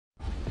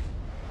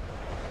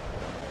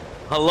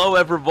Hello,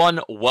 everyone.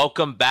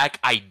 Welcome back.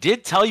 I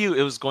did tell you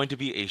it was going to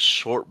be a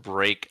short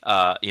break,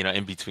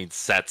 in between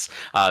sets,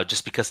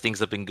 just because things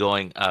have been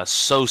going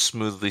so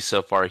smoothly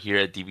so far here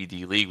at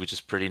DBDLeague, which is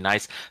pretty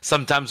nice.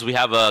 Sometimes we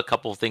have a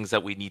couple of things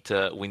that we need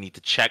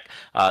to check,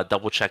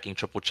 double checking,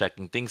 triple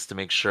checking things to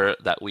make sure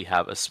that we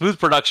have a smooth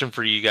production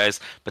for you guys.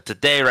 But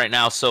today, right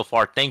now, so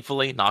far,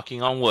 thankfully,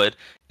 knocking on wood,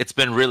 it's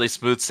been really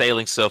smooth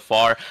sailing so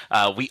far.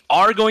 We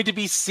are going to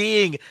be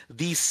seeing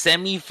the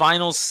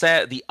semi-final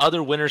set, the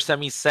other winner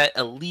semi set,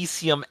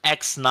 Elysium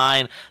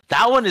X9.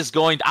 That one is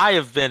I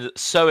have been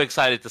so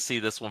excited to see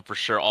this one for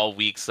sure all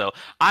week. So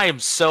I am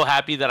so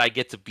happy that I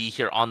get to be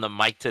here on the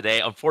mic today.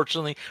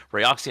 Unfortunately,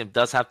 Rayoxium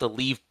does have to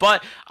leave,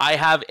 but I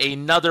have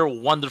another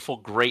wonderful,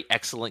 great,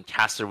 excellent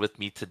caster with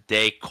me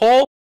today.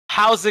 Cole,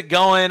 how's it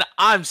going?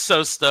 I'm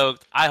so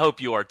stoked. I hope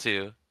you are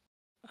too.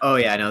 Oh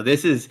yeah, no,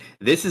 this is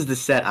the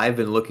set I've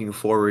been looking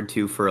forward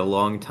to for a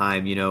long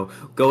time.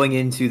 Going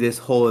into this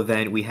whole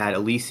event, we had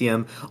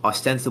Elysium,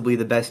 ostensibly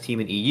the best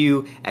team in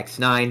EU,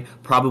 X9,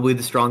 probably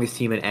the strongest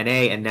team in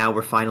NA, and now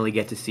we're finally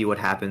get to see what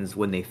happens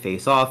when they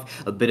face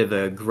off. A bit of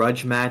a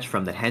grudge match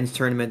from the Hens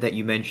tournament that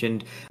you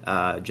mentioned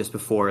just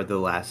before the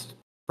last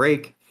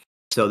break.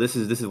 So this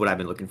is what I've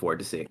been looking forward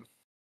to seeing.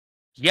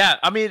 Yeah,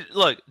 I mean,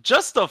 look,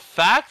 just the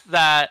fact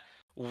that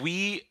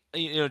we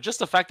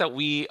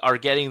are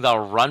getting the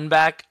run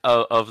back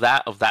of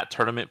that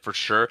tournament for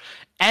sure,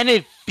 and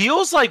it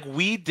feels like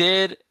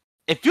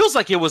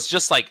it was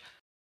just like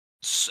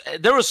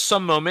there was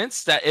some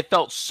moments that it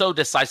felt so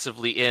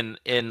decisively in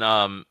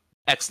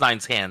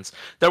X9's hands.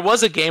 There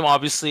was a game,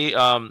 obviously,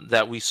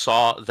 that we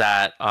saw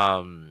that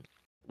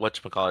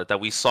that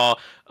we saw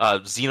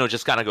Xeno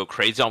just kind of go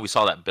crazy on. We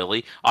saw that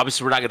Billy.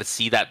 Obviously, we're not going to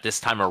see that this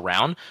time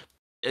around.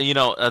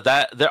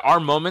 That there are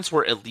moments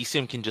where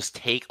Elysium can just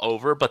take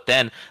over, but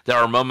then there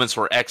are moments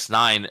where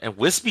X9 and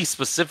Wispy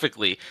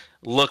specifically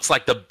looks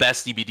like the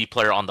best DBD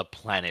player on the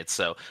planet.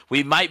 So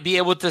we might be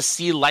able to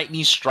see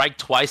Lightning strike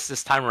twice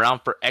this time around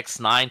for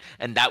X9,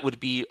 and that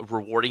would be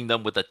rewarding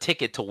them with a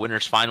ticket to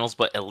winners finals.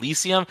 But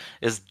Elysium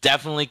is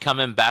definitely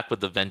coming back with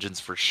the vengeance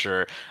for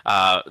sure.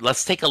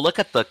 Let's take a look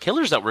at the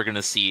killers that we're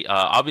gonna see.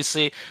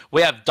 Obviously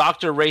we have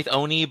Doctor, Wraith,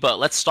 Oni, but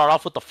let's start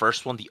off with the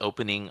first one, the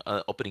opening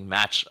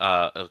match.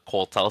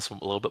 Cole, tell us a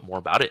little bit more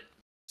about it.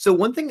 So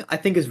one thing I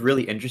think is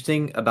really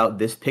interesting about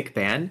this pick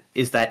ban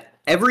is that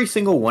every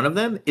single one of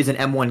them is an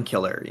M1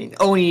 killer.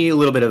 Only a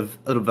little bit of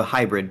a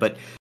hybrid, but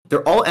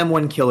they're all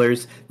M1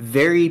 killers,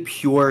 very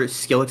pure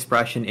skill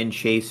expression and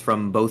chase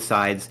from both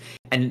sides.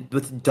 And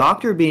with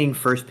Doctor being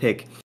first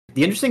pick,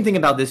 the interesting thing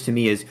about this to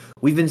me is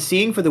we've been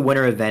seeing for the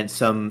winter event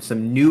some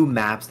new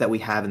maps that we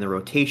have in the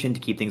rotation to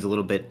keep things a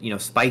little bit,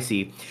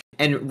 spicy.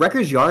 And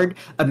Wrecker's Yard,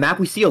 a map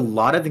we see a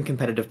lot of in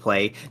competitive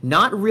play,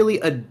 not really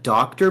a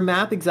Doctor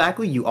map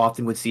exactly. You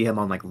often would see him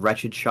on like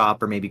Wretched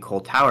Shop or maybe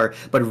Cold Tower,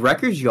 but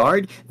Wrecker's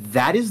Yard,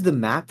 that is the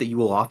map that you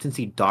will often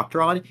see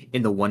Doctor on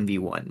in the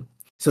 1v1.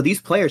 So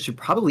these players should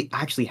probably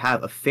actually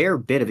have a fair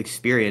bit of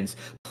experience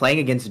playing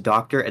against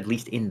Doctor, at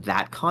least in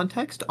that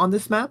context on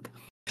this map.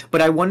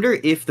 But I wonder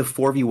if the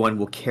 4v1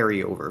 will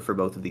carry over for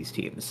both of these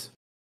teams.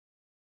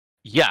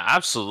 Yeah,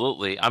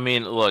 absolutely. I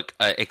mean, look,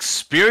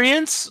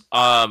 experience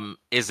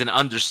is an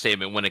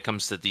understatement when it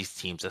comes to these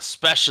teams,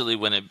 especially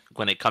when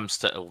it comes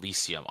to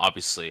Elysium.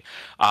 Obviously,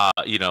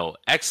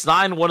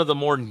 X9, one of the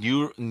more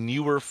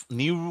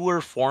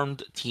newer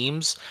formed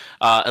teams.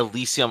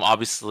 Elysium,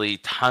 obviously,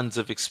 tons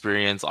of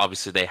experience.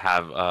 Obviously, they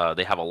have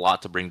a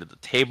lot to bring to the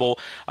table.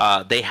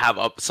 They have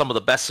some of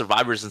the best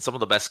survivors and some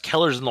of the best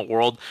killers in the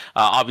world.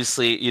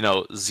 Obviously,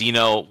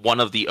 Xeno, one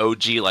of the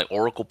OG like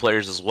Oracle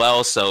players as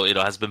well. So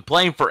has been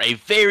playing for a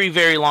very,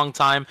 very long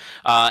time.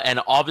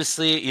 And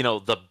obviously,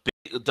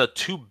 the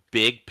two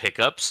big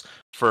pickups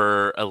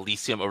for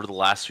Elysium over the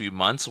last few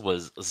months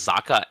was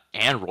Zaka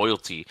and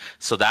Royalty.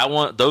 So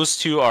those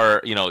two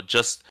are,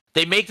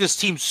 they make this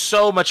team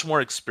so much more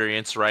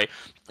experienced, right?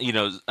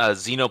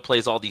 Xeno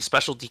plays all these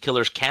specialty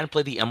killers, can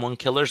play the M1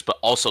 killers, but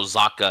also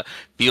Zaka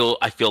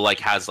I feel like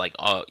has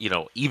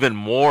even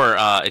more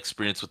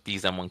experience with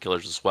these M1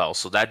 killers as well.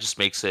 So that just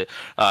makes it,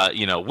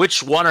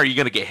 which one are you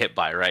going to get hit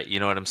by, right? You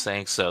know what I'm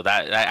saying? So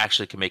that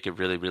actually can make it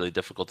really, really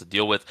difficult to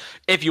deal with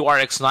if you are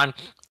X9.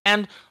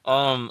 And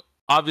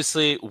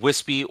obviously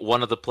Wispy,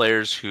 one of the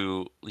players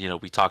who,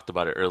 we talked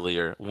about it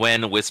earlier,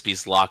 when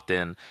Wispy's locked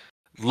in,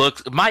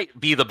 might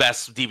be the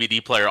best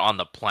DBD player on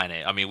the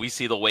planet. I mean, we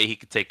see the way he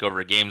can take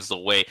over games, the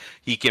way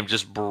he can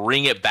just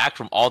bring it back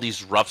from all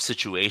these rough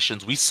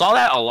situations. We saw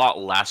that a lot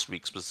last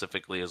week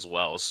specifically as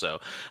well. So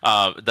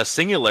the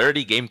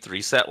Singularity Game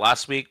 3 set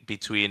last week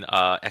between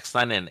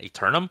X9 and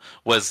Eternum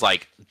was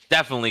like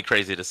definitely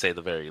crazy to say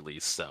the very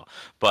least. So,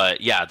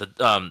 but yeah,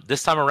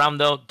 this time around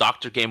though,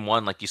 Doctor Game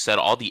 1, like you said,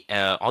 all the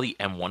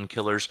M1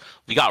 killers.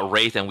 We got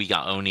Wraith and we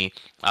got Oni.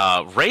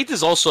 Wraith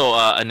is also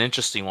an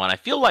interesting one. I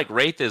feel like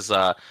Wraith is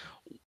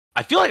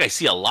I feel like I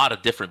see a lot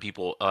of different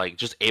people like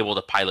just able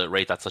to pilot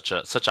Wraith at such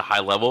a high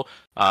level.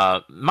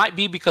 Might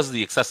be because of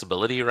the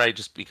accessibility, right?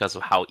 Just because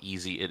of how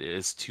easy it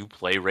is to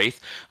play Wraith.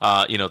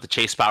 You know, the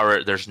chase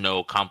power, there's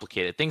no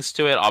complicated things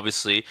to it.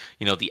 Obviously,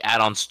 you know, the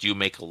add-ons do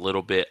make a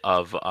little bit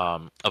of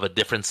a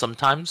difference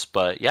sometimes.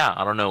 But yeah,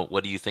 I don't know.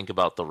 What do you think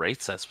about the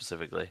Wraith set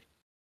specifically?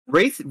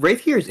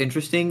 Wraith here is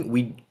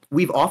interesting.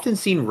 We've often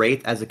seen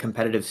Wraith as a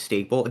competitive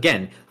staple.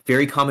 Again,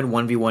 very common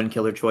 1v1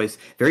 killer choice,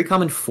 very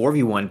common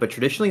 4v1, but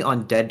traditionally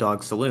on Dead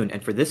Dog Saloon.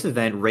 And for this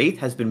event, Wraith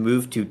has been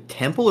moved to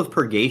Temple of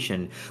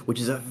Purgation,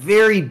 which is a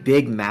very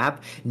big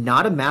map.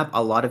 Not a map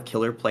a lot of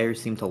killer players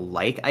seem to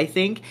like, I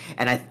think.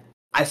 And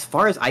as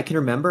far as I can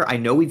remember, I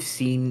know we've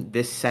seen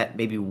this set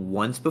maybe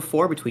once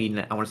before between,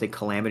 I want to say,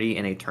 Calamity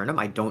and Aeternum.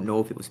 I don't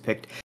know if it was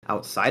picked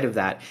outside of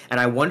that. And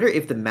I wonder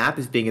if the map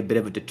is being a bit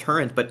of a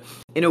deterrent, but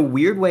in a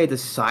weird way, the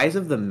size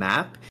of the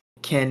map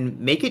can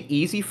make it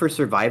easy for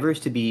survivors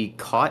to be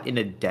caught in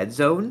a dead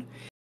zone.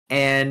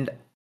 And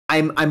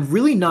I'm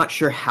really not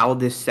sure how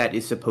this set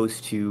is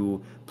supposed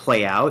to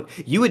play out.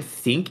 You would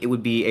think it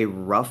would be a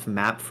rough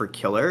map for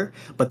killer,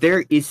 but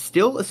there is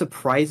still a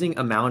surprising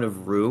amount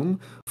of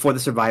room for the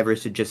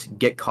survivors to just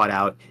get caught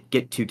out,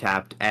 get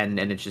two-tapped, and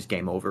it's just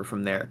game over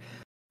from there.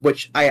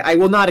 Which I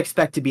will not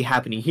expect to be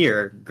happening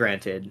here,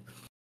 granted.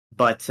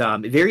 But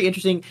very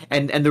interesting.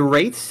 And the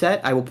Wraith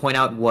set, I will point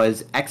out,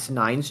 was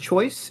X9's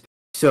choice.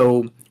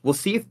 So we'll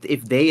see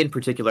if they in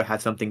particular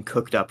have something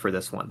cooked up for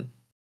this one.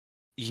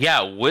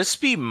 Yeah,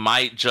 Wispy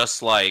might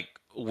just,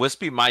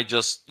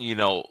 you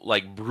know,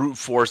 like brute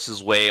force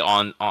his way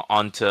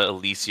onto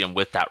Elysium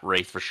with that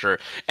Wraith for sure.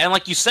 And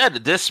like you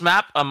said, this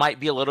map might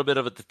be a little bit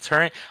of a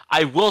deterrent.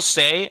 I will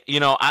say, you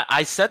know,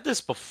 I said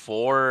this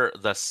before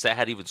the set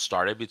had even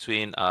started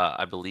between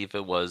I believe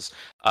it was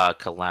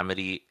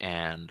Calamity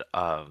and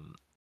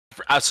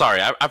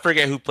sorry, I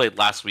forget who played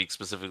last week,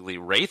 specifically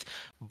Wraith,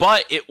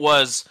 but it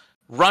was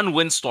run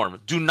Windstorm.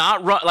 Do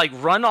not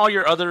run all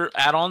your other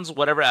add-ons,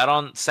 whatever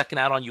second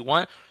add-on you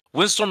want.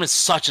 Windstorm is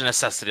such a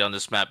necessity on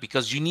this map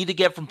because you need to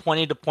get from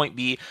point A to point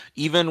B,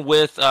 even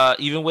with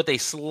a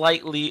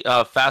slightly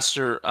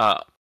faster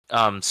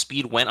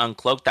speed when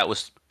uncloaked. That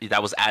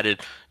was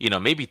added, you know,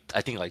 maybe I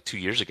think like 2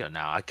 years ago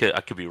now. I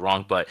could be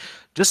wrong, but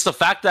just the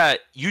fact that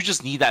you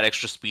just need that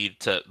extra speed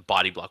to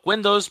body block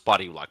windows,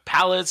 body block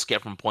pallets,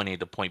 get from point A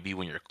to point B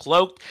when you're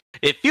cloaked.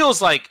 It feels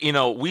like, you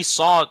know, we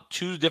saw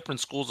two different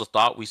schools of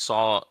thought. We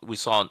saw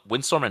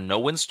Windstorm and no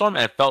Windstorm,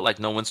 and it felt like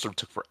no Windstorm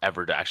took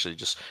forever to actually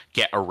just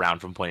get around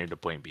from point A to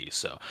point B.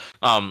 So,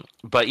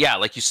 but yeah,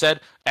 like you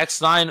said,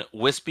 X9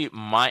 Wispy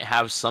might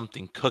have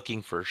something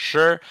cooking for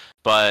sure.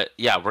 But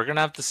yeah, we're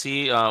gonna have to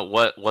see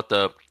what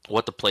the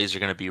plays are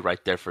going to be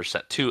right there for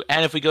set 2.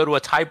 And if we go to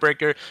a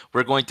tiebreaker,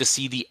 we're going to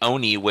see the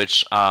Oni,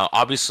 which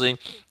obviously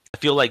I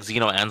feel like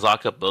Xeno and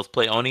Zaka both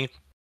play Oni.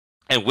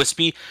 And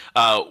Wispy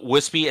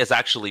is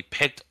actually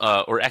picked,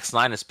 or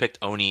X9 has picked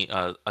Oni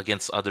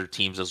against other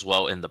teams as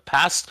well in the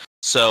past.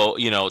 So,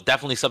 you know,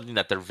 definitely something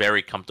that they're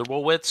very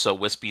comfortable with. So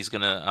Wispy's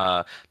going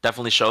to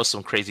definitely show us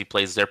some crazy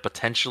plays there,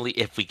 potentially,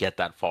 if we get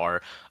that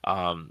far.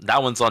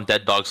 That one's on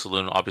Dead Dog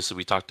Saloon. Obviously,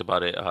 we talked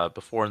about it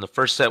before in the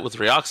first set with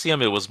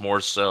Reoxium. It was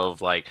more so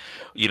of like,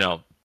 you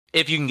know,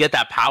 if you can get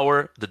that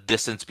power, the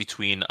distance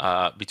between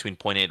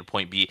point A to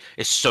point B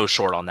is so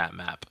short on that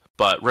map.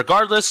 But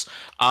regardless,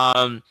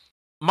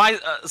 my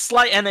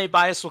slight NA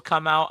bias will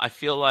come out. I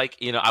feel like,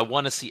 you know, I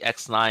want to see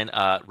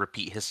X9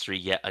 repeat history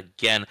yet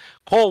again.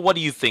 Cole, what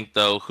do you think,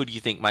 though? Who do you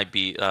think might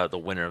be the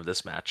winner of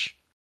this match?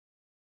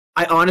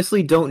 I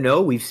honestly don't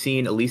know. We've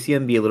seen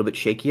Elysium be a little bit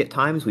shaky at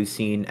times. We've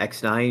seen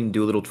X9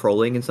 do a little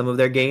trolling in some of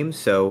their games.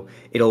 So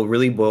it'll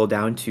really boil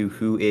down to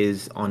who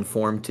is on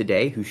form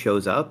today, who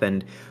shows up.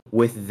 And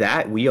with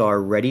that, we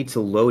are ready to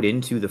load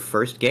into the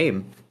first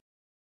game.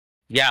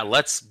 Yeah,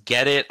 let's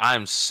get it.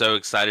 I'm so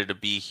excited to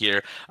be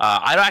here.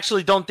 I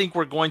actually don't think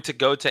we're going to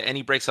go to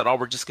any breaks at all.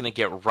 We're just going to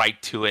get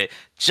right to it,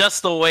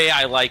 just the way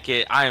I like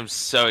it. I am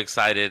so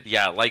excited.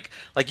 Yeah, like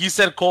you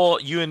said, Cole,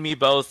 you and me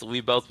both,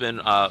 we've both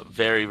been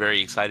very,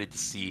 very excited to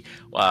see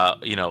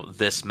you know,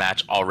 this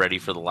match already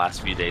for the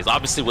last few days.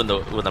 Obviously, when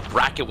the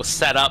bracket was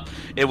set up,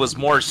 it was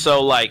more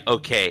so like,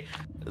 okay,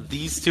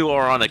 these two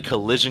are on a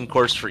collision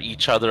course for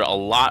each other a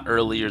lot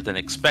earlier than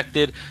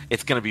expected.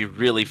 It's going to be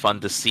really fun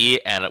to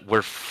see, and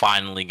we're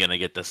finally going to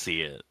get to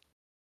see it.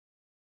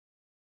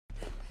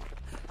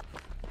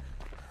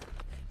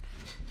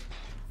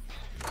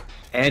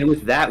 And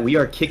with that, we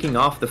are kicking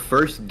off the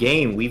first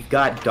game. We've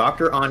got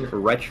Doctor on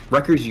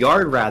Wrecker's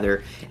Yard,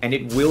 rather, and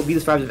it will be the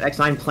survivors of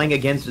X9 playing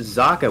against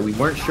Zaka. We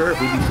weren't sure if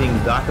we'd be seeing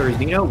Zaka or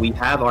Xeno. We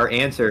have our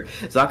answer.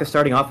 Zaka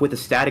starting off with a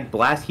static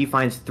blast. He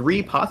finds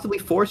 3, possibly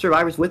 4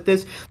 survivors with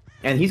this,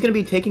 and he's going to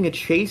be taking a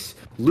chase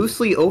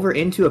loosely over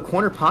into a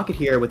corner pocket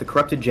here with the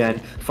Corrupted Gen,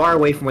 far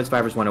away from where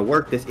survivors want to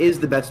work. This is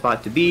the best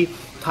spot to be.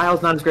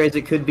 Tile's not as great as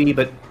it could be,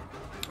 but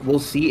we'll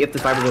see if the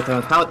survivors will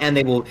come out, and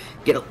they will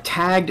get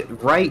tagged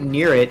right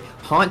near it.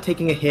 Haunt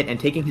taking a hit and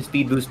taking his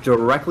speed boost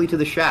directly to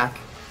the shack.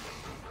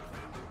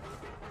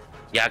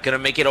 Yeah, gonna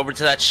make it over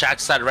to that shack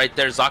side right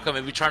there. Zaka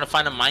maybe trying to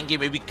find a mind game,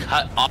 maybe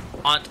cut off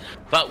Hunt,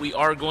 but we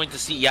are going to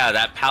see, yeah,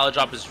 that pallet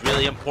drop is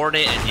really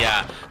important, and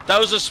yeah, that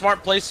was a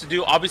smart place to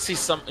do.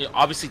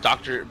 Obviously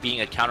Doctor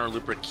being a counter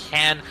looper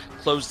can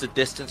close the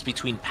distance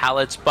between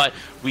pallets, but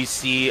we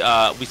see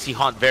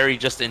Hunt very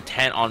just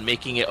intent on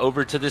making it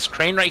over to this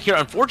crane right here.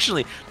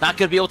 Unfortunately, not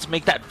going to be able to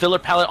make that filler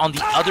pallet on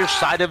the other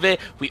side of it.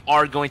 We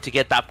are going to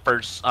get that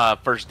first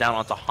down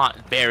onto Hunt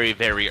very,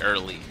 very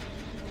early.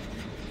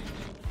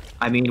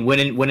 I mean,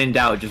 when in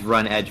doubt, just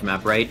run edge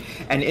map, right?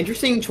 An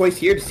interesting choice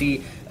here to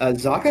see,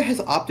 Zaka has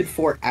opted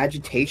for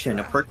Agitation,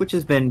 a perk which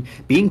has been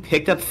being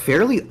picked up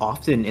fairly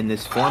often in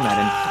this format,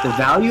 and the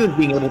value of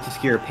being able to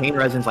secure Pain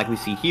Resonance like we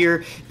see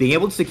here, being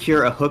able to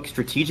secure a hook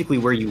strategically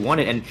where you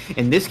want it, and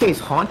in this case,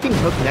 haunting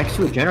hook next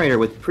to a generator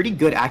with pretty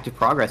good active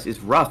progress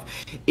is rough.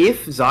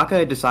 If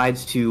Zaka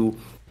decides to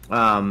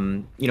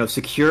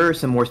secure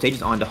some more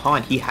stages onto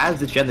Haunt, he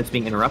has this gen that's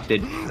being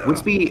interrupted.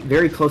 Wispy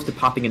very close to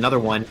popping another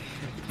one.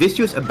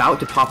 Vicious about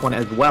to pop one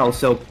as well,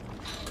 so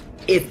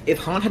if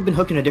Haunt had been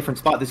hooked in a different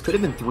spot, this could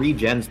have been 3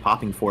 gens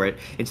popping for it.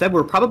 Instead,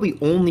 we're probably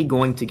only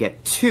going to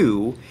get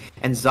 2,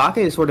 and Zaka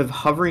is sort of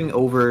hovering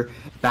over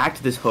back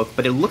to this hook,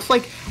 but it looks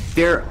like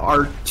there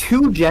are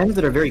 2 gens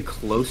that are very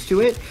close to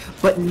it,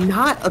 but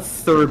not a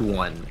third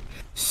one.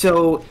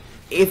 So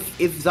if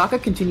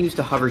Zaka continues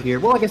to hover here,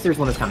 well, I guess there's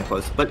one that's kind of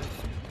close, but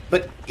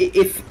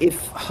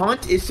if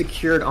Haunt is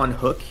secured on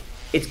hook,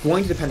 it's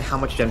going to depend how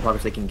much gen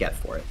progress they can get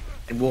for it.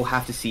 And we'll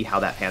have to see how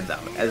that pans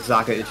out, as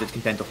Zaka is just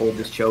content to hold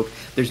this choke.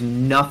 There's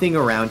nothing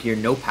around here,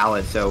 no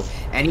pallet, so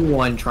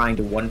anyone trying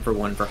to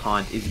 1-for-1 for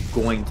Haunt is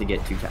going to get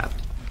 2-tapped.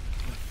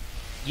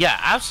 Yeah,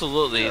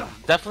 absolutely. Yeah.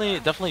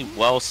 Definitely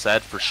well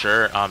said for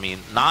sure. I mean,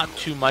 not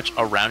too much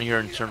around here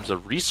in terms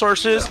of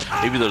resources.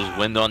 Maybe there's a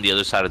window on the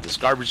other side of this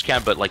garbage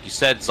can, but like you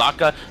said,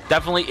 Zaka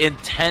definitely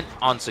intent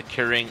on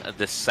securing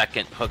the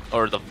second hook,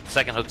 or the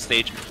second hook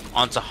stage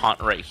onto Haunt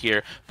right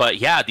here. But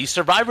yeah, these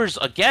survivors,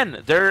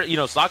 again, they're,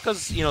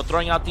 Zaka's,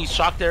 throwing out these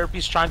shock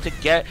therapies, trying to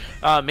get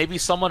maybe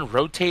someone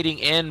rotating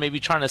in, maybe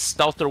trying to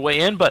stealth their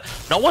way in, but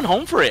no one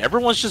home for it.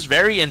 Everyone's just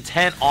very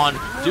intent on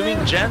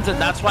doing gens,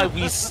 and that's why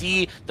we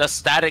see the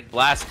static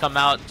blast come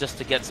out just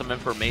to get some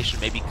information,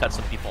 maybe cut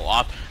some people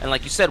off. And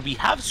like you said, we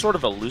have sort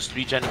of a loose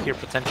regen here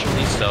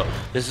potentially, so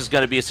this is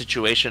going to be a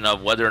situation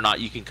of whether or not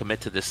you can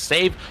commit to this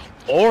save,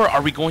 or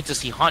are we going to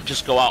see Hunt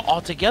just go out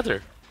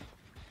altogether?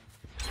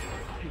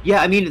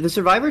 Yeah, I mean, the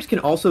survivors can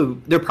also,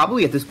 they're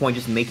probably at this point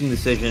just making the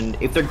decision,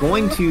 if they're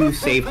going to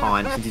save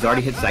Haunt, since he's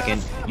already hit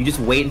second, you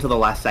just wait until the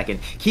last second.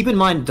 Keep in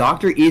mind,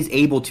 Doctor is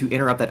able to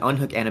interrupt that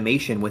unhook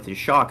animation with his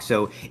shock,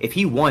 so if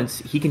he wants,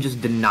 he can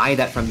just deny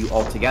that from you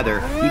altogether,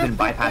 even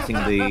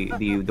bypassing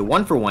the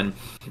 1-for-1.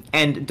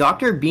 And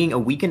Doctor being a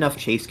weak enough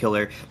chase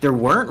killer, there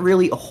weren't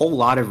really a whole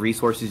lot of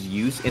resources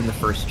used in the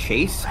first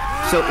chase,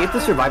 so if the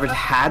survivors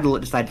had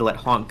decided to let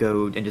Haunt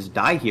go and just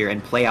die here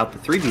and play out the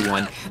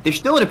 3v1, they're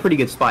still in a pretty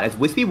good spot, as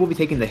Wispy will be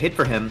taking the hit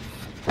for him,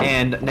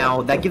 and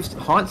now that gives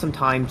Haunt some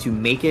time to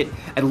make it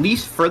at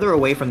least further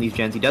away from these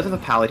gens. He does have a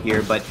pallet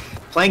here, but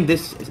playing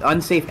this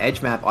unsafe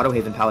edge map Auto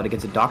Haven pallet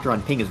against a Doctor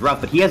on ping is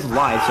rough, but he has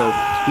live, so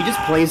he just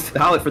plays the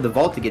pallet for the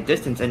vault to get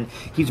distance, and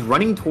he's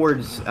running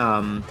towards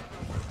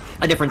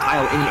a different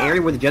tile in an area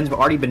where the gens have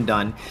already been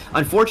done.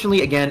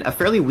 Unfortunately, again, a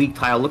fairly weak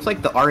tile. Looks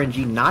like the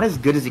RNG not as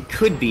good as it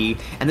could be,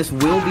 and this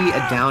will be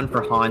a down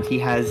for Haunt. He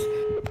has,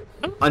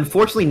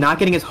 unfortunately, not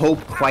getting his hope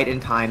quite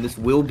in time. This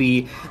will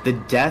be the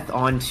death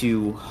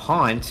onto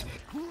Haunt,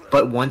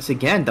 but once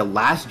again, the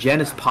last gen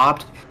is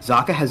popped.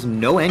 Zaka has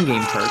no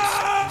endgame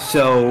perks,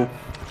 so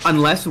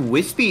unless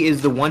Wispy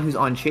is the one who's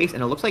on chase,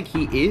 and it looks like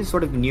he is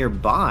sort of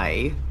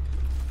nearby,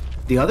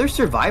 the other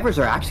survivors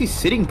are actually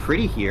sitting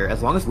pretty here,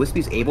 as long as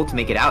Wispy's able to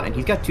make it out, and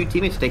he's got 2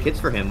 teammates to take hits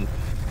for him.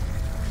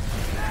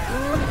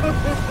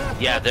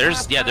 Yeah,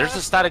 there's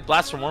a static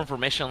blast for more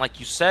information, like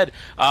you said.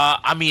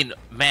 I mean,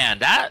 man,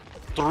 that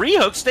 3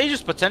 hook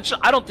stages potential.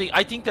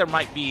 I think there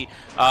might be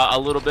a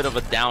little bit of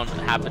a down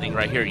happening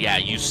right here. Yeah,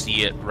 you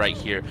see it right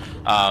here.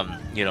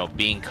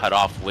 Being cut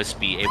off,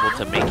 Wispy able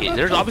to make it.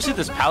 There's obviously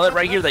this pallet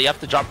right here that you have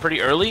to drop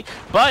pretty early,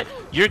 but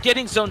you're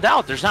getting zoned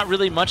out. There's not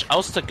really much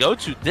else to go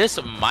to. This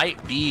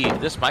might be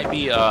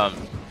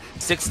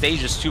 6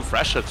 stages, 2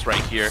 fresh hooks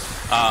right here.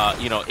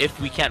 If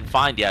we can't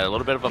find, a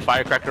little bit of a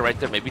firecracker right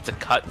there, maybe to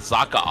cut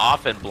Zaka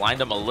off and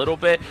blind him a little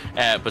bit.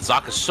 But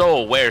Zaka's so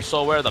aware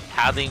of the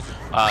pathing.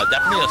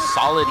 Definitely a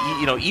solid,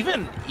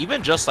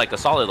 even just like a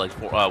solid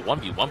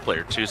 1v1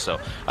 player too. So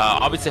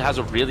obviously has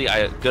a really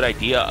good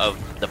idea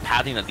of the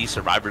pathing that these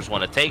survivors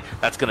want to take.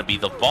 That's going to be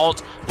the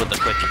vault with the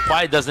quick and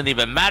quiet. Doesn't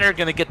even matter.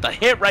 Going to get the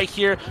hit right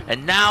here.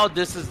 And now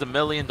this is the $1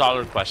 million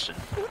question.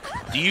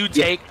 Do you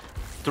take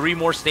 3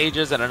 more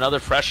stages and another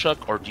fresh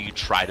hook, or do you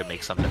try to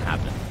make something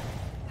happen?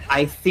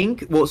 I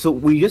think, well, so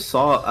we just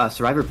saw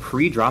Survivor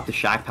pre-drop the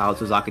Shack pallet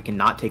so Zaka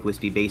cannot take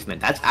Wispy Basement.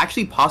 That's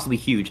actually possibly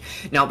huge.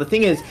 Now, the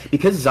thing is,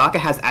 because Zaka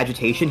has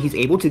Agitation, he's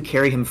able to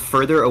carry him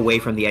further away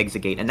from the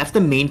exit gate, and that's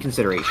the main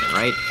consideration,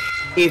 right?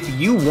 if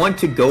you want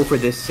to go for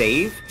this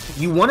save,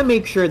 you want to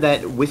make sure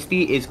that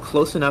Wispy is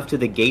close enough to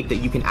the gate that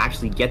you can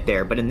actually get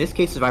there. But in this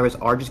case, survivors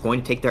are just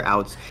going to take their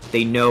outs.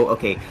 They know,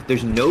 okay,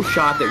 there's no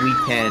shot that we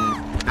can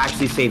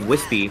actually save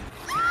Wispy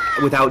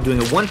without doing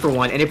a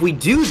 1-for-1, and if we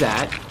do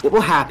that, what will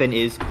happen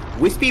is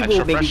Wispy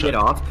will maybe get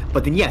off,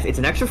 but then yes, it's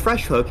an extra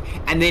fresh hook,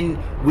 and then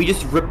we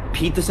just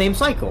repeat the same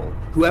cycle.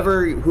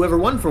 Whoever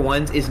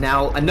 1-for-1s is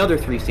now another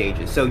 3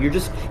 stages, so you're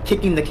just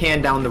kicking the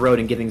can down the road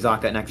and giving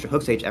Zaka an extra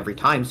hook stage every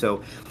time,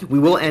 so we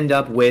will end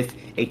up with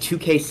a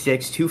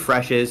 2k6, 2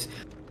 freshes,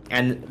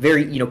 and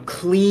very,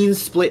 clean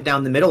split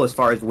down the middle as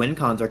far as win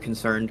cons are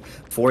concerned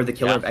for the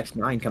killer of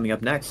X9 coming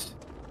up next.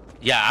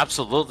 Yeah,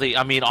 absolutely.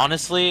 I mean,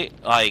 honestly,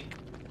 like,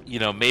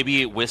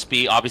 maybe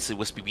Wispy, obviously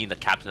Wispy being the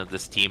captain of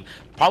this team,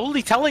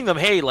 probably telling them,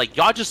 hey, like,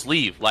 y'all just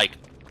leave. Like,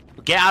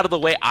 get out of the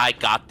way. I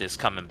got this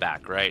coming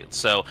back, right?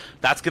 So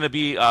that's going to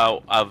be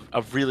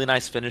a really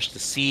nice finish to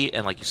see.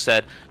 And like you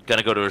said, going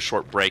to go to a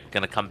short break,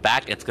 going to come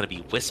back. And it's going to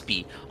be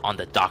Wispy on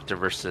the Doctor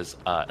versus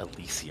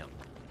Elysium.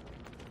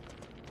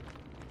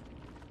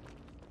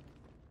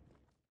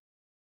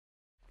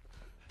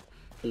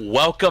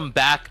 Welcome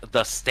back.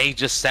 The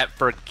stage is set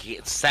for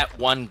set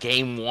 1,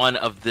 game 1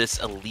 of this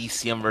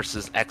Elysium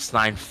versus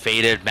X9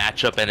 Faded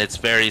matchup, and it's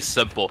very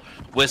simple.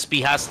 Wispy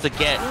has to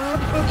get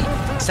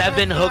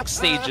 7 hook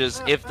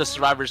stages if the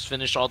survivors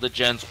finish all the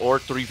gens, or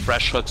 3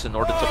 fresh hooks in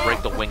order to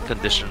break the win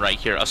condition right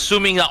here.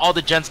 Assuming that all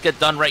the gens get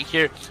done right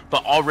here,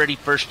 but already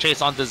first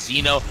chase onto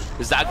Xeno,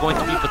 is that going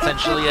to be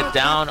potentially a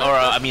down, or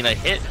a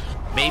hit?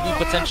 Maybe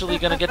potentially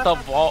gonna get the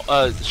vault,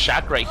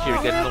 shack right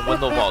here, getting the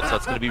window vault. So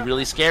it's gonna be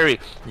really scary.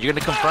 You're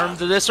gonna confirm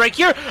to this right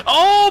here.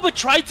 Oh, but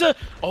tried to,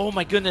 oh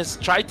my goodness,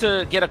 tried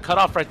to get a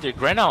cutoff right there.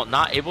 Granout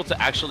not able to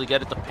actually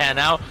get it to pan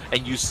out,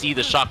 and you see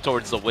the shot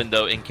towards the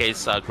window in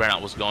case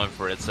Granout was going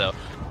for it. So,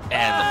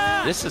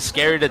 and this is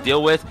scary to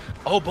deal with.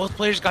 Oh, both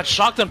players got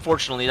shocked,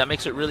 unfortunately. That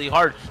makes it really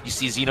hard. You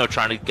see Xeno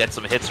trying to get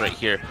some hits right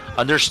here.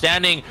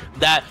 Understanding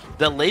that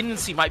the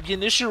latency might be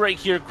an issue right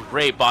here.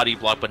 Great body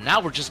block, but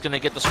now we're just going to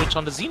get the switch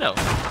onto Xeno.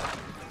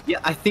 Yeah,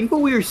 I think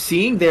what we were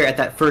seeing there at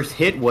that first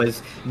hit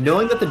was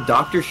knowing that the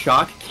Doctor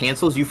Shock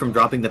cancels you from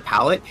dropping the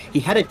pallet. He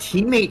had a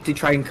teammate to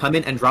try and come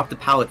in and drop the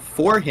pallet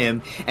for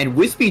him, and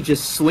Wispy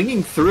just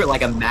swinging through it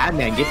like a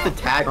madman, gets the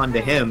tag onto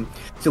him.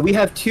 So we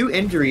have 2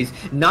 injuries,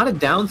 not a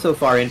down so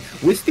far, and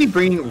Wispy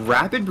bringing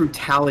Rapid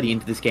Brutality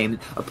into this game,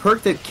 a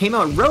perk that came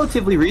out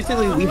relatively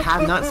recently. We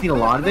have not seen a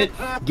lot of it,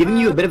 giving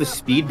you a bit of a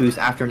speed boost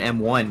after an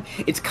M1.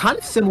 It's kind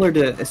of similar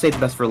to Save the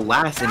Best for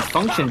Last in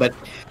function, but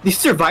these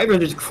survivors are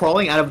just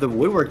crawling out of the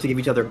woodwork to give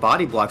each other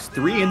body blocks.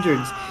 3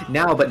 injured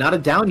now, but not a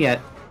down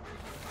yet.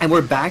 And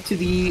we're back to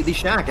the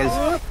shack,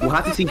 as we'll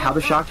have to see how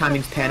the shock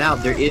timings pan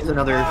out. There is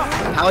another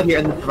pallet here,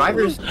 and the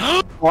survivors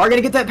are going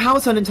to get that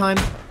pallet stun in time.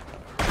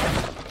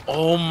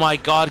 Oh my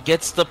god,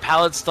 gets the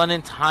pallet stun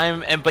in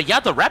time. But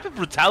yeah, the Rapid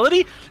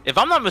Brutality, if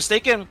I'm not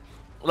mistaken,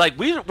 like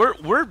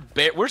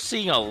we're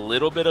seeing a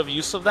little bit of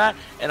use of that,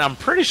 and I'm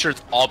pretty sure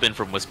it's all been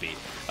from Wispy.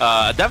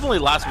 Definitely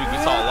last week we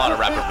saw a lot of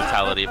Rapid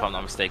Brutality, if I'm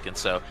not mistaken.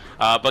 So,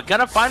 but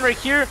gonna find right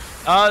here,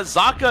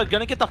 Zaka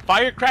gonna get the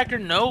Firecracker.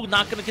 No,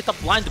 not gonna get the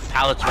blind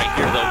pallets right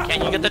here though.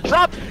 Can you get the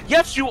drop?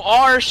 Yes, you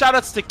are.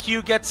 Shoutouts to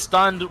Q, gets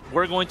stunned.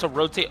 We're going to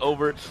rotate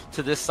over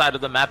to this side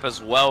of the map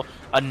as well.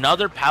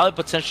 Another pallet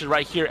potentially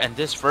right here, and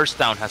this first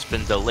down has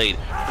been delayed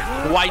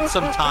for quite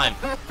some time.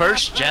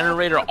 First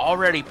generator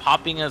already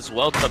popping as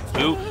well to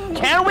boot.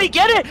 Can we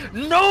get it?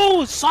 No,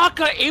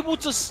 Zaka able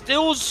to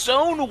still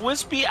zone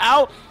Wispy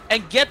out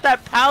and get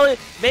that pallet.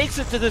 Makes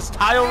it to this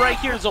tile right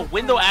here. There's a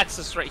window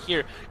access right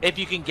here if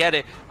you can get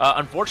it.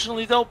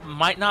 Unfortunately though,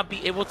 might not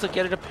be able to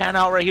get it to pan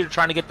out right here.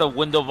 Trying to get the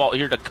window vault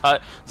here to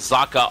cut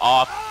Zaka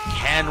off.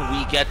 Can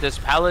we get this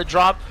pallet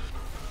drop?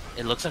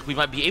 It looks like we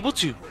might be able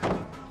to.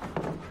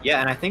 Yeah,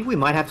 and I think we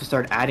might have to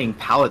start adding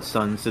pallet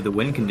stuns to the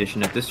win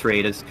condition at this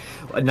rate, as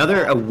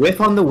a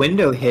whiff on the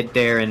window hit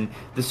there, and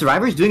the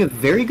survivors doing a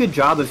very good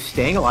job of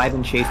staying alive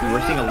in chase. We were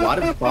seeing a lot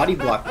of body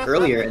block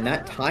earlier, and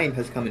that time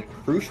has come in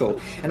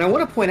crucial. And I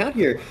want to point out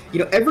here,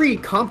 every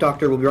comp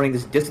doctor will be running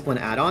this discipline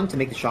add-on to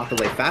make the shock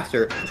delay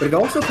faster, but it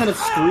also kind of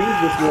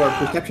screws with your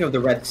perception of the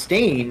red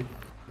stain.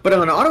 But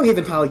on an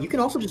auto-haven tile, you can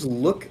also just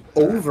look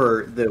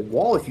over the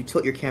wall if you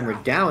tilt your camera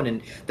down,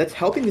 and that's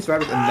helping the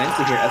survivors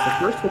immensely here, as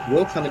the first hook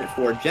will come in at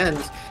 4 gens.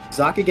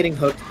 Zaka getting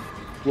hooked.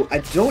 Well, I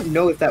don't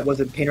know if that was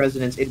a pain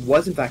resonance. It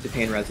was, in fact, a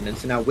pain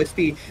resonance. So now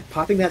Wispy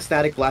popping that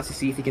static blast to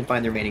see if he can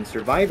find the remaining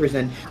survivors.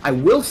 And I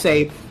will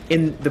say,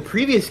 in the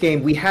previous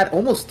game, we had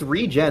almost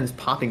 3 gens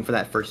popping for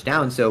that first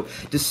down. So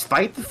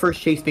despite the first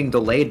chase being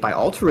delayed by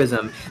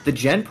altruism, the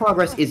gen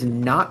progress is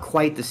not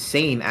quite the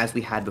same as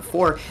we had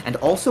before, and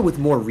also with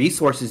more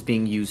resources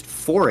being used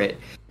for it.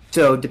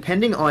 So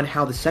depending on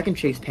how the second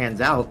chase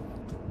pans out,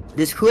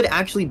 this could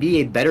actually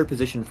be a better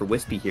position for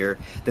Wispy here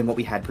than what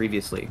we had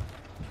previously.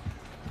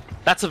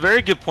 That's a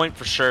very good point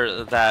for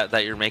sure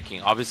that you're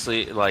making.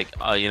 Obviously, like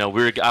you know,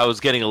 I was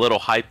getting a little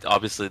hyped,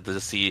 obviously, to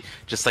see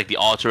just like the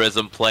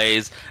altruism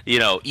plays. You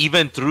know,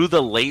 even through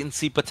the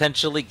latency,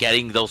 potentially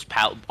getting those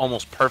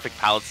almost perfect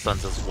pallet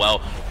stuns as well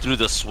through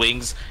the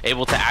swings,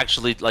 able to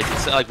actually,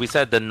 like we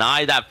said,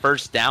 deny that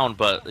first down,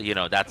 but you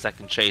know that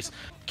second chase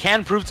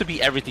can prove to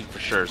be everything for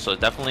sure. So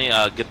definitely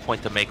a good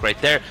point to make right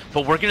there.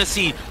 But we're gonna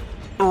see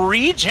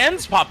 3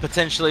 gens pop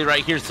potentially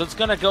right here, so it's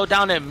gonna go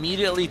down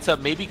immediately to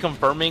maybe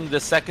confirming the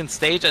second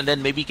stage and then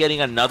maybe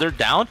getting another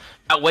down.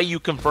 That way you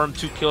confirm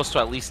 2 kills to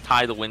at least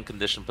tie the win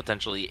condition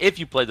potentially if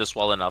you play this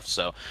well enough.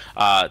 So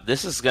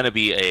this is gonna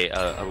be a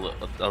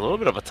little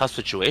bit of a tough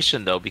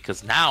situation though,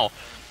 because now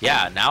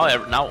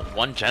now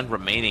 1 gen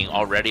remaining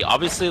already.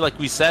 Obviously, like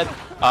we said,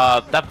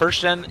 that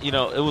first gen, you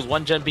know, it was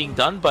 1 gen being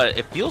done, but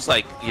it feels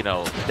like, you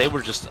know, they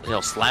were just, you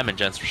know, slamming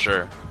gens for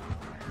sure.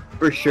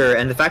 For sure,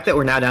 and the fact that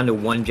we're now down to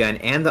 1 gen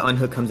and the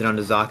unhook comes in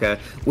onto Zaka,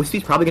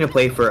 Wispy's probably going to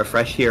play for a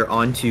fresh here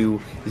onto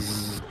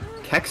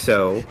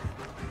Kexo,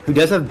 who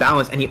does have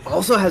balance, and he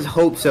also has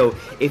hope, so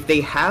if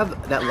they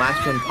have that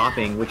last gen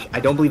popping, which I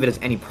don't believe it has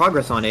any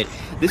progress on it,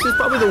 this is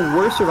probably the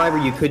worst survivor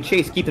you could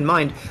chase. Keep in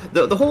mind,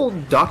 the whole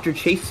Doctor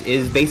chase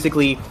is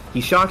basically,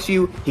 he shocks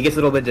you, he gets a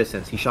little bit of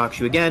distance, he shocks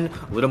you again,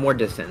 a little more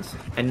distance,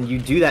 and you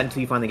do that until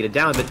you finally get it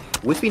down, but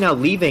Wispy now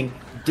leaving,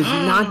 does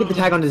not get the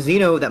tag onto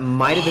Xeno that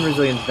might have been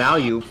Resilience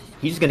value.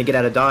 He's just going to get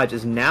out of dodge,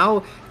 as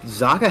now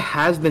Zaka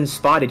has been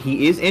spotted.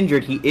 He is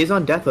injured, he is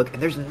on deathhook,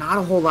 and there's not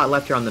a whole lot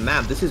left here on the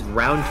map. This is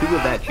round 2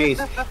 of that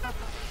chase,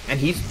 and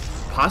he's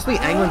possibly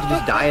angling to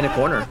just die in a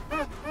corner.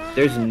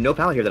 There's no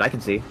pallet here that I can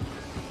see,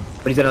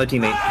 but he's got another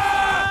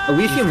teammate.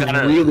 Elysium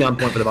really on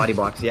point for the body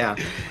box, yeah.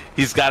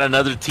 He's got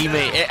another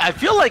teammate. I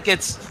feel like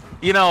it's,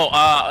 you know,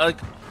 like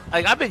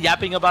I've been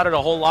yapping about it a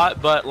whole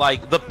lot, but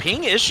like the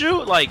ping issue,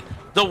 like,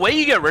 the way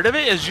you get rid of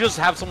it is you just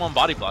have someone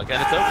body block,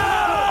 and it's over.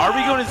 Are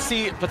we going to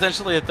see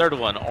potentially a third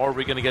one, or are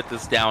we going to get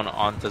this down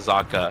onto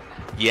Zaka?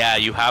 Yeah,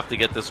 you have to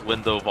get this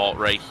window vault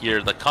right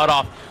here. The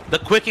cutoff, the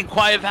quick and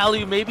quiet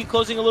value, maybe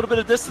closing a little bit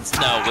of distance.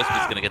 No,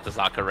 Wispy's going to get the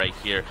Zaka right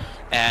here.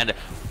 And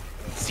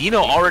Xeno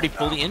already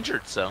fully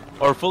injured, so,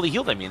 or fully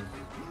healed, I mean.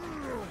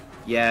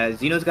 Yeah,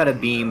 Xeno's got a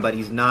beam, but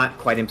he's not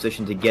quite in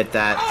position to get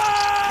that.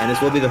 And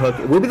this will be the hook.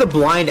 It will be the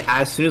blind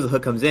as soon as the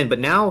hook comes in. But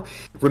now,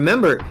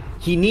 remember,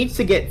 he needs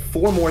to get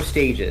 4 more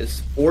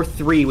stages, or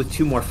 3 with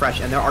 2 more fresh.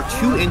 And there are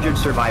 2 injured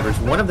survivors.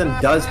 One of them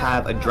does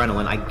have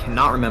adrenaline. I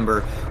cannot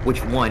remember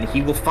which one.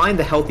 He will find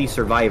the healthy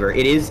survivor.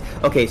 It is,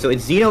 okay, so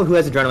it's Xeno who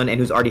has adrenaline and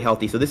who's already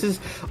healthy. So this is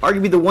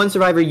arguably the one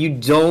survivor you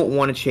don't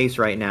want to chase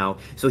right now.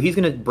 So he's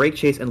going to break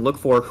chase and look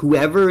for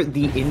whoever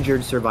the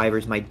injured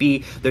survivors might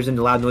be. There's a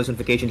loud noise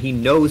notification. He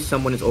knows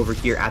someone is over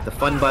here at the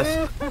fun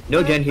bus.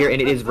 No gen here,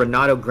 and it is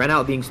Renato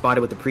Grenout being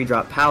spotted with the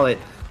pre-drop pallet.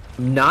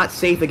 Not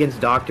safe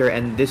against Doctor,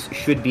 and this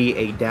should be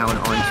a down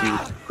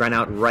onto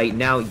Grenout right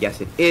now.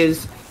 Yes, it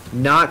is.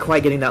 Not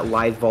quite getting that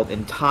live vault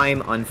in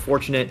time.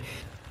 Unfortunate.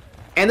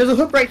 And there's a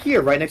hook right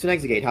here, right next to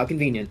Exegate. How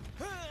convenient.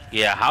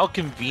 Yeah, how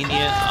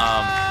convenient.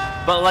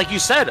 But like you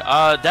said,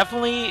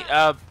 definitely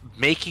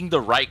making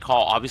the right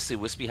call. Obviously,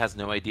 Wispy has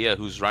no idea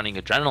who's running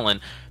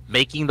adrenaline.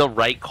 Making the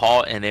right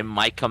call, and it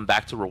might come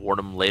back to reward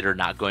him later,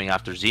 not going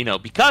after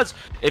Xeno, because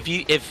if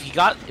he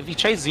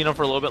chased Xeno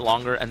for a little bit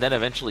longer and then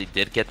eventually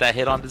did get that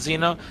hit onto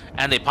Xeno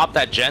and they pop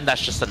that gen,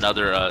 that's just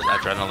another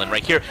adrenaline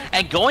right here.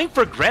 And going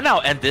for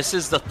Grenout, and this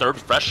is the 3rd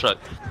fresh hook.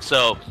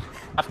 So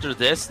after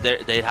this,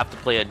 they have to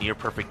play a near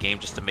perfect game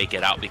just to make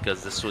it out,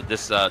 because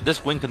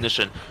this win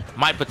condition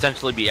might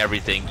potentially be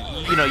everything.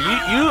 You know,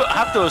 you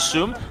have to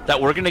assume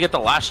that we're gonna get the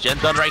last gen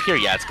done right here.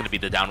 Yeah, it's gonna be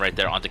the down right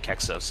there onto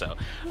Kexo. So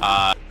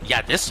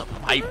yeah, this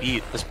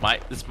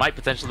might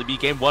potentially be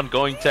game 1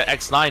 going to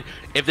X9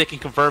 if they can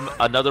confirm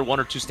another 1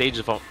 or 2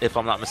 stages. If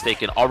I'm not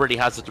mistaken, already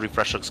has the 3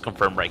 fresh hooks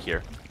confirmed right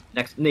here.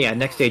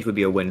 Next stage would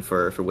be a win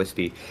for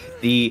Wispy.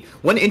 The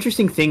one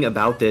interesting thing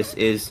about this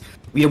is,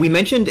 you know, we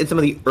mentioned in some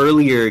of the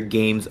earlier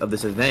games of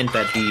this event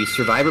that the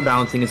survivor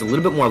balancing is a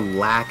little bit more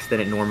lax than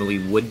it normally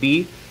would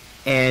be,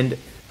 and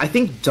I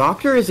think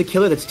Doctor is a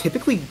killer that's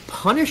typically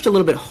punished a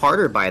little bit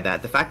harder by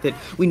that. The fact that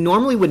we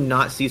normally would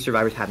not see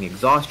survivors having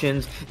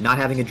exhaustions, not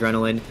having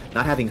adrenaline,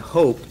 not having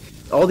hope,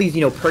 all these, you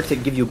know, perks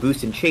that give you a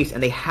boost in chase,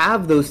 and they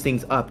have those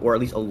things up, or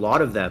at least a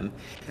lot of them.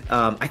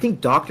 I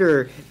think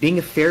Doctor, being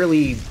a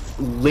fairly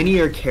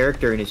linear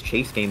character in his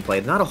chase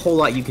gameplay, not a whole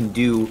lot you can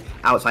do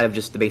outside of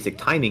just the basic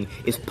timing,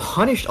 is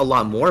punished a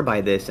lot more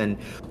by this, and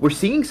we're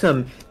seeing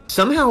some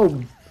somehow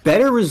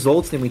better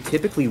results than we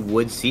typically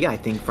would see, I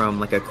think,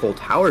 from like a Cold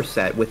Tower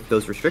set with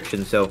those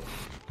restrictions. So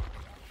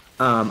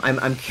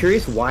I'm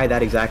curious why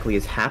that exactly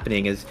is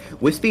happening, as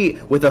Wispy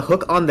with a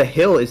hook on the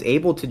hill is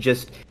able to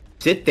just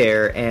sit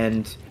there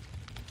and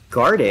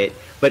guard it.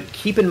 But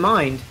keep in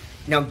mind,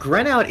 now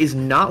Grenout is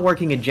not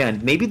working a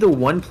gen. Maybe the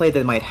one play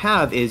that might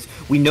have is,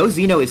 we know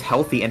Xeno is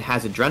healthy and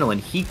has adrenaline.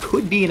 He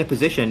could be in a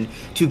position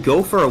to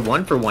go for a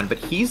 1-for-1, but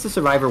he's the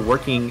survivor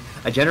working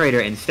a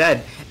generator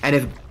instead. And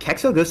if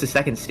Kexo goes to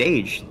second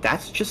stage,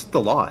 that's just the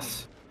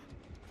loss.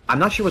 I'm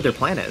not sure what their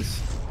plan is.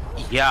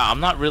 Yeah, I'm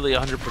not really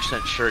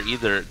 100% sure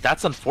either.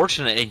 That's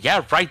unfortunate. And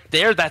yeah, right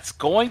there, that's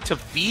going to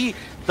be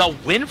the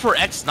win for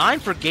X9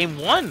 for game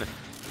 1.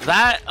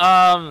 That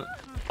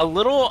a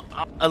little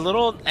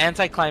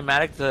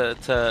anticlimactic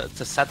to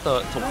set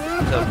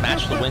to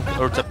match the win,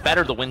 or to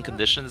better the win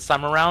condition this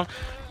time around.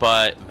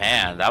 But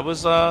man, that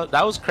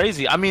was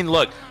crazy. I mean,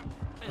 look,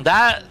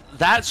 that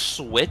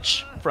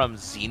switch from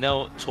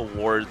Xeno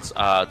towards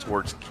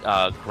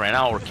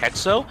Granout or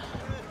Kexo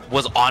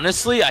was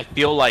honestly, I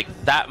feel like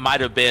that might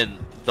have been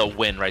the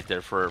win right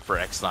there for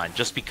X9,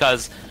 just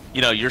because,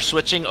 you know, you're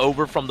switching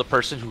over from the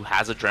person who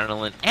has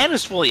adrenaline and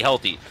is fully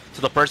healthy to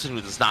the person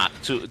who does not,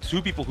 to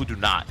two people who do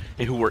not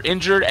and who were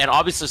injured. And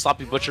obviously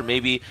Sloppy Butcher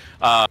maybe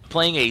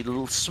playing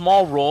a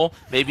small role.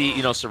 Maybe,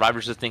 you know,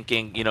 survivors are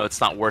thinking, you know,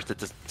 it's not worth it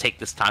to take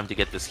this time to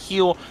get this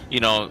heal, you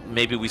know,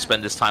 maybe we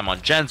spend this time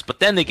on gens, but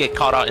then they get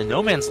caught out in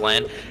no man's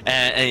land,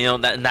 and you know,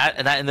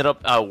 that ended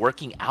up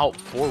working out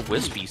for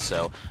Wispy.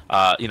 So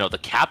you know, the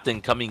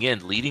captain coming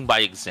in, leading by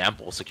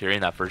example,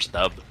 securing that first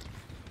dub.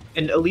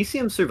 And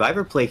Elysium's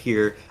survivor play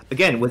here,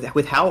 again,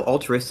 with how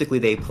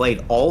altruistically they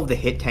played, all of the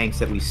hit tanks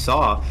that we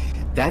saw,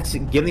 that's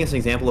giving us an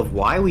example of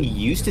why we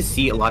used to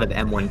see a lot of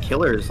M1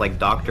 killers like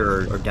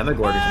Doctor or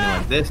Demogorgon or something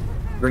like this,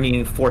 bringing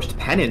in forced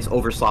penance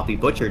over Sloppy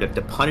Butcher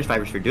to punish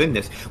survivors for doing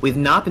this. We've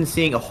not been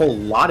seeing a whole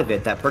lot of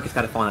it. That perk has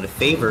kind of fallen out of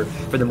favor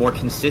for the more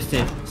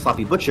consistent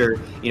Sloppy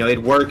Butcher. You know,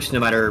 it works no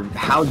matter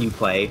how you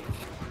play.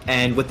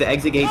 And with the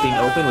exit gate being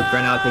open, with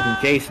Granout taking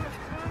chase,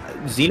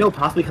 Xeno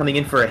possibly coming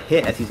in for a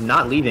hit as he's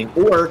not leaving,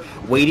 or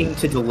waiting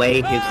to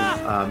delay his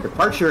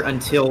departure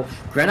until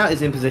Granout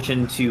is in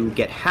position to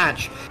get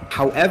Hatch.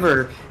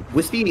 However,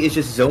 Wispy is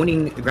just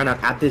zoning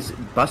Granout at this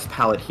bus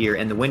pallet here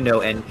in the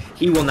window, and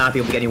he will not be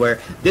able to get anywhere.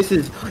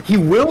 He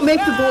will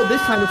make the bullet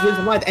this time, which is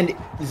alive, and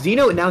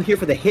Xeno now here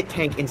for the hit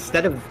tank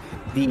instead of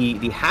the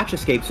Hatch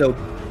escape. So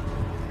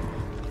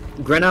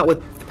Granout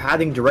with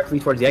pathing directly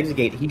towards the exit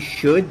gate, he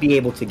should be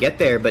able to get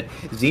there, but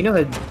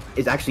Xeno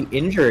is actually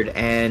injured,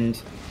 and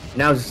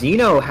now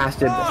Xeno has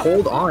to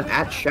hold on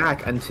at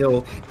Shack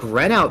until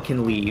Granout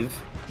can leave.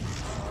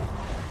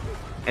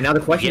 And now the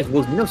question is,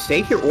 will Xeno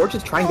stay here or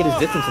just try and get his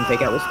distance and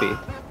take out Wispy?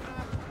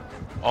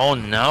 Oh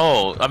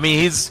no. I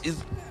mean,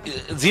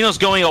 Xeno's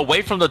going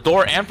away from the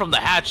door and from the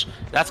hatch.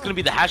 That's going to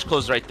be the hatch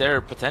close right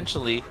there,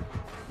 potentially.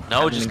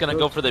 No, just going to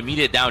go for the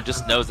immediate down.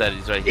 Just knows that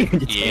he's right here.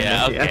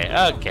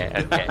 Yeah,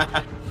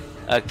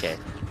 okay.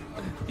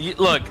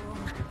 Look,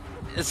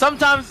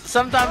 sometimes,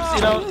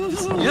 you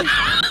know,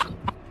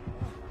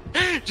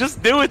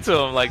 just do it to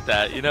him like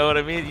that. You know what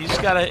I mean? You just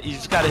gotta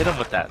hit him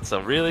with that. So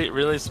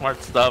really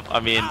smart stuff. I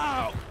mean,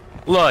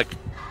 look,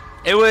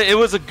 it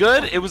was a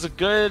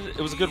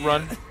good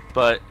run,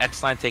 but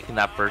X9 taking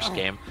that first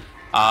game.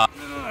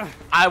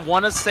 I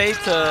want to say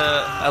to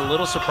a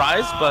little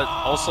surprised, but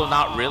also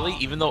not really,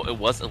 even though it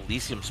was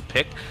Elysium's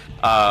pick.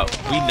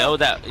 We know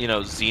that, you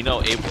know,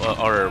 Xeno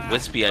or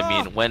Wispy, I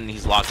mean, when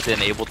he's locked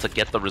in, able to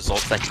get the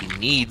results that he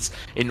needs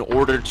in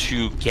order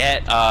to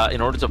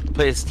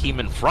put his team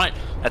in front.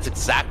 That's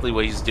exactly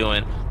what he's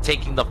doing,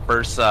 taking the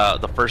first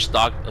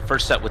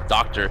set with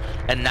Doctor,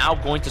 and now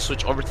going to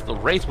switch over to the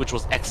Wraith, which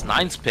was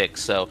X9's pick.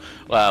 So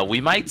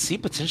we might see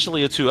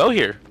potentially a 2-0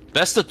 here.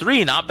 Best of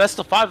 3, not best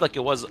of 5 like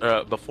it was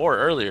before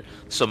earlier.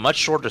 So much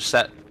shorter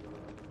set.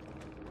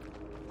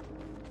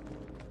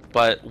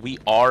 But we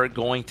are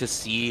going to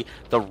see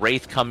the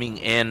Wraith coming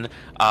in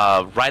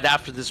right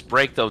after this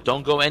break, though.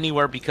 Don't go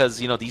anywhere,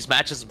 because, you know, these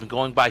matches have been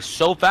going by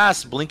so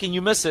fast. Blink and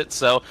you miss it.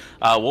 So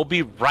we'll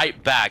be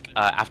right back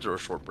after a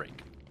short break.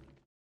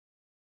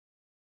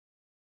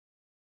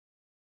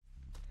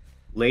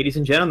 Ladies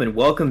and gentlemen,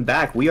 welcome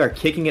back. We are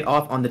kicking it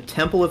off on the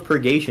Temple of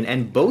Purgation,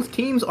 and both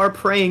teams are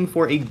praying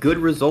for a good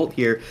result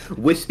here.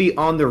 Wispy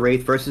on the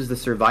Wraith versus the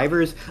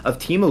survivors of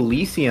Team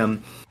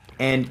Elysium.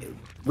 And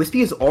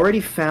Wispy has already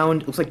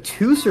found, looks like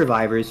 2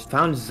 survivors,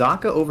 found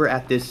Zaka over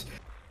at this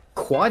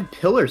quad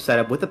pillar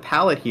setup with a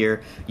pallet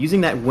here, using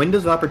that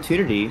Windows of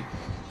Opportunity.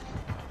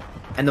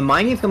 And the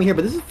mine game's coming here,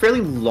 but this is a fairly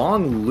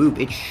long loop.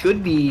 It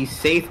should be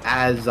safe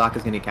as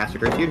Zaka's going to cast a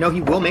curse here. No, he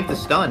will make the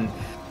stun.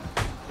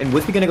 And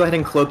Wispy going to go ahead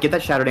and cloak, get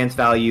that Shadow Dance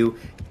value.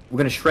 We're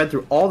going to shred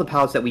through all the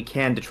pallets that we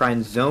can to try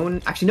and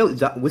zone. Actually,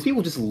 no, Wispy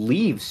will just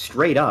leave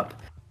straight up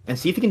and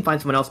see if he can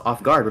find someone else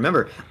off guard.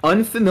 Remember,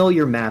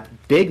 unfamiliar map,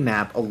 big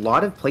map, a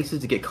lot of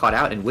places to get caught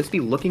out, and Wispy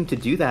looking to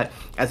do that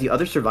as the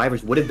other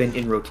survivors would have been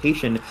in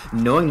rotation,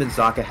 knowing that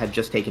Zaka had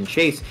just taken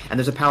Chase, and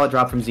there's a pallet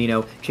drop from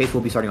Xeno. Chase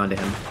will be starting onto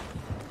him.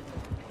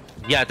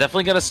 Yeah,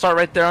 definitely going to start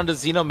right there on the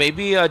Xeno.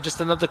 Maybe just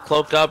another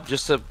cloak up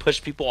just to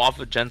push people off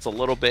of gens a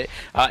little bit.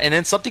 And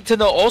then something to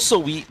know also,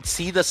 we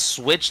see the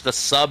switch, the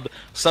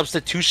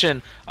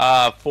substitution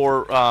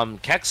for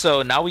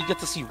Kexo. Now we get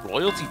to see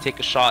Royalty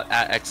take a shot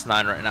at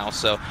X9 right now.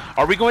 So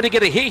are we going to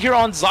get a hit here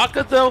on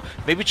Zaka, though?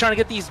 Maybe trying to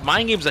get these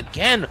mind games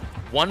again.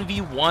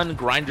 1v1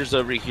 grinders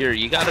over here.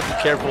 You gotta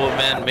be careful,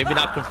 man. Maybe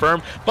not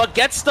confirm, but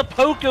gets the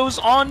pokos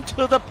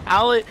onto the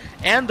pallet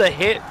and the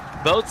hit.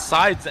 Both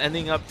sides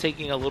ending up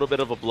taking a little bit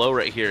of a blow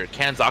right here.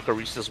 Can Zaka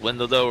reach this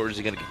window, though, or is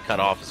he going to get cut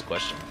off is the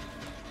question.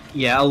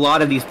 Yeah, a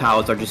lot of these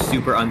pallets are just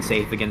super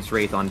unsafe against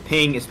Wraith on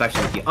ping,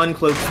 especially with the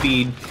uncloak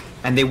speed.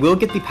 And they will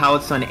get the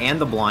pallet stun and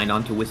the blind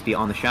onto Wispy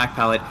on the Shack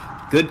pallet.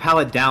 Good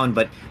pallet down,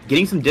 but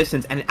getting some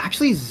distance. And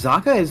actually,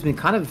 Zaka has been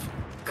kind of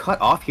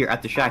cut off here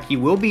at the Shack. He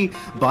will be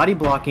body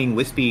blocking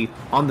Wispy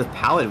on the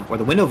pallet, or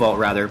the window vault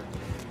rather.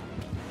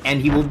 And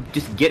he will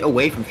just get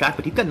away from Shack,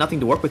 but he's got nothing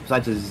to work with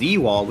besides a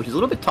Z-wall, which is a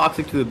little bit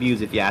toxic to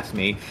abuse if you ask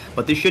me.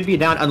 But this should be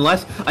down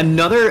unless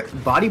another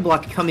body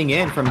block coming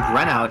in from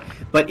Grenout,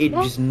 but it's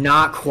just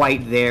not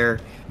quite there.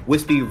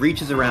 Wispy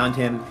reaches around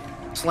him,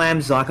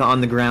 slams Zaka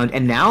on the ground,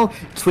 and now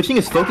switching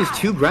his focus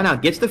to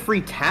Grenout, gets the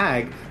free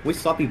tag with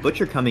Sloppy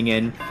Butcher coming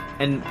in,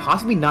 and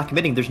possibly not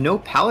committing. There's no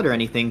pallet or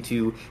anything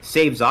to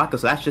save Zaka,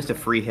 so that's just a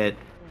free hit.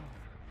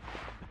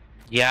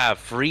 Yeah,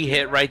 free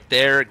hit right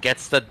there,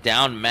 gets the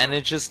down,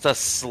 manages to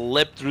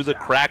slip through the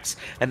cracks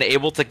and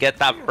able to get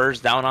that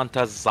first down onto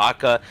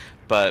Zaka.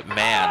 But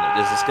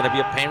man, is this going to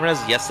be a pain res?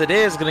 Yes, it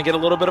is. Going to get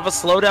a little bit of a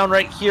slowdown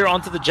right here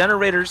onto the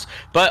generators,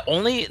 but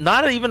only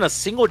not even a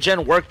single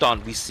gen worked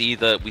on. We see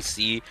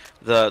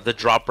the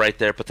drop right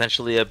there,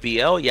 potentially a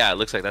BL. Yeah, it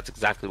looks like that's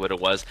exactly what it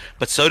was.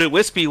 But so did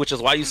Wispy, which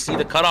is why you see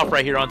the cutoff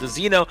right here onto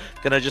Xeno.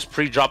 Gonna just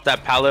pre-drop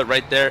that pallet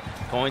right there.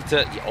 Going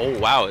to, oh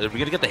wow, are we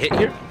gonna get the hit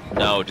here?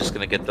 No, just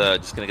gonna get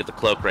the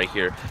cloak right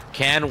here.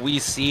 Can we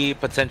see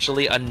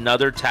potentially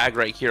another tag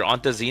right here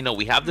onto Xeno?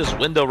 We have this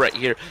window right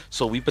here,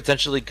 so we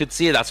potentially could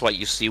see it. That's why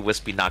you see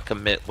Wispy not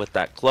commit with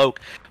that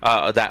cloak,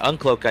 that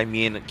uncloak. I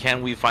mean,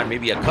 can we find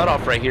maybe a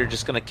cutoff right here?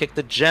 Just gonna kick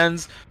the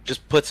gens,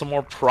 just put some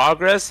more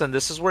progress, and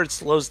this is where it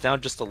slows down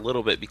just a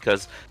little bit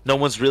because no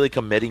one's really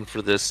committing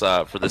for this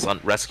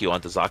rescue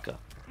onto Zaka.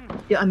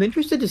 Yeah, I'm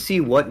interested to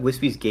see what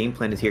Wispy's game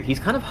plan is here. He's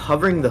kind of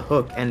hovering the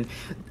hook, and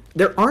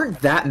there aren't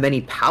that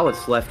many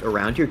pallets left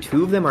around here.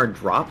 2 of them are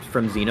dropped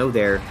from Xeno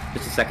there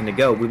just a second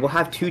ago. We will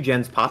have 2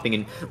 gens popping,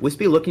 and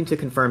Wispy looking to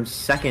confirm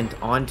second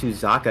onto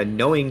Zaka,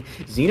 knowing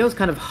Xeno's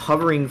kind of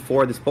hovering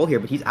for this pull here,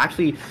 but he's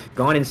actually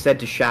gone instead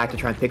to Shack to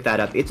try and pick that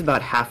up. It's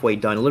about halfway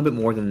done, a little bit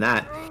more than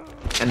that.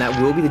 And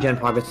that will be the gen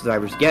progress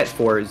survivors get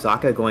for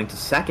Zaka going to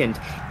second.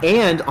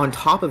 And on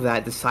top of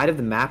that, the side of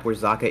the map where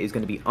Zaka is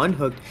going to be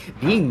unhooked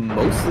being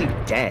mostly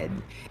dead.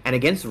 And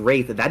against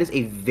Wraith, that is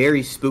a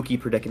very spooky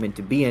predicament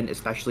to be in,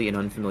 especially in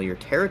unfamiliar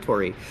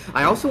territory.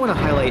 I also want to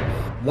highlight,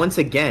 once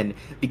again,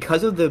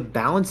 because of the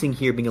balancing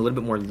here being a little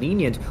bit more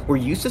lenient, we're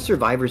used to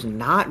survivors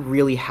not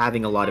really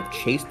having a lot of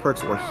chase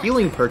perks or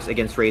healing perks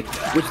against Wraith,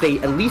 which they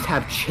at least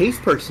have chase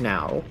perks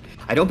now.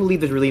 I don't believe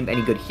there's really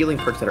any good healing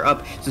perks that are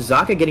up. So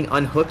Zaka getting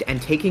unhooked and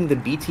taking the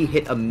BT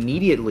hit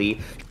immediately.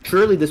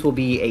 Surely this will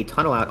be a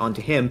tunnel out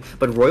onto him,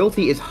 but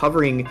Royalty is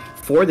hovering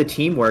for the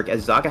teamwork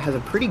as Zaka has a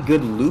pretty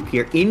good loop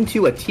here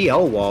into a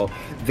TL wall.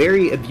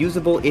 Very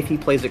abusable if he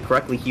plays it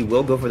correctly. He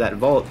will go for that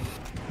vault.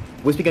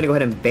 Wispy gonna go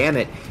ahead and bam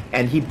it,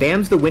 and he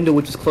bams the window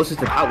which is closest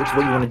to the pallet, which is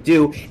what you want to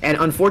do, and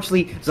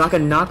unfortunately,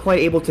 Zaka not quite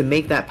able to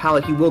make that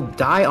pallet. He will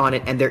die on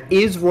it, and there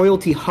is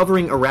Royalty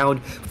hovering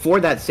around for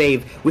that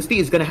save. Wispy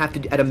is gonna have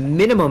to, at a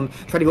minimum,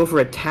 try to go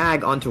for a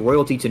tag onto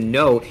Royalty to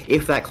know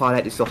if that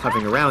Claudette is still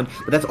hovering around,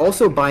 but that's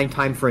also buying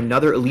time for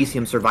another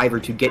Elysium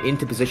survivor to get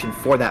into position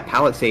for that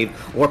pallet save,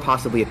 or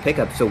possibly a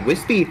pickup. So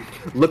Wispy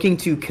looking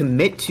to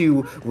commit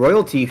to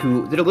Royalty,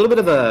 who did a little bit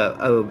of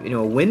a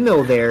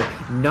windmill there,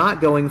 not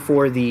going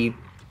for the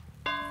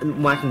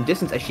marking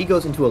distance as she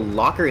goes into a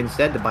locker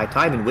instead to buy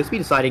time, and Wispy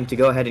deciding to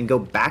go ahead and go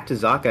back to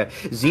Zaka.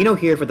 Xeno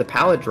here for the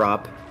pallet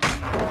drop,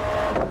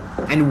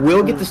 and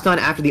will get the stun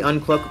after the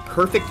uncloak.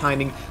 Perfect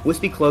timing.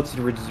 Wispy cloaks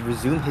to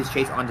resume his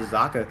chase onto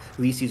Zaka,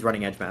 who he sees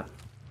running edge map.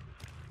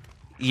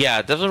 Yeah,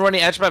 definitely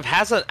running edge map.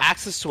 Has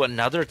access to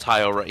another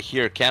tile right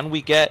here. Can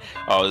we get...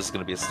 Oh, this is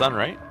going to be a stun,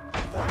 right?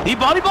 He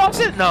body blocks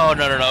it? No.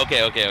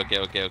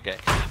 Okay.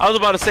 I was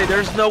about to say,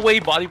 there's no way he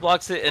body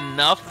blocks it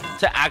enough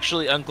to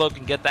actually uncloak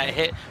and get that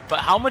hit. But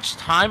how much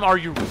time are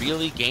you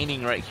really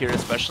gaining right here,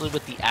 especially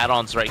with the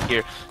add-ons right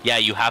here? Yeah,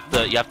 you have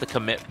to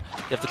commit.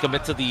 You have to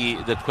commit to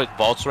the quick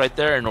vaults right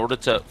there in order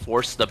to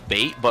force the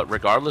bait. But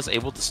regardless,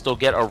 able to still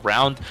get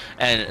around.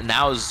 And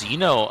now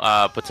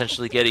Xeno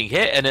potentially getting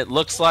hit. And it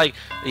looks like,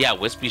 yeah,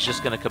 Wispy's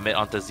just gonna commit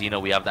onto Xeno.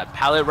 We have that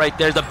pallet right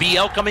there. The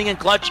BL coming in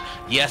clutch.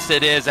 Yes,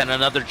 it is. And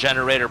another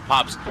generator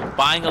pops,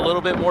 buying a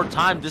little bit more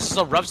time. This is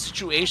a rough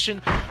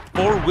situation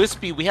for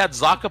Wispy. We had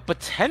Zaka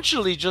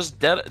potentially just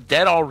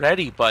dead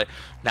already, but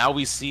now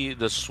we see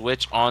the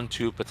switch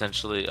onto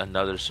potentially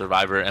another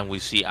survivor, and we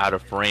see out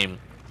of frame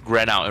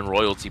Grenout and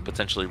Royalty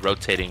potentially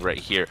rotating right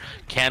here.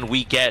 Can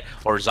we get,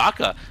 or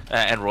Zaka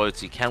and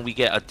Royalty, can we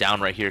get a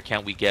down right here?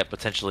 Can we get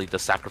potentially the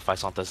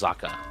sacrifice onto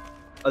Zaka?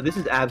 This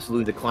is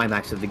absolutely the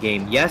climax of the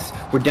game. Yes,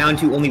 we're down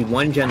to only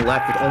 1 gen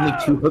left with only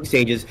 2 hook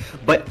stages,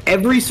 but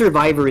every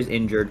survivor is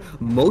injured.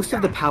 Most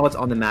of the pallets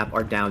on the map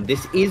are down.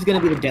 This is going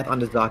to be the death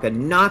onto Zaka,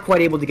 not quite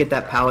able to get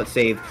that pallet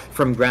save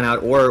from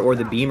Grenout or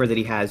the beamer that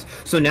he has.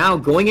 So now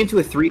going into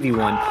a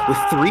 3v1 with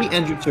 3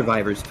 injured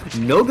survivors,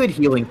 no good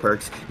healing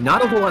perks,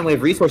 not a whole lot in way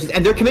of resources,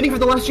 and they're committing for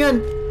the last gen.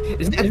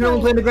 Isn't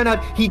Adrenaline playing the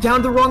Grenout? He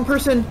downed the wrong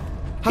person.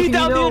 He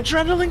downed the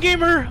Adrenaline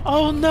gamer.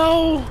 Oh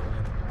no.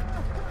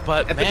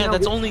 But man,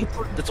 that's only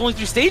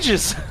 3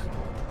 stages.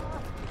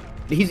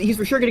 He's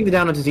for sure getting the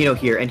down onto Xeno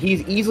here, and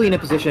he's easily in a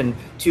position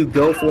to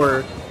go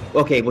for...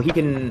 Okay, well, he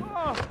can...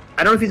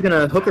 I don't know if he's going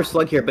to hook or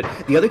slug here, but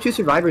the other two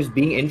survivors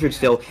being injured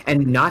still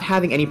and not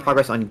having any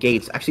progress on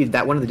gates. Actually,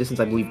 that one of the distance,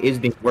 I believe, is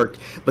being worked.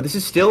 But this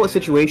is still a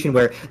situation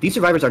where these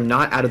survivors are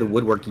not out of the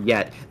woodwork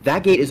yet.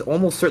 That gate is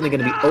almost certainly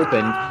going to be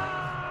opened.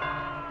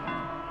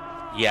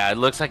 Yeah, it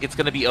looks like it's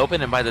going to be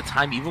open, and by the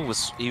time, even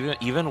with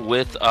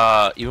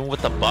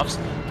the buffs,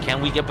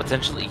 can we get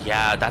potentially...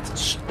 Yeah,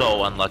 that's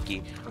so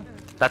unlucky.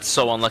 That's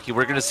so unlucky.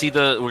 We're gonna see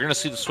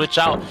the switch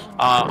out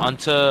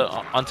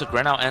onto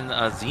Grenout and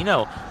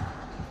Xeno.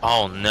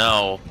 Oh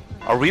no.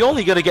 Are we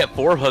only gonna get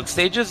 4 hook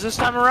stages this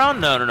time around?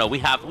 No. We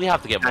have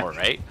to get more,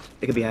 right?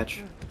 It could be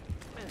Hatch.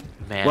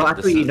 Man. Well,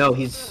 actually, no.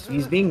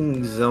 He's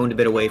being zoned a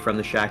bit away from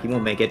the shack. He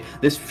won't make it.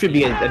 This should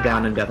be a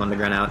down and death on the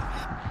Grenout.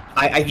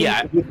 I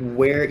think with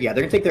where they're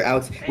gonna take their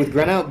outs with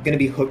Grenout gonna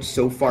be hooked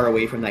so far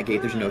away from that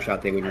gate. There's no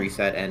shot they would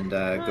reset and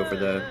go for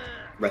the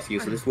rescue.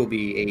 So this will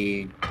be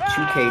a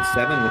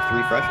 2K7 with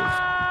 3 freshes.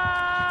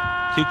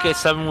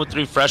 2K7 with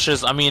 3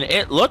 freshes. I mean,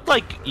 it looked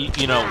like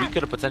you know, we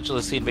could have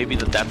potentially seen maybe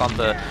the death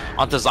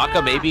onto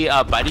Zaka, maybe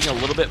biting a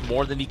little bit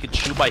more than he could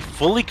chew by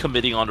fully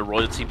committing on the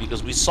royalty,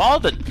 because we saw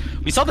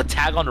the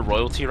tag on the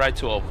royalty, right,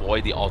 to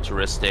avoid the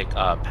altruistic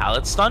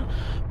pallet stun.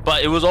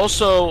 But it was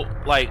also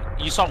like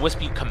you saw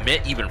Wispy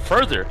commit even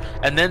further,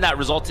 and then that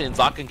resulted in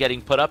Zaka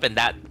getting put up, and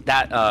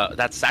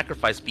that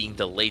sacrifice being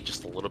delayed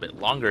just a little bit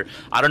longer.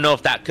 I don't know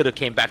if that could have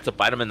came back to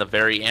bite him in the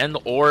very end,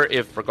 or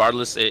if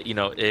regardless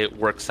it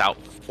works out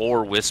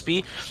for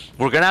Wispy.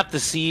 We're gonna have to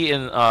see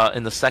in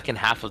the second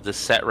half of this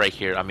set right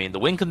here. I mean, the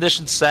win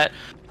condition set.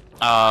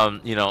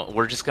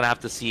 We're just gonna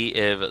have to see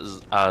if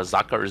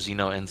Zaka or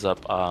Xeno ends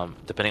up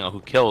depending on who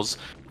kills.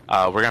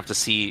 We're gonna have to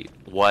see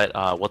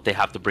what they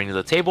have to bring to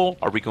the table.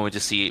 Are we going to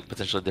see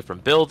potentially a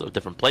different build, a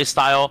different play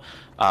style?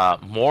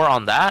 More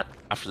on that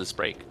after this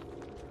break.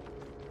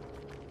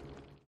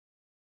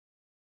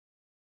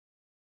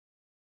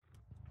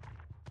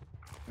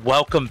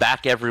 Welcome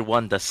back,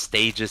 everyone. The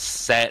stage is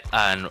set,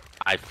 and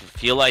I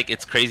feel like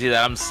it's crazy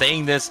that I'm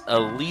saying this.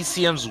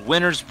 Elysium's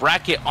winners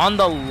bracket on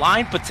the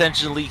line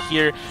potentially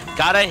here.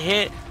 Gotta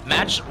hit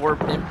match or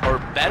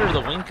better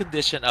the win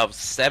condition of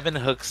 7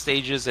 hook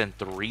stages and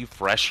 3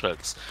 fresh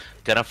hooks.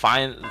 Gonna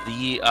find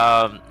the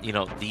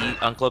the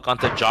uncloak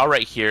onto Jaw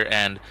right here,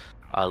 and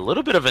a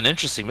little bit of an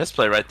interesting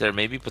misplay right there,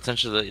 maybe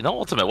potentially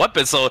ultimate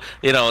weapon. So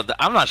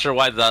I'm not sure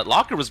why the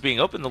locker was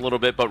being opened a little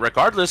bit, but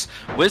regardless,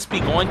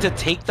 Wispy going to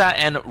take that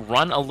and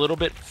run a little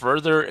bit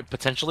further,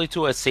 potentially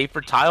to a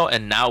safer tile,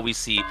 and now we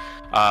see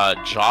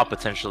Jaw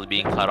potentially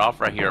being cut off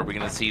right here. We're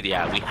gonna see we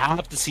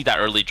have to see that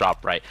early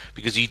drop, right?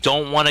 Because you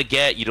don't want to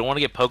get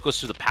Pokos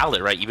through the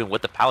pallet, right? Even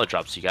with the pallet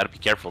drops, you got to be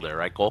careful there,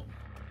 right, Cole?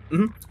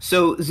 Mm-hmm.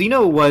 So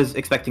Xeno was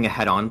expecting a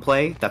head-on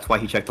play. That's why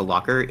he checked the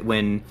locker.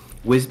 When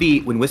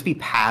Wispy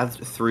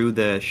pathed through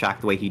the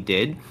shack the way he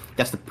did,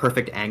 that's the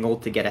perfect angle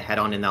to get a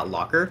head-on in that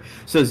locker.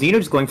 So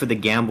Xeno's going for the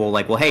gamble,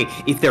 like, well, hey,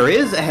 if there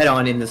is a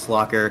head-on in this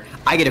locker,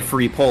 I get a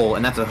free pull,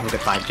 and that's a hook at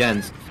 5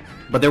 gens.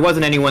 But there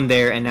wasn't anyone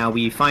there, and now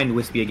we find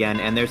Wispy again,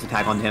 and there's a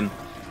tag on him.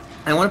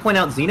 I want to point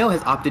out, Xeno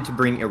has opted to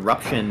bring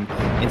Eruption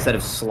instead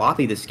of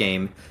Sloppy this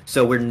game,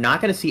 so we're not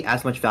going to see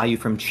as much value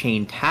from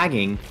chain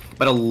tagging,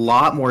 but a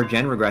lot more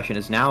gen regression,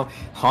 as now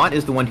Haunt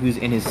is the one who's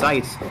in his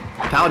sights.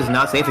 Pallet is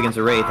not safe against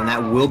a Wraith, and that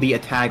will be a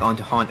tag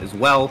onto Haunt as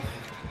well.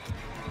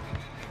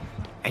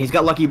 And he's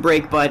got Lucky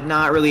Break, but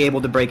not really able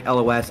to break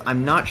LOS.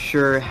 I'm not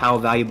sure how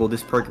valuable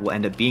this perk will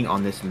end up being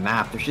on this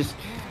map. There's just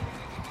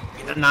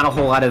not a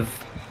whole lot of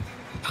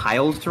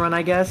tiles to run,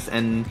 I guess,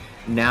 and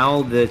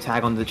now the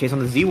tag on the chase on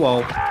the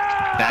Z-wall.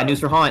 Bad news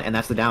for Haunt, and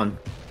that's the down.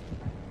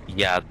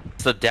 Yeah,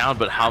 it's the down,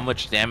 but how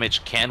much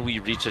damage can we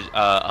reach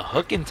a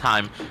hook in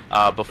time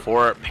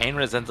before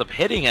Painrez ends up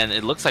hitting? And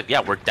it looks like,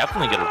 yeah, we're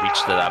definitely going to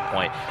reach to that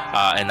point.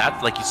 And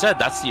that's, like you said,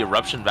 that's the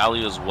Eruption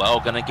value as well.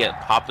 Going to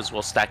get Pop as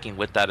well, stacking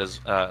with that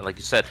as, like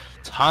you said,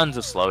 tons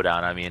of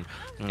slowdown. I mean,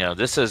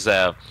 this is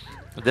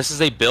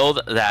a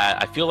build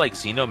that I feel like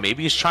Xeno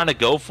maybe is trying to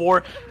go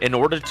for in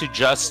order to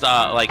just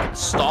like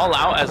stall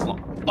out as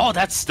long. Oh,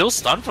 that's still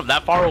stunned from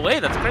that far away.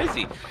 That's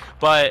crazy.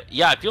 But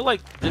yeah, I feel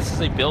like this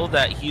is a build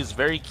that he's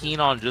very keen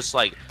on just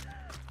like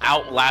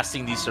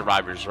outlasting these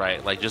survivors,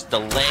 right? Like just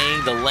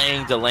delaying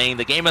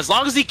the game as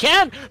long as he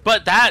can.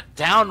 But that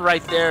down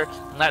right there,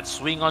 that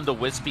swing on the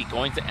Wispy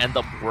going to end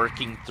up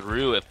working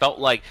through. It felt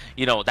like,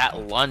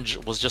 that lunge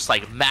was just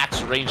like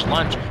max range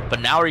lunge. But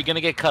now are you going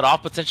to get cut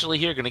off potentially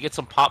here? Going to get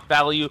some pop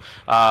value,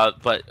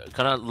 but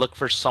going to look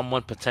for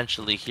someone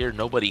potentially here.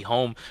 Nobody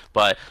home,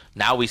 but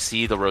now we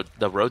see the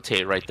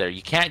rotate right there.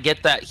 You can't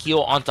get that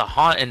heal onto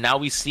Haunt, and now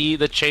we see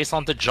the chase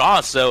onto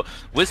Jaw. So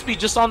Wispy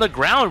just on the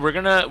ground. We're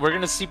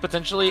gonna see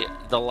potentially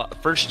the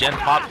first gen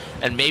pop,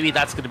 and maybe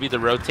that's gonna be the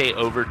rotate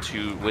over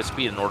to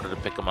Wispy in order to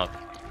pick him up.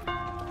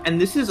 And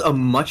this is a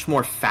much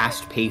more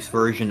fast-paced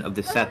version of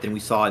the set than we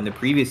saw in the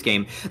previous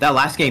game. That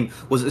last game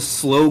was a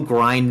slow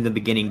grind in the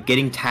beginning,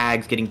 getting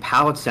tags, getting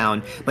pallets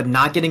down, but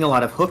not getting a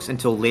lot of hooks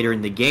until later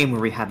in the game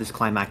where we had this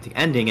climactic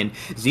ending. And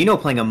Xeno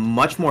playing a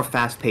much more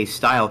fast-paced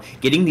style,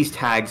 getting these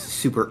tags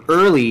super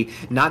early,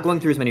 not going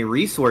through as many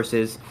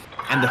resources,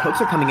 and the hooks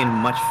are coming in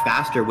much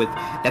faster.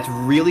 That's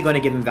really going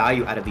to give him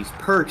value out of these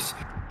perks.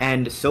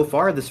 And so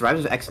far, the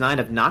survivors of X9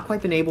 have not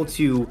quite been able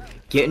to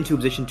get into a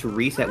position to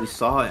reset. We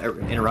saw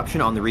an interruption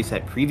on the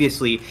reset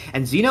previously,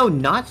 and Xeno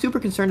not super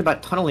concerned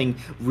about tunneling,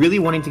 really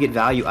wanting to get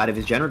value out of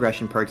his gen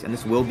regression perks, and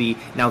this will be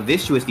now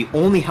Vicious, the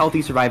only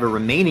healthy survivor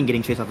remaining,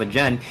 getting chased off a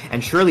gen,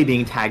 and Shirley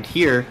being tagged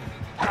here.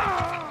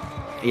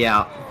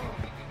 Yeah.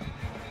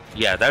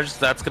 Yeah, that's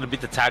going to be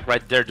the tag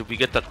right there. Did we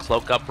get the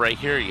cloak up right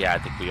here? Yeah, I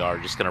think we are.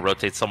 Just going to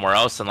rotate somewhere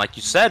else. And like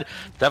you said,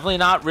 definitely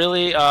not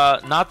really,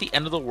 not the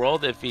end of the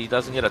world if he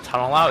doesn't get a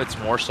tunnel out. It's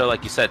more so,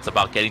 like you said, it's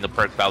about getting the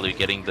perk value,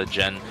 getting the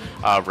gen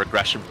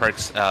regression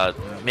perks,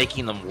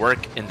 making them work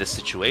in this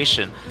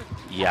situation.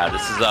 Yeah,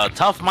 this is a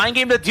tough mind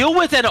game to deal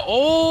with, and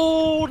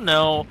oh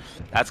no,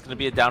 that's going to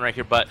be a down right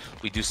here, but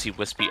we do see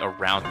Wispy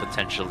around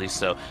potentially,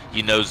 so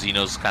you know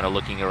Xeno's kind of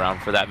looking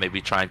around for that,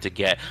 maybe trying to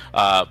get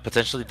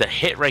potentially the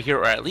hit right here,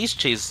 or at least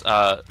chase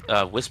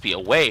Wispy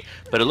away,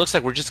 but it looks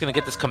like we're just going to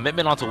get this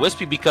commitment onto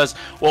Wispy because,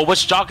 well,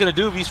 what's Jock going to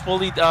do if he's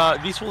fully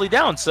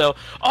down? So,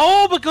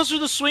 oh, but goes through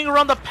the swing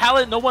around the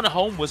pallet, no one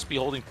home, Wispy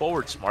holding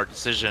forward, smart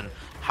decision.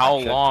 How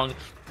long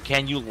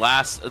can you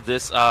last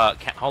this how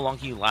long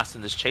can you last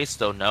in this chase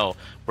though? No,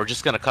 we're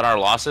just gonna cut our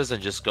losses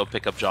and just go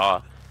pick up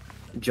Jaw.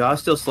 Jaw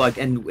still slugged,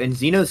 and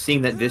Xeno's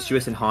seeing that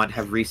Vicious and Haunt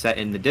have reset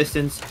in the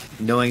distance,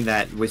 knowing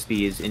that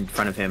Wispy is in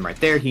front of him right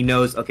there. He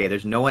knows, okay,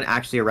 there's no one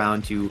actually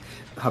around to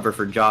hover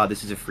for Jaw.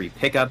 This is a free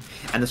pickup,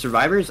 and the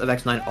survivors of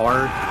X9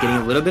 are getting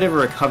a little bit of a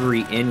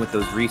recovery in with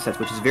those resets,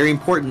 which is very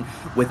important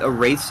with a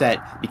Wraith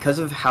set. Because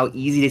of how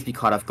easy it is to be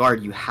caught off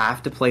guard, you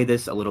have to play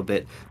this a little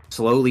bit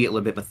slowly, a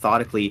little bit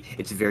methodically.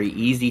 It's very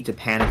easy to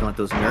panic and let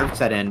those nerves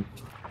set in,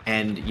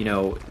 and, you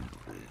know,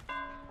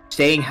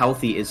 staying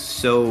healthy is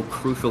so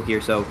crucial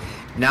here. So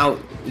now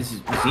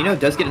Xeno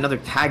does get another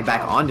tag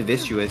back onto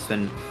Vicious,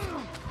 and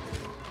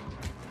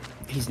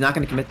he's not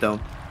going to commit though.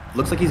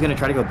 Looks like he's going to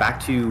try to go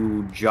back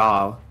to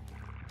Jaw.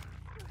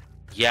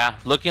 Yeah,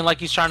 looking like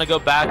he's trying to go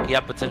back. Yeah,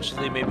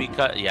 potentially maybe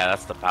cut. Yeah,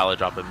 that's the pallet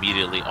drop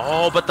immediately.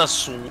 Oh, but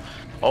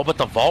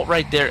the vault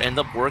right there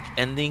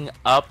ending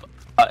up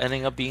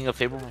being a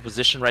favorable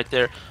position right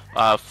there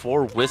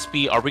for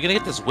Wispy. Are we gonna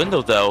get this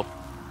window though?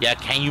 Yeah,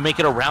 can you make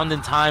it around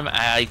in time?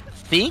 I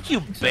think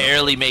you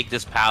barely make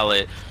this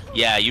pallet.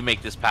 Yeah, you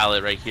make this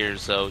pallet right here,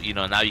 so, you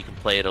know, now you can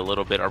play it a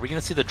little bit. Are we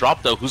going to see the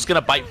drop, though? Who's going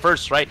to bite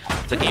first, right?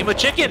 It's a game of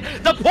chicken.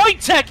 The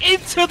point tech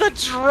into the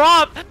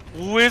drop.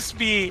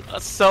 Wispy,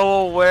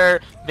 so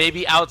aware,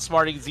 maybe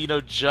outsmarting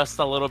Xeno just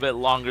a little bit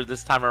longer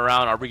this time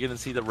around. Are we going to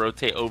see the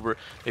rotate over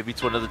maybe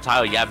to another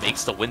tile? Yeah,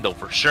 makes the window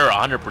for sure,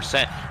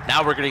 100%.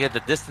 Now we're going to get the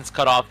distance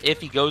cut off.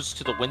 If he goes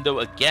to the window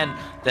again,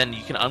 then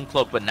you can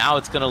uncloak, but now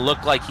it's going to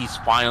look like he's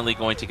finally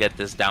going to get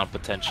this down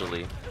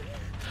potentially.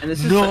 And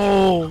this is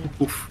no!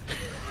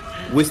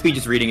 Wispy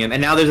just reading him,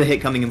 and now there's a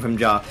hit coming in from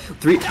Jaw.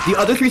 The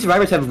other three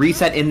survivors have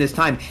reset in this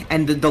time,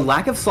 and the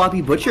lack of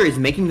Sloppy Butcher is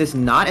making this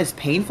not as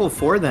painful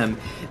for them.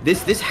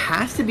 This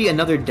has to be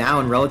another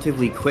down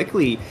relatively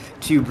quickly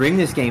to bring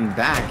this game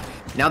back.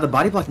 Now the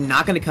body block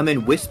not going to come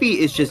in.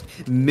 Wispy is just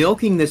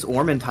milking this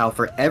Ormond tile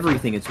for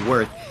everything it's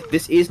worth.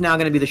 This is now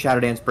going to be the Shadow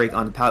Dance break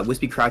on the pallet.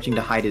 Wispy crouching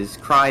to hide his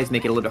cries,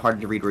 make it a little bit harder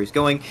to read where he's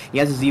going. He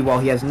has a Z-wall.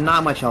 He has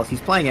not much else.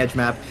 He's playing edge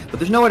map, but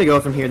there's nowhere to go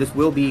from here. This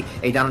will be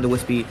a down onto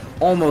Wispy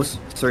almost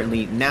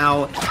certainly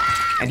now.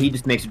 And he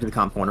just makes it to the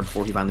comp corner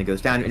before he finally goes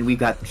down. And we've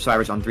got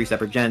survivors on 3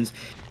 separate gens.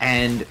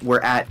 And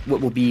we're at what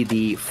will be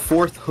the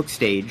 4th hook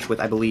stage with,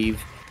 I believe,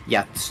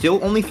 yeah,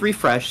 still only 3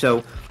 fresh.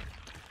 So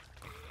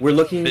we're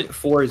looking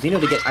for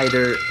Xeno to get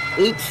either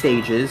 8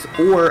 stages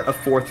or a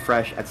 4th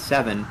fresh at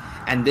 7.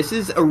 And this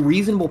is a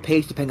reasonable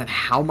pace depending on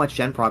how much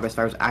gen progress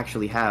survivors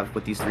actually have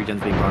with these 3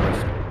 gens being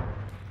progressed.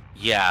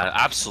 Yeah,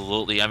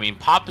 absolutely. I mean,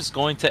 Pop is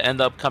going to end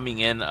up coming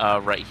in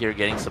right here,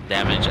 getting some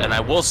damage. And I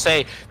will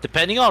say,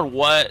 depending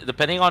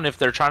on if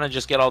they're trying to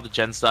just get all the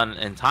gens done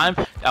in time,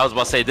 I was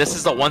about to say, this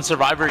is the one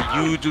survivor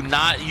you do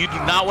not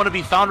want to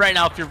be found right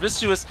now. If you're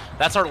Vicious,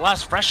 that's our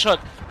last fresh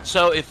hook.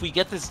 So if we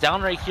get this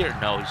down right here,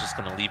 no, he's just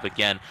going to leave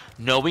again,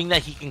 knowing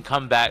that he can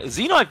come back.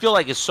 Xeno, I feel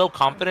like, is so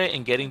confident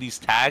in getting these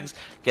tags,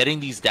 getting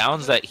these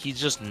downs, that he's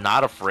just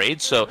not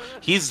afraid. So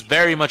he's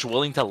very much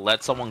willing to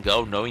let someone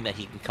go, knowing that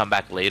he can come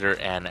back later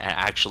and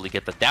actually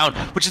get the down,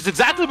 which is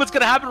exactly what's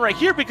going to happen right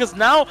here, because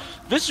now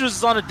Vicious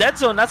is on a dead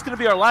zone. That's going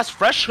to be our last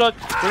fresh hook.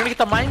 We're going to get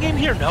the mind game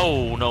here?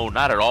 No,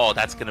 not at all.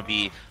 That's going to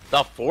be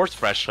the 4th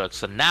fresh hook.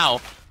 So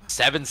now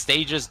 7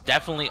 stages,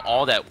 definitely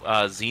all that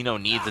Xeno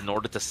needs in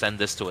order to send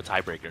this to a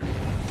tiebreaker.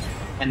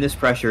 And this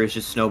pressure is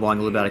just snowballing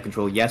a little bit out of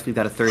control. Yes, we've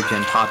got a 3rd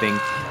gen popping,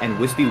 and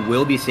Wispy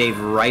will be saved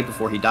right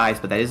before he dies,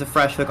 but that is a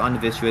fresh hook onto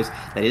Vicious.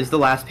 That is the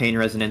last pain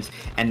resonance,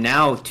 and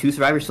now 2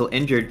 survivors still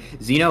injured.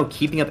 Xeno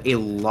keeping up a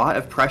lot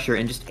of pressure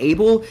and just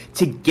able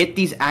to get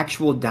these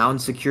actual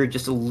downs secured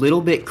just a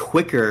little bit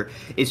quicker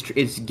is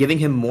giving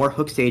him more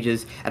hook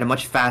stages at a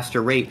much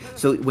faster rate.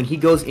 So when he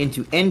goes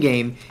into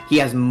endgame, he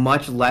has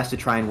much less to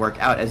try and work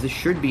out, as this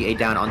should be a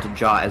down onto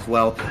Jaw as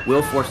well.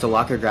 Will force the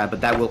locker grab,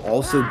 but that will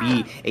also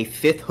be a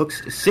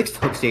 6th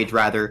hook stage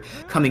rather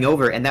coming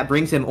over, and that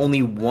brings him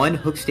only 1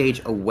 hook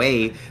stage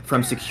away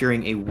from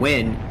securing a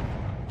win.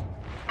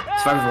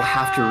 Survivors will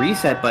have to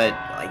reset, but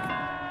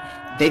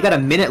like they've got a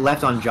minute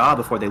left on Jaw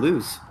before they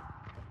lose.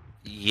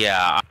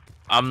 Yeah,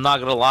 I'm not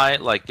gonna lie.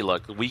 Like,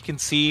 look, we can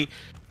see.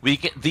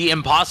 The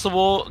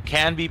impossible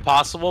can be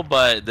possible,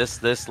 but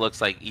this looks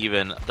like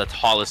even the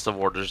tallest of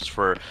orders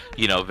for,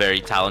 you know,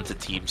 very talented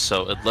teams.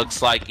 So it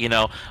looks like, you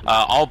know,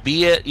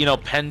 albeit, you know,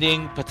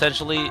 pending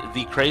potentially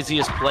the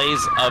craziest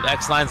plays of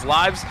X9's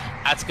lives,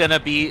 that's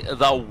gonna be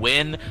the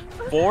win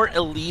for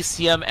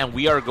Elysium, and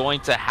we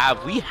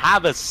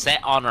have a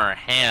set on our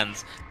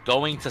hands.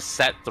 Going to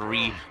set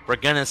 3, we're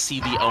gonna see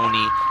the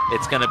Oni.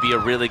 It's gonna be a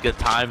really good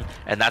time,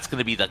 and that's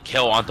gonna be the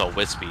kill onto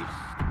Wispy.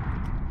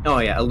 Oh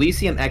yeah,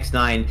 Elysium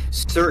X9,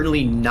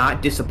 certainly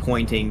not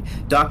disappointing.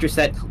 Doctor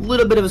set, a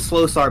little bit of a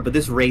slow start, but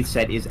this Wraith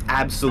set is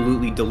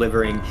absolutely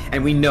delivering.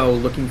 And we know,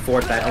 looking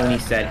forward to that Oni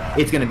set,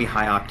 it's going to be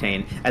high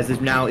octane. As this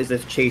now is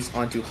this chase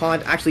onto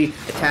Haunt. Actually,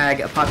 a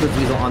tag, a Popular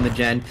Weasel on the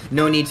gen.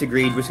 No need to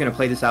greed, we're just going to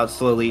play this out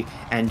slowly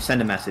and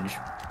send a message.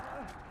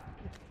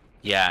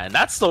 Yeah, and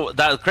that's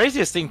the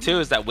craziest thing too,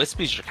 is that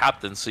Wispy's your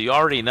captain, so you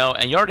already know,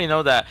 and you already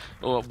know that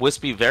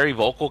Wispy, very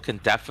vocal, can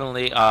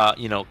definitely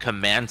you know,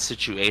 command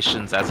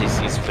situations as he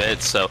sees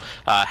fit. So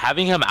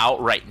having him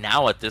out right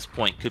now at this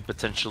point could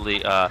potentially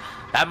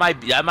that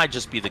might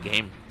just be the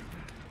game.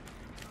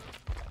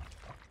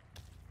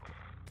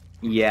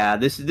 Yeah,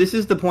 this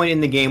is the point in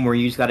the game where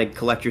you just got to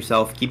collect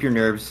yourself, keep your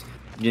nerves,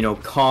 you know,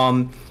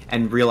 calm,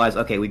 and realize,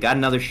 okay, we got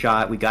another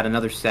shot, we got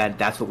another set.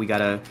 That's what we got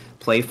to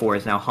play for.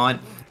 Is now Haunt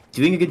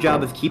doing a good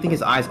job of keeping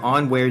his eyes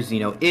on where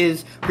Xeno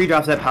is.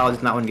 Pre-drops that pallet,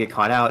 does not want to get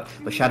caught out,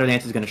 but Shadow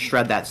Dance is going to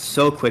shred that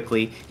so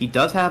quickly. He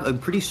does have a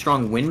pretty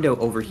strong window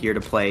over here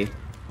to play,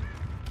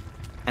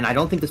 and I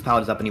don't think this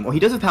pallet is up anymore. He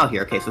does have pallet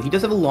here. Okay, so he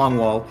does have a long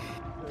wall,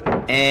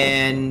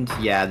 and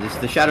yeah,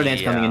 the Shadow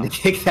Dance coming in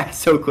to take that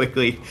so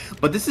quickly.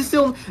 But this is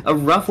still a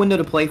rough window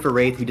to play for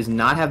Wraith, who does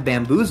not have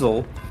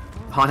Bamboozle.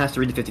 Han has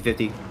to read the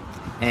 50-50,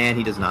 and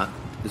he does not.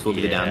 This will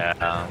be the down.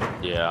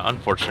 Yeah,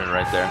 unfortunate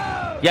right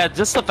there. Yeah,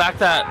 just the fact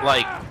that,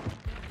 like,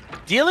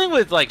 dealing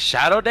with like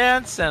Shadow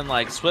Dance and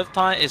like Swift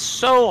Time is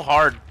so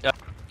hard,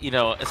 you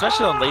know,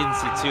 especially on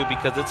latency too,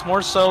 because it's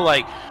more so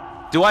like,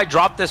 do I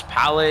drop this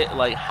pallet?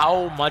 Like,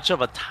 how much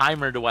of a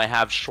timer do I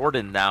have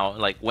shortened now?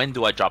 Like, when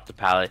do I drop the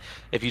pallet?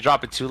 If you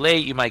drop it too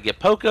late, you might get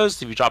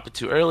Pokos. If you drop it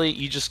too early,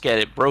 you just get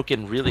it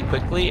broken really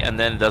quickly, and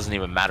then it doesn't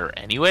even matter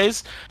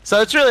anyways. So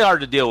it's really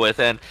hard to deal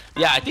with. And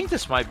yeah, I think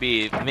this might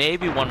be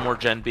maybe one more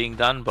gen being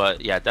done,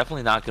 but yeah,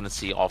 definitely not going to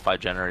see all 5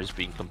 generators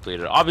being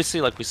completed.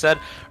 Obviously, like we said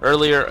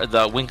earlier,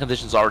 the win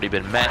conditions already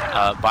been met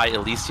by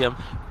Elysium,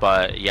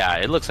 but yeah,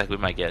 it looks like we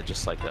might get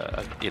just like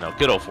a you know,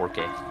 good old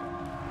 4K.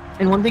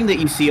 And one thing that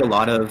you see a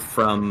lot of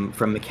from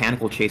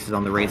mechanical chases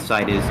on the Wraith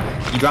side is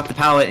you drop the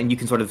pallet and you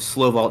can sort of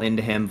slow vault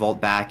into him, vault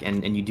back,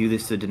 and you do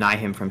this to deny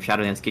him from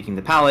Shadow Dance kicking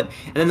the pallet.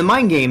 And then the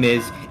mind game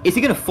is he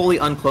going to fully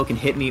uncloak and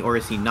hit me, or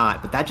is he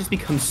not? But that just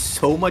becomes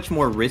so much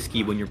more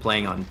risky when you're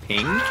playing on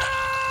ping.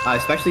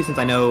 Especially since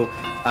I know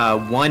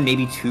 1,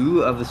 maybe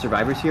 2 of the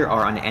survivors here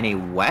are on NA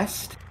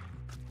West.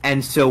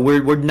 And so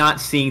we're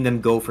not seeing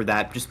them go for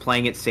that, just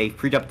playing it safe,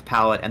 pre-drop the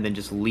pallet, and then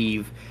just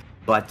leave.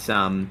 But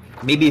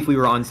maybe if we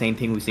were on same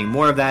ping, we're seeing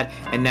more of that.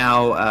 And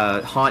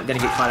now Haunt gonna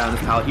get caught out on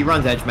this pallet. He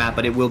runs edge map,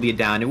 but it will be a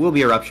down. It will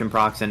be eruption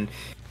procs, and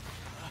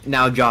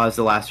now Jaw is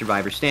the last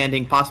survivor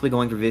standing, possibly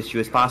going for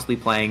Vicious, possibly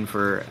playing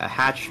for a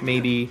hatch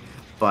maybe.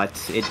 But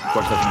it, of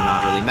course, does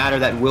not really matter.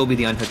 That will be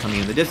the unhook coming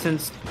in the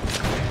distance.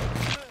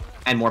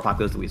 And more pop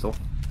goes the Weasel.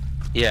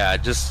 Yeah,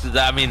 just,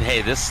 I mean,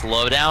 hey, this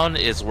slowdown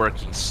is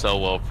working so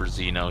well for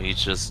Xeno.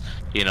 He's just,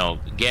 you know,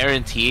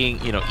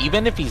 guaranteeing, you know,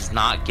 even if he's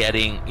not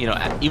getting, you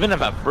know, even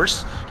if at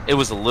first it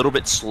was a little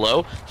bit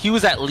slow, he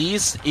was at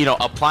least, you know,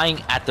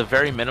 applying at the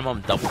very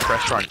minimum double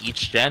pressure on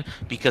each gen,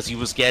 because he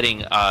was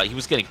getting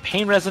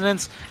pain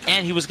resonance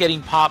and he was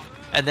getting pop.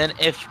 And then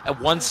if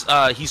once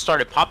he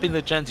started popping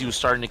the gens, he was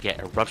starting to get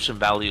eruption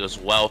value as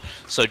well.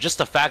 So just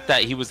the fact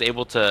that he was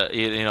able to,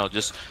 you know,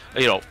 just,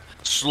 you know,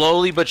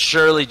 slowly but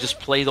surely just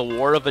play the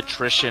war of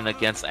attrition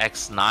against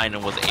X9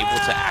 and was able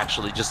to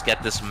actually just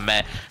get this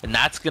met, and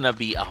that's gonna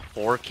be a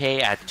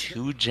 4K at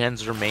 2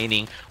 gens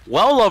remaining,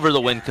 well over the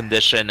win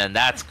condition, and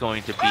that's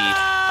going to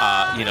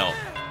be you know,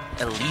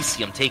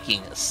 Elysium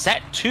taking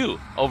set 2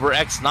 over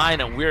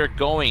X9, and we're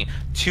going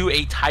to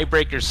a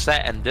tiebreaker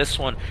set, and this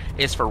one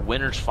is for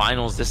winners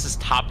finals. This is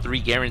top 3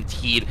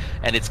 guaranteed,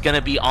 and it's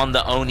gonna be on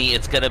the Oni,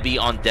 it's gonna be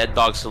on Dead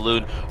Dog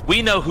Saloon.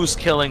 We know who's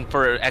killing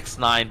for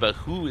X9, but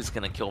who is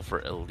gonna kill for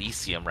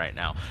Elysium right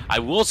now? I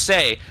will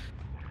say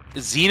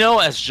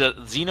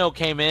Zeno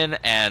came in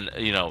and,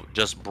 you know,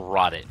 just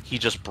brought it. He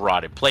just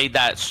brought it. Played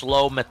that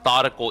slow,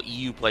 methodical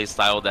EU play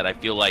style that I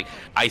feel like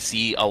I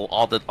see a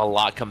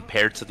lot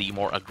compared to the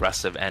more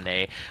aggressive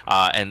NA.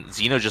 And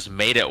Zeno just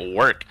made it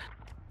work.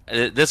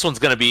 This one's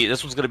gonna be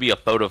a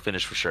photo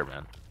finish for sure,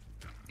 man.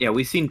 Yeah,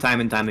 we've seen time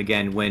and time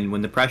again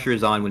when the pressure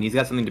is on, when he's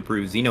got something to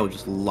prove, Zeno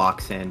just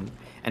locks in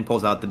and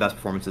pulls out the best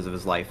performances of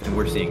his life, and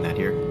we're seeing that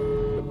here.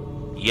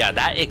 Yeah,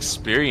 that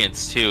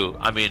experience too.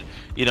 I mean,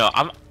 you know,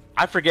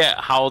 I forget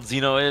how old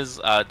Zeno is,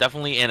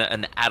 definitely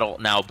an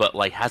adult now, but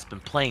like has been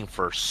playing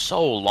for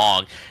so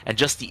long, and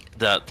just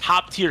the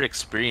top tier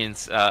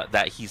experience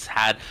that he's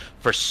had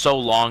for so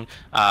long,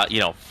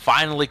 you know,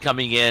 finally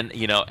coming in,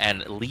 you know,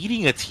 and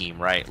leading a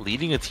team, right?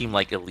 Leading a team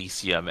like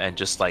Elysium, and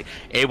just like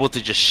able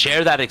to just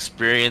share that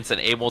experience and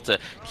able to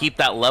keep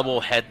that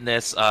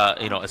level-headedness,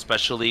 you know,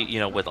 especially, you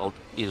know, with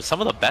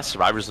some of the best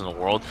survivors in the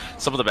world,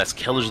 some of the best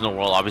killers in the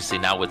world, obviously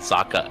now with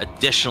Zaka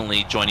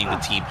additionally joining the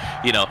team,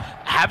 you know,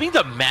 having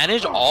to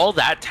manage all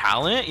that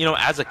talent, you know,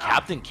 as a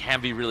captain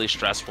can be really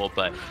stressful.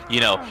 But, you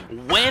know,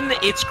 when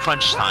it's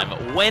crunch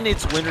time, when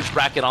it's winners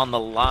bracket on the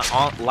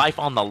life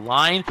on the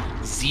line,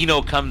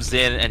 Zeno comes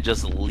in and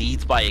just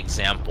leads by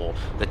example.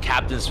 The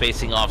captain's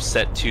facing off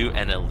set 2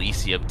 and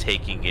Elysium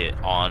taking it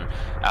on.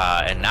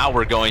 And now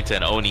we're going to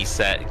an Oni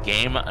set,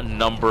 game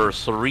number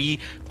 3.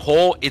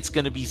 Cole, it's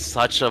going to be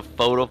such a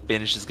photo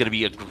finish. It's going to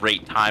be a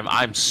great time.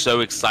 I'm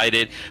so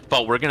excited.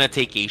 But we're going to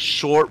take a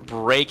short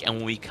break, and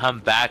when we come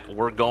back,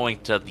 we're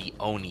going to the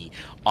Oni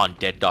on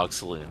Dead Dog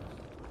Saloon.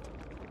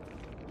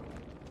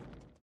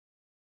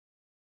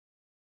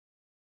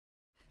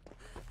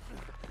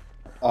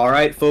 All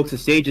right, folks, the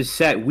stage is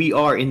set. We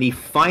are in the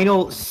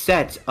final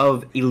set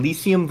of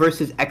Elysium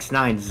versus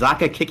X9.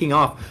 Zaka kicking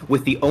off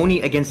with the Oni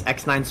against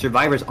X9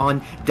 survivors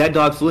on Dead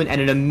Dog Saloon, and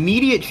an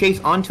immediate chase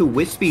onto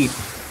Wispy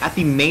at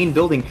the main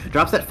building.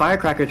 Drops that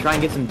firecracker to try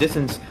and get some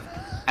distance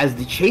as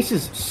the chase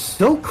is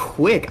so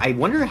quick. I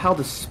wonder how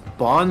the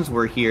spawns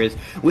were here, as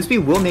Wispy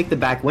will make the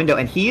back window,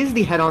 and he is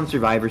the head-on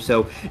survivor,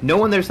 so no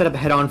one there set up a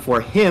head-on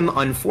for him,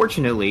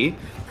 unfortunately.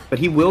 But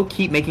he will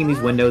keep making these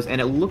windows, and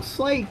it looks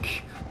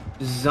like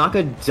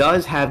Zaka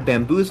does have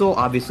Bamboozle,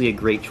 obviously a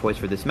great choice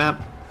for this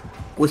map.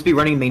 Wispy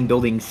running main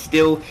building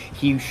still.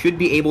 He should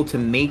be able to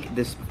make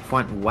this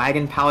front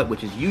wagon pallet,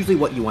 which is usually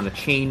what you want to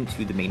chain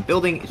to the main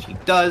building, as he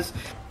does.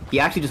 He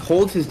actually just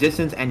holds his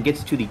distance and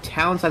gets to the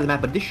town side of the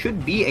map, but this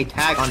should be a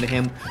tag onto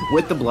him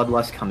with the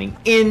Bloodlust coming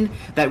in.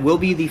 That will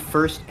be the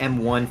first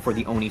M1 for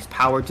the Oni's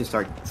power to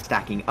start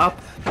stacking up,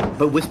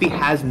 but Wispy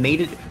has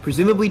made it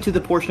presumably to the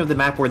portion of the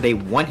map where they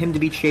want him to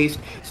be chased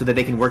so that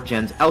they can work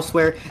gens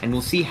elsewhere, and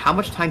we'll see how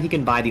much time he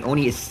can buy. The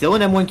Oni is still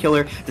an M1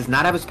 killer, does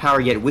not have his power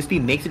yet. Wispy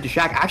makes it to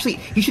Shaq. Actually,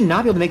 he should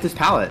not be able to make this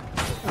pallet.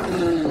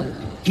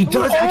 He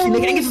does actually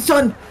make it against the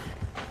sun!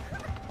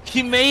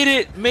 He made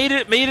it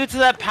to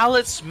that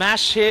pallet,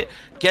 smash hit,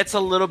 gets a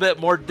little bit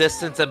more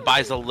distance and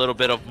buys a little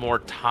bit of more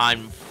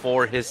time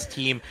for his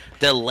team,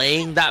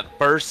 delaying that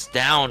first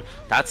down.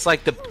 That's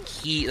like the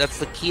key. That's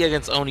the key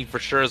against Oni for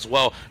sure as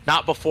well.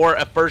 Not before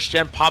a first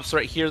gen pops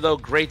right here though.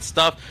 Great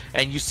stuff.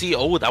 And you see,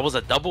 oh, that was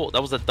a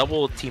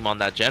double team on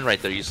that gen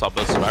right there. You saw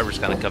both survivors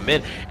kind of come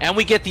in, and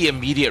we get the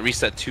immediate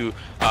reset to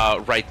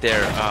right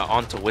there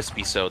onto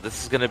Wispy. So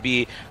this is gonna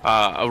be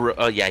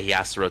yeah, he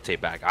has to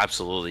rotate back.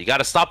 Absolutely, you got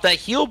to stop that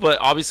heal. But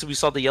obviously we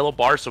saw the yellow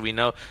bar, so we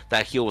know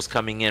that heal was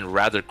coming in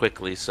rather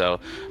quickly. So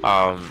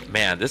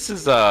man, this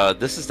is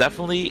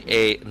definitely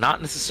a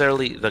not necessarily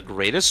the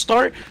greatest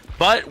start,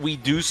 but we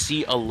do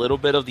see a little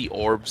bit of the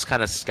orbs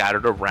kind of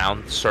scattered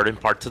around certain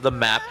parts of the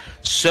map,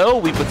 so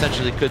we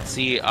potentially could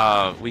see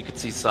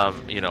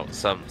some, you know,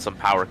 some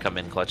power come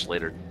in clutch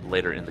later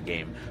in the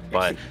game.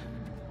 But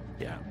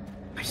yeah,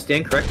 I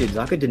stand corrected.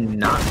 Zaka did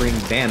not bring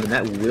Bam, and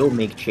that will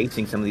make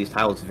chasing some of these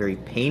tiles very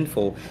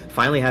painful.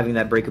 Finally having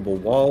that breakable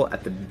wall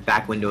at the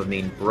back window of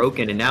main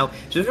broken, and now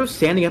Jojo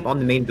standing up on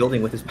the main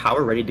building with his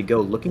power ready to go,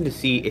 looking to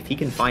see if he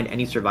can find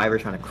any survivor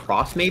trying to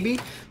cross maybe.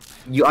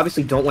 You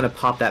obviously don't want to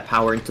pop that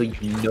power until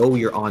you know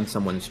you're on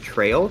someone's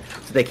trail,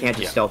 so they can't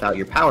just stealth out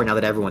your power now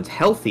that everyone's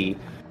healthy.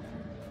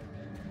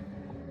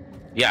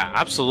 Yeah,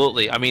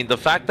 absolutely. I mean, the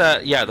fact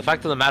of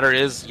the matter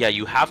is, yeah,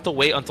 you have to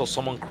wait until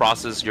someone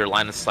crosses your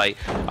line of sight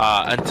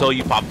until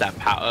you pop that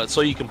power, so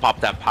you can pop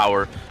that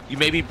power. You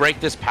maybe break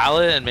this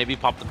pallet and maybe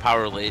pop the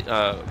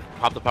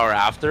power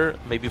after,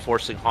 maybe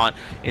forcing Haunt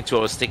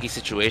into a sticky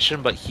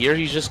situation. But here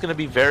he's just going to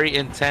be very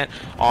intent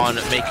on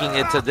making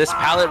it to this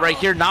pallet right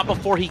here, not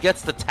before he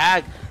gets the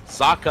tag.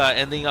 Zaka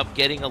ending up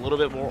getting a little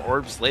bit more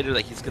orbs later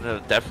that he's going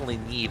to definitely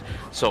need.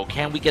 So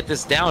can we get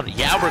this down?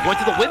 Yeah, we're going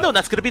to the window.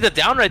 That's going to be the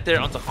down right there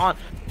onto Haunt.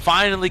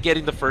 finally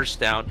getting the first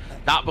down.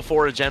 Not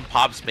before a gen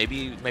pops.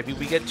 Maybe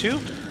we get 2.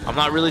 I'm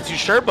not really too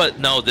sure, but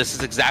no, this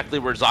is exactly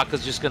where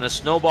Zaka's just gonna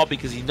snowball,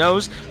 because he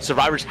knows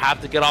survivors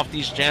have to get off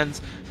these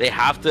gens. They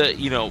have to,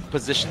 you know,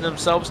 position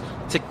themselves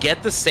to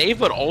get the save,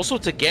 but also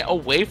to get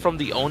away from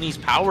the Oni's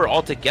power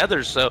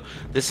altogether. So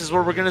this is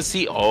where we're gonna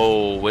see,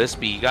 oh,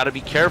 Wispy, you gotta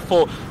be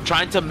careful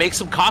trying to make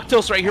some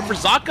cocktails right here for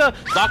Zaka.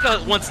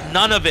 Zaka wants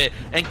none of it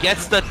and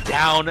gets the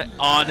down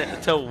on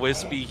to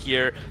Wispy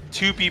here.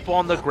 2 people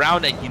on the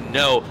ground, and you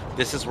know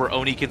this is where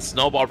Oni can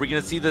snowball. We're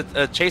gonna see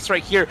the chase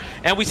right here,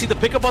 and we see the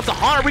pickup onto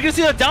Han. Are we gonna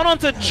see the down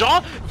onto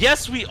Jaw?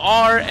 Yes, we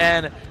are.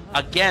 And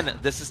again,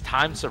 this is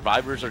time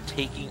survivors are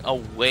taking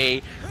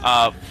away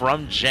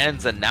from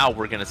gens, and now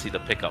we're gonna see the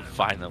pickup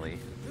finally.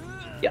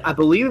 Yeah, I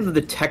believe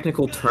the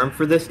technical term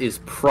for this is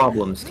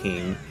problems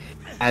team,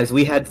 as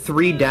we had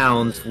 3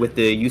 downs with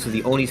the use of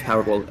the Oni's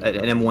power, well,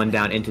 an M1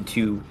 down into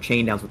 2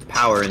 chain downs with the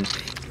power, and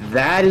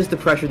that is the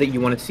pressure that you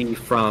want to see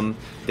from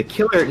the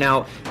killer.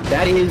 Now,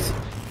 that is...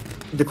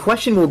 the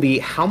question will be,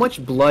 how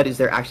much blood is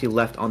there actually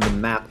left on the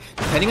map?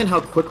 Depending on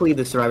how quickly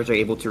the survivors are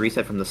able to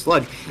reset from the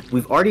slug,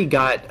 we've already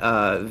got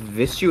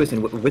Vistuous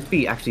and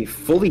Wispy actually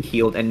fully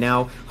healed, and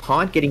now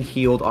Haunt getting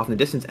healed off in the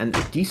distance, and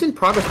decent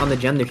progress on the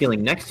gen they're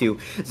healing next to.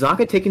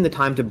 Zaka taking the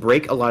time to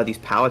break a lot of these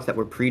pallets that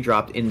were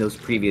pre-dropped in those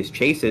previous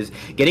chases,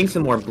 getting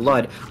some more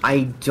blood.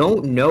 I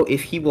don't know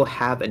if he will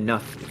have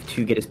enough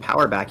to get his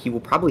power back. He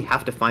will probably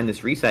have to find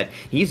this reset.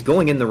 He's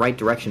going in the right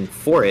direction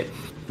for it.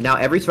 Now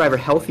every survivor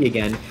healthy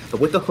again, but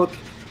with the hook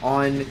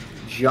on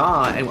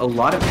Jaw and a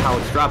lot of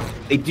pallets dropped,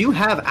 they do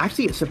have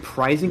actually a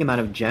surprising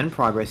amount of gen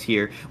progress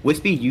here.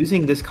 Wispy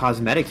using this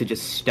cosmetic to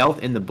just stealth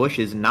in the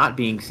bushes, not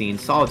being seen,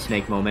 solid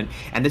snake moment,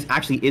 and this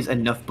actually is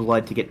enough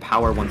blood to get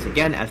power once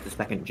again as the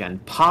second gen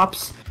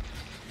pops.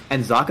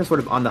 And Zaka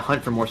sort of on the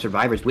hunt for more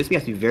survivors. Wispy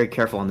has to be very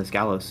careful on this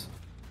gallows.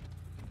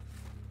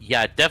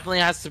 Yeah, definitely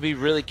has to be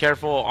really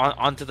careful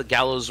onto the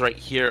gallows right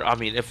here. I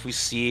mean, if we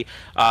see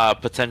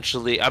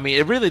potentially, I mean,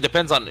 it really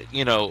depends on,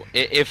 you know,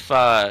 if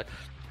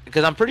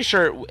because I'm pretty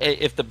sure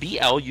if the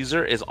BL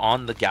user is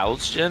on the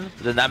gallows gen,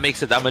 then that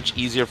makes it that much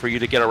easier for you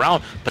to get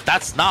around. But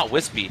that's not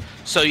Wispy,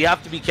 so you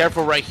have to be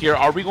careful right here.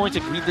 Are we going to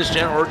greet this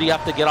gen, or do you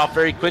have to get off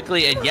very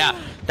quickly? And yeah,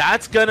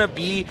 that's gonna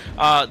be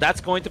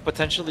that's going to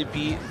potentially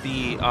be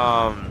the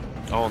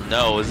oh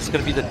no, is this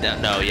going to be the...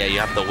 no, yeah, you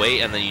have to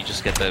wait, and then you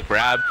just get the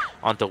grab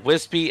onto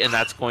Wispy, and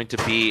that's going to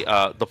be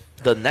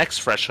the next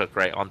fresh hook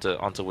right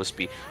onto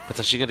Wispy.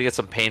 Potentially going to get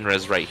some pain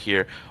res right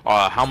here.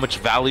 How much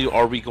value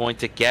are we going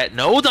to get?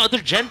 No, the other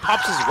gen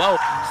pops as well,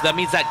 so that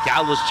means that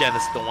Gallows gen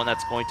is the one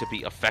that's going to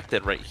be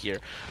affected right here.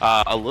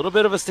 A little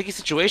bit of a sticky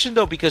situation,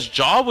 though, because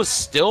Jaw was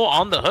still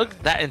on the hook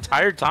that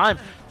entire time.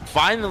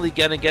 Finally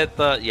gonna get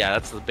the... yeah,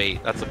 that's the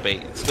bait. That's a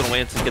bait. It's going to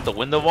wait until get the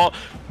window vault.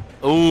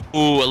 Ooh, a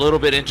little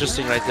bit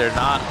interesting right there.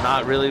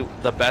 Not really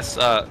the best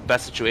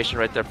situation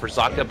right there for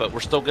Zaka, but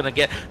we're still gonna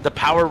get the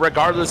power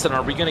regardless. And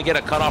are we gonna get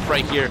a cutoff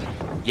right here?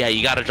 Yeah,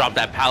 you gotta drop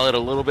that pallet a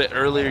little bit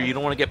earlier. You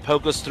don't want to get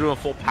Pokos through in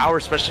full power,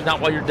 especially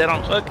not while you're dead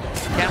on hook.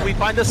 Can we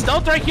find a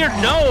stealth right here?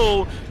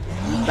 No!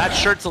 That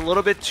shirt's a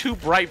little bit too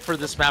bright for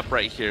this map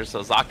right here.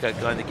 So Zaka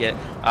going to get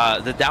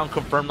the down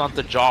confirmed on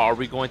the Jaw. Are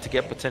we going to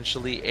get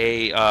potentially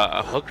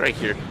a hook right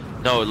here?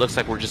 No, it looks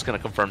like we're just gonna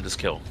confirm this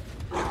kill.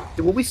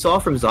 What we saw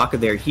from Zaka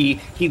there,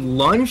 he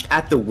lunged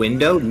at the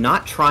window,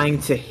 not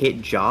trying to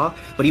hit Jaw,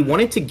 but he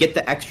wanted to get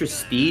the extra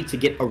speed to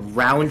get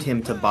around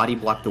him to body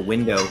block the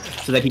window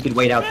so that he could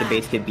wait out the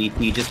base kid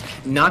BP. Just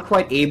not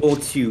quite able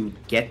to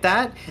get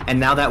that, and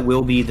now that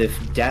will be the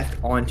death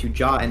onto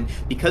Jaw. And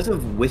because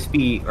of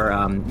Wispy, or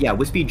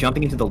Wispy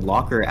jumping into the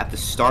locker at the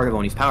start of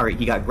Oni's power,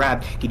 he got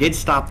grabbed. He did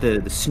stop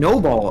the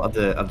snowball of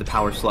the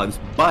power slugs,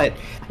 but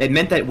it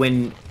meant that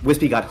when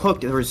Wispy got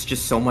hooked, there was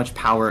just so much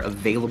power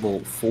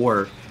available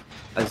for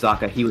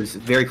Zaka. He was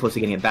very close to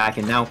getting it back,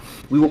 and now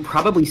we will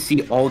probably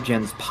see all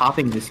gens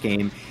popping this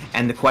game,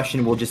 and the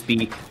question will just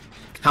be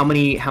how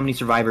many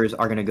survivors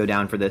are going to go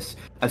down for this.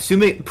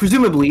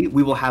 Presumably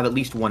we will have at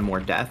least one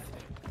more death,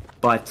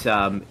 but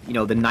you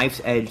know, the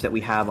knife's edge that we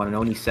have on an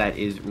Oni set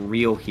is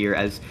real here,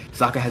 as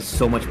Zaka has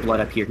so much blood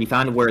up here. He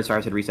found where his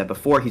Cyrus had reset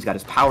before. He's got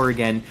his power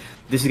again.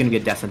 This is going to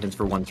be a death sentence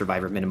for one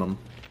survivor minimum.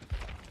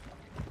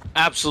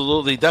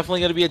 Absolutely,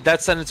 definitely going to be a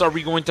death sentence. Are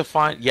we going to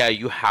find... yeah,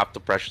 you have to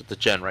pressure the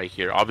gen right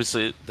here.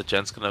 Obviously, the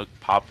gen's going to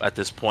pop at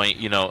this point.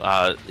 You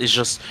know, it's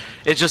just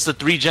the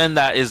 3 gen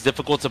that is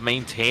difficult to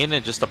maintain,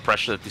 and just the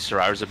pressure that these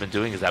survivors have been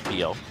doing is that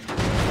BL.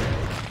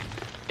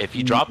 If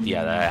you drop,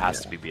 yeah, that has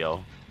to be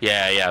BL.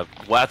 Yeah.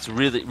 Well, that's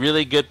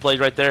really good play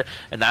right there,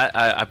 and that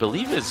I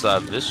believe is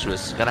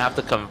Vistress gonna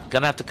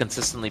have to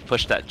consistently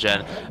push that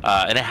gen,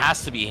 and it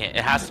has to be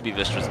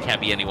Vistress. It can't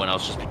be anyone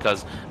else, just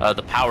because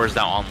the power is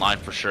now online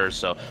for sure.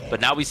 So,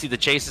 but now we see the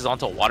chases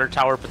onto Water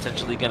Tower,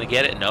 potentially gonna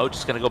get it. No,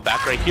 just gonna go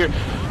back right here.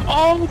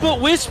 Oh,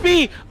 but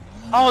Wispy.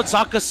 Oh,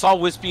 Zaka saw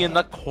Wispy in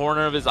the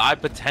corner of his eye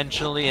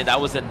potentially, and that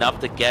was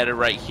enough to get it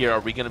right here. Are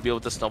we going to be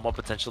able to snowball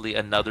potentially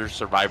another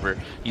survivor?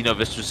 You know,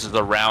 Vistress is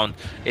around.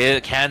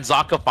 Can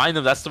Zaka find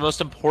them? That's the most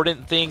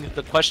important thing.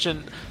 The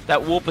question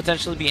that will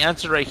potentially be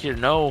answered right here.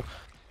 No.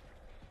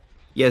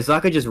 Yeah,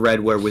 Zaka just read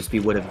where Wispy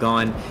would have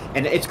gone,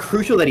 and it's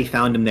crucial that he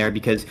found him there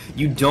because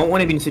you don't want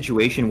to be in a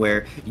situation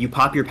where you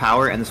pop your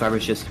power and the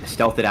survivors just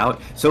stealth it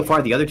out. So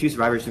far, the other two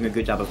survivors are doing a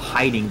good job of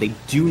hiding. They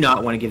do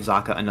not want to give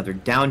Zaka another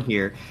down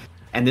here,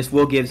 and this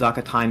will give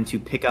Zaka time to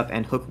pick up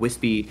and hook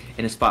Wispy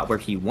in a spot where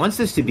he wants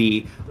this to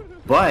be,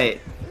 but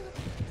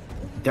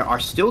there are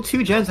still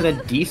two gens that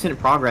had decent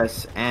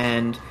progress,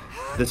 and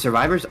the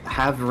survivors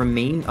have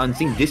remained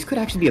unseen. This could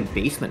actually be a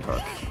basement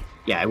hook.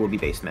 Yeah, it will be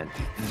basement.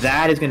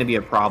 That is going to be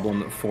a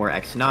problem for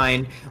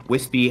X9.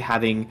 Wispy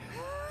having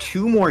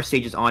 2 more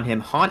stages on him.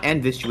 Haunt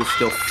and Vistu is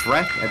still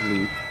fresh, at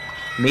least.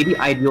 Maybe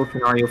ideal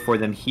scenario for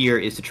them here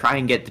is to try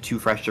and get the 2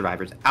 fresh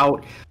survivors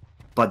out,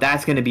 but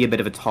that's going to be a bit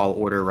of a tall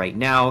order right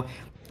now,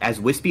 as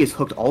Wispy is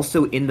hooked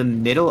also in the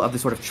middle of the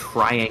sort of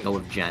triangle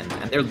of gens,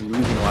 and they're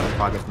losing a lot of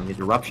progress from these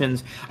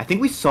eruptions. I think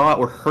we saw,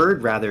 or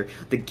heard rather,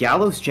 the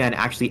Gallows gen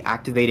actually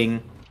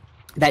activating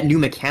that new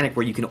mechanic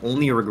where you can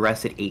only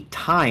regress it 8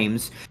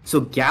 times, so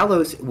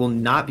Gallows will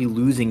not be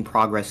losing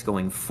progress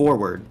going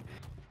forward,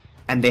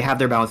 and they have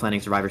their balance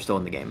landing survivor still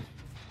in the game.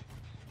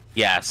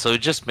 Yeah, so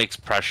it just makes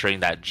pressuring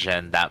that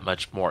gen that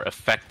much more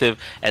effective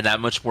and that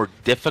much more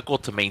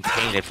difficult to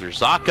maintain if you're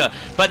Zaka,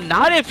 but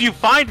not if you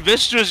find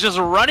Vistrus just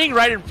running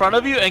right in front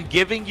of you and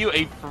giving you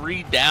a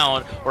free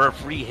down, or a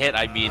free hit,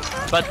 I mean.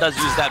 But does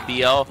use that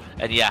BL,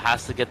 and yeah,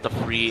 has to get the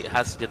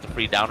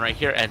free down right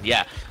here. And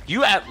yeah,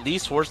 you at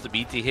least force the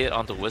BT hit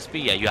onto Wispy.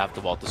 Yeah, you have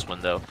to vault this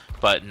window.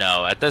 But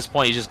no, at this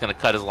point, he's just going to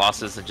cut his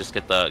losses and just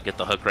get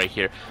the hook right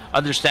here.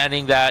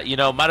 Understanding that, you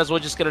know, might as well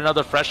just get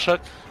another fresh hook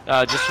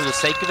just for the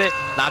sake of it.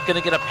 Not going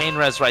to get a pain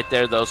res right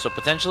there, though, so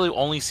potentially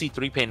only see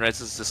 3 pain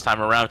reses this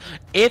time around.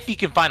 If he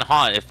can find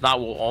Haunt, if not,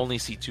 we'll only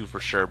see 2 for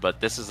sure.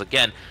 But this is,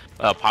 again,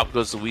 pop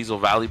goes to Weasel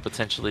Valley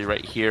potentially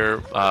right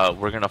here.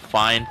 We're going to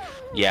find,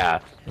 yeah,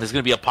 there's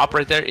going to be a pop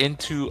right there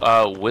into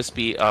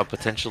Wispy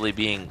potentially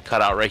being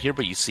cut out right here,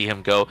 but you see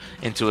him go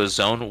into a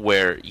zone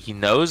where he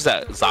knows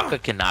that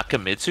Zaka cannot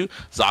commit to.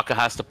 Zaka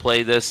has to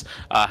play this,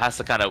 has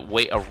to kind of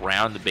wait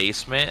around the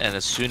basement, and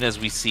as soon as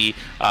we see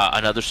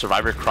another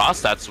survivor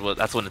cross, that's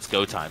when it's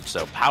go time.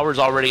 So power's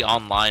already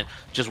online,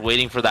 just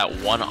waiting for that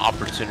one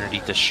opportunity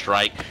to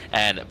strike,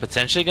 and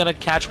potentially going to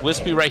catch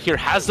Wispy right here.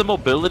 Has the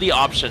mobility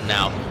option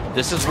now.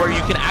 This is where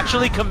you can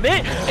actually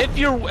commit if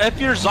you're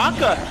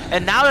Zaka,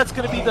 and now that's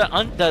going to be the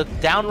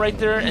down right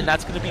there, and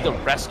that's going to be the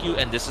rescue,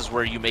 and this is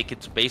where you make it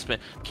to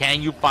basement.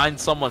 Can you find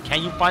someone?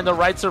 Can you find the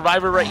right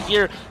survivor right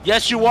here?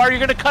 Yes, you are. You're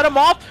going to cut him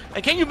off,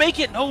 and can you make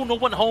it? No, no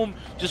one home.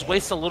 Just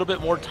waste a little bit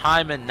more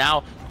time, and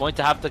now going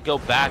to have to go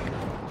back.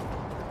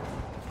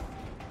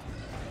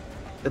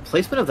 The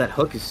placement of that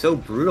hook is so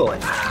brutal,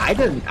 and I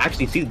didn't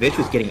actually see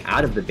Vitrus getting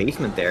out of the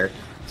basement there.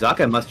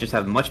 Zaka must just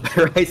have much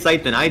better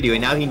eyesight than I do,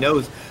 and now he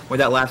knows where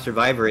that last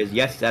survivor is.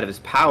 Yes, he's out of his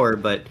power,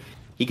 but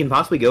he can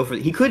possibly go for...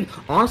 He could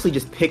honestly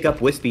just pick up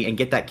Wispy and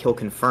get that kill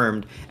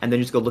confirmed, and then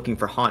just go looking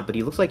for Haunt, but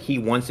he looks like he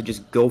wants to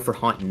just go for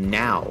Haunt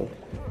now.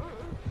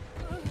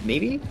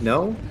 Maybe?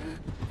 No?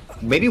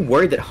 Maybe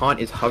worried that Haunt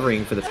is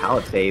hovering for the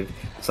pallet save.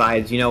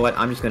 Decides, you know what,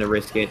 I'm just going to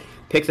risk it.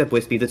 Picks up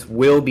Wispy. This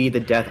will be the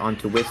death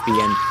onto Wispy,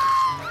 and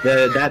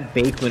that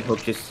basement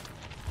hook just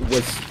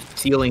was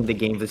sealing the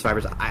game for the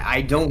survivors.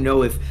 I don't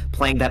know if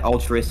playing that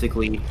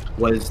altruistically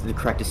was the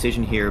correct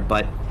decision here,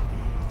 but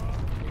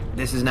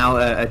this is now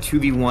a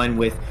 2v1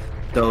 with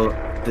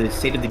the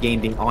state of the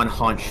game being on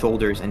Haunt's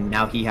shoulders, and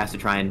now he has to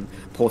try and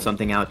pull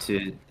something out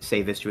to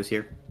save Vistrus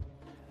here.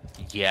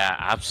 Yeah,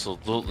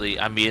 absolutely.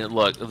 I mean,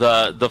 look,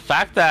 the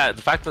fact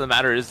of the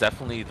matter is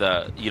definitely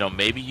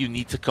maybe you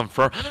need to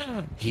confirm.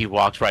 He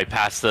walked right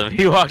past him.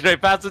 He walked right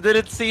past him.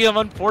 Didn't see him.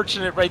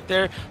 Unfortunate right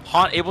there.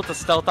 Haunt able to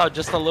stealth out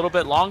just a little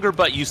bit longer,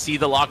 but you see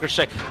the locker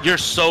check. You're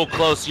so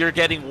close. You're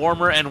getting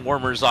warmer and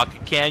warmer,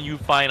 Zaka. Can you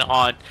find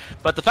Haunt?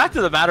 But the fact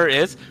of the matter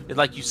is,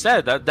 like you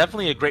said, that's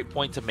definitely a great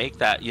point to make.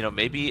 That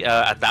maybe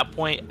at that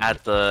point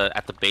at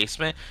the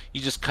basement,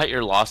 you just cut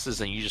your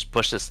losses and you just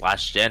push this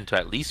last gen to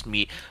at least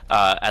meet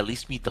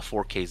the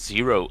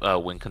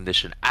 4K0 win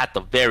condition at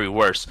the very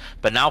worst.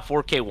 But now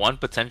 4K1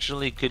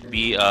 potentially could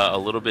be a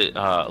little bit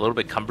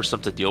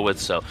cumbersome to deal with.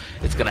 So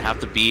it's gonna have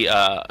to be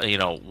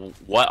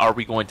what are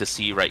we going to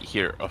see right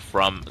here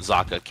from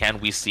Zaka? Can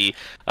we see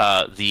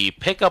the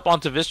pickup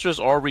onto Vistrus,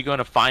 or are we going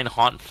to find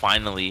Haunt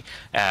finally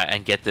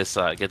and get this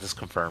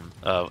confirmed?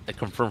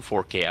 Confirmed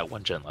 4K at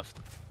 1 gen left.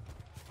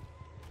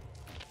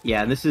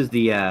 Yeah, and this is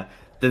the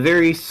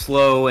very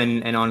slow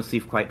and honestly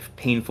quite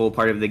painful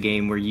part of the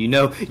game where you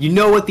know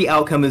what the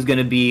outcome is going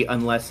to be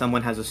unless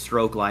someone has a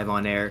stroke live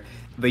on air,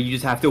 but you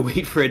just have to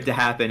wait for it to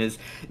happen. Is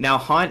now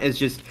Haunt is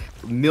just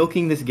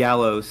milking this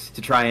Gallows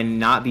to try and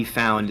not be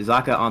found.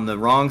 Zaka on the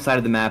wrong side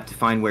of the map to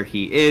find where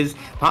he is,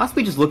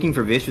 possibly just looking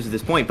for Vistrus at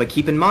this point, but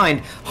keep in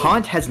mind,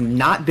 Haunt has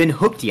not been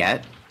hooked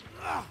yet,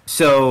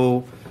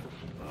 so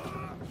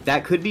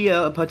that could be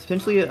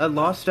potentially a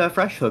lost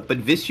fresh hook, but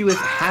Vistrus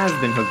has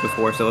been hooked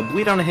before, so a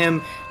bleed on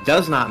him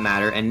does not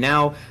matter, and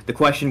now the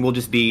question will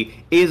just be,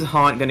 is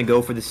Haunt going to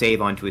go for the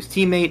save onto his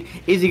teammate?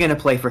 Is he going to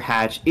play for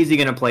Hatch? Is he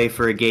going to play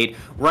for a gate?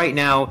 Right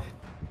now,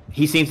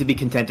 he seems to be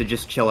content to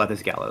just chill at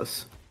this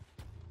Gallows.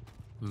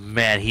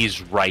 Man,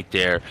 he's right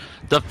there.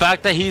 The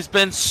fact that he's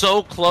been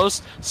so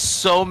close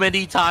so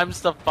many times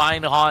to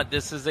find Haunt,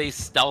 this is a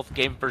stealth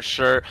game for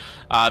sure.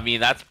 I mean,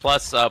 that's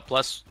plus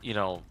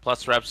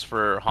reps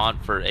for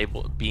Haunt for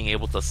being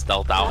able to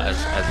stealth out as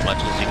much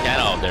as you can.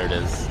 Oh, there it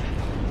is.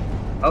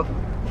 Oh.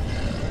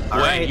 All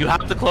right. You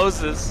have to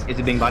close this. Is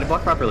it being body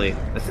blocked properly?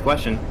 That's the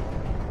question.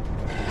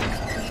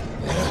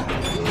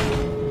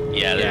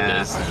 Yeah, there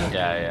it is.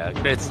 Yeah.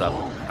 Great stuff.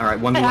 All right,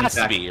 1v1 It has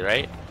to be,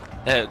 right?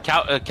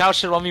 Cow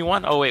should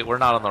 1v1? Oh wait, we're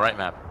not on the right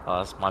map. Oh,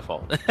 that's my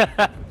fault.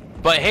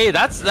 But hey,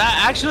 that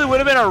actually would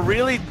have been a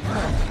really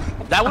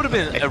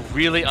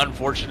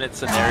unfortunate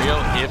scenario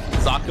if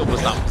Zaka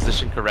was not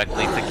positioned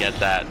correctly to get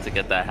that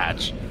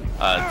hatch,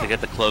 to get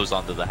the close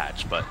onto the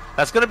hatch. But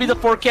that's gonna be the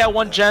 4K at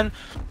 1 gen.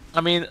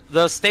 I mean,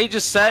 the stage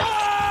is set.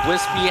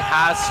 Wispy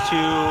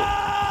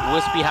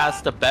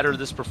has to better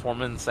this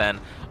performance, and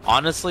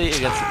honestly,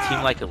 against a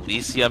team like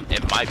Elysium,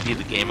 it might be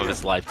the game of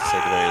his life to say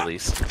the very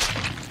least.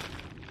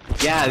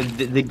 Yeah,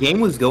 the game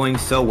was going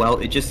so well.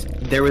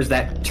 There was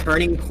that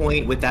turning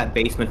point with that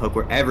basement hook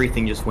where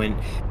everything just went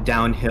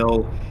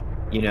downhill,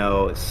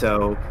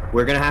 so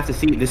we're gonna have to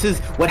see. This is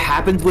what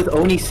happens with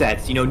Oni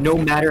sets, no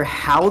matter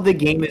how the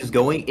game is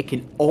going, it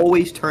can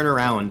always turn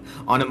around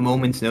on a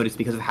moment's notice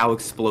because of how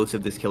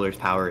explosive this killer's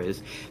power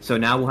is. So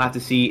now we'll have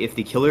to see if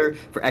the killer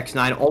for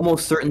X9,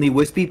 almost certainly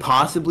Wispy,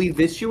 possibly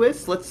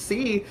Vicious. Let's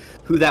see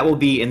who that will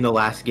be in the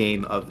last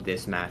game of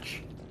this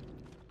match.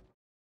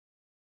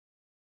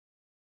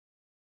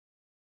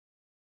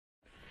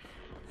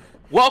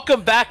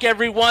 Welcome back,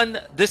 everyone.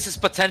 This is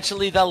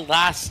potentially the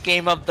last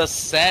game of the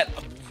set.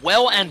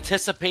 Well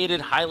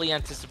anticipated, highly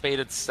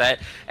anticipated set,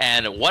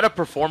 and what a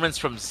performance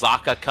from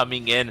Zaka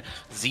coming in.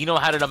 Zeno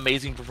had an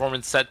amazing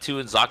performance set too,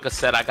 and Zaka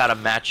said, I gotta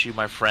match you,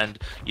 my friend.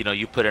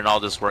 You put in all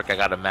this work, I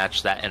gotta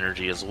match that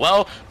energy as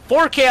well.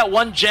 4K at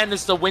 1 gen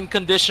is the win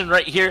condition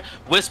right here.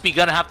 Wispy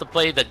gonna have to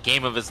play the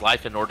game of his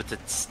life in order to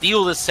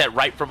steal this set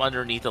right from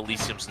underneath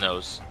Elysium's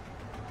nose.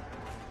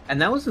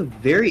 And that was a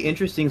very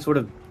interesting sort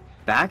of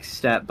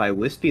backstep by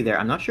Wispy there.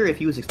 I'm not sure if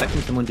he was expecting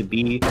someone to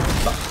be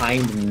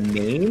behind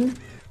main,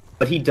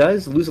 but he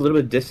does lose a little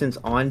bit of distance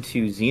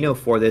onto Zeno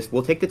for this.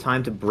 We'll take the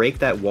time to break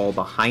that wall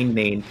behind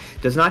main.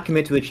 Does not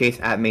commit to a chase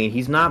at main.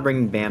 He's not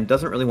bringing Bam.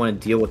 Doesn't really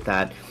want to deal with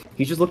that.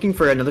 He's just looking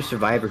for another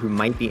survivor who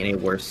might be in a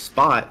worse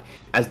spot,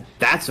 as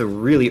that's a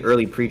really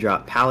early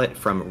pre-drop pallet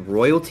from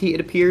Royalty,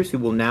 it appears, who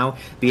will now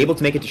be able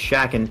to make it to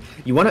Shack. And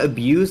you want to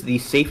abuse the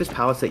safest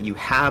pallets that you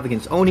have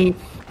against Oni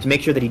to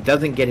make sure that he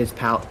doesn't get his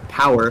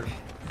power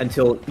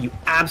until you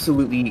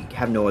absolutely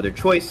have no other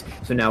choice.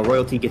 So now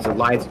Royalty gets a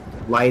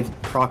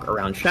live proc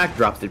around Shack,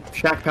 drops the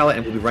Shack pallet,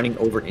 and will be running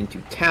over into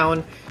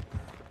town.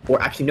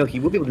 Or actually, no, he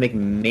will be able to make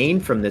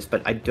main from this,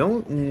 but I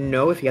don't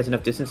know if he has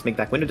enough distance to make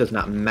back window. Does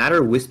not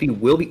matter. Wispy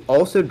will be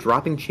also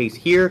dropping chase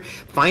here,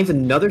 finds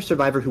another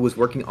survivor who was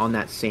working on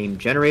that same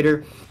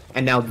generator,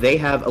 and now they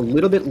have a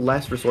little bit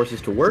less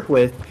resources to work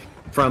with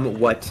from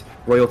what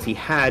Royalty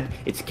had.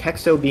 It's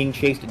Kexo being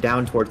chased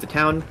down towards the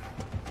town.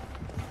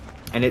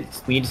 And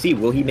we need to see,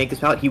 will he make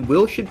this pallet? He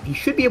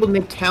should be able to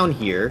make town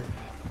here.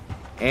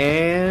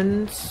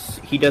 And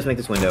he does make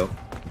this window.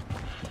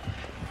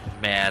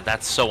 Man,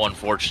 that's so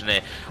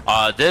unfortunate.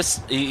 This,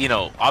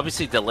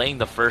 obviously delaying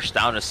the first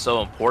down is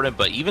so important,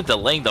 but even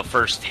delaying the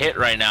first hit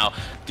right now,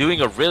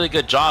 doing a really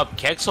good job.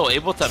 Kexo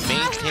able to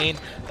maintain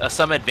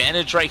some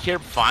advantage right here.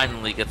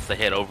 Finally gets the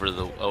hit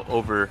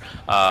over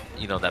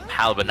that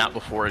pallet, but not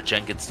before a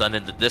gen gets done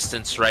in the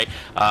distance, right?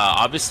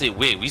 Obviously,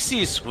 we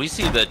see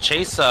the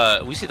chase.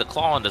 We see the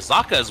claw on the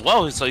Zaka as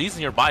well, so he's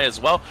nearby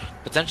as well.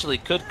 Potentially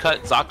could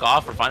cut Zaka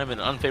off or find him in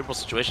an unfavorable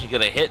situation.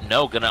 Get a hit?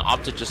 No, gonna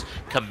opt to just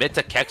commit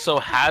to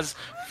Kexo. Has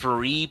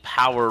free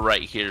power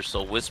right here,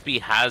 so Wispy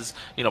has,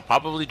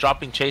 probably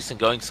dropping chase and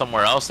going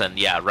somewhere else, and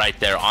yeah, right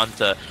there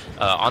onto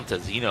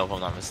Zeno, if I'm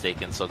not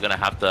mistaken. So gonna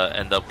have to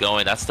end up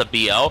going. That's the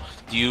BL.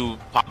 Do you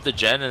pop the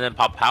gen and then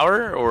pop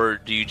power, or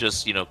do you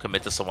just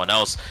commit to someone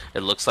else? It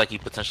looks like he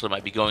potentially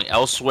might be going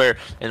elsewhere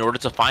in order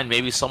to find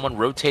maybe someone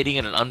rotating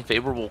in an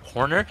unfavorable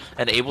corner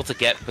and able to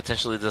get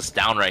potentially this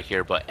down right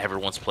here. But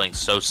everyone's playing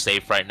so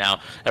safe right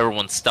now.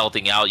 Everyone's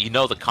stealthing out.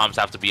 The comms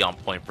have to be on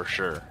point for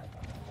sure.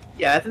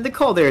 Yeah, I think the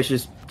call there is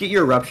just get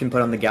your eruption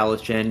put on the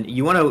Gallows gen.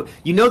 You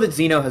know that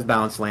Zeno has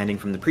balanced landing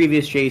from the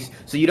previous chase,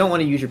 so you don't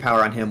want to use your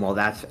power on him while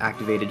that's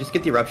activated. Just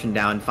get the eruption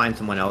down, find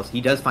someone else.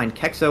 He does find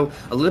Kexo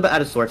a little bit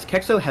out of sorts.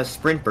 Kexo has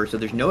sprint burst, so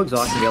there's no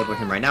exhaustion available for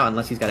him right now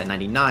unless he's got it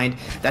 99.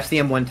 That's the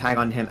M1 tag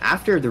on him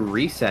after the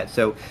reset.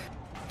 So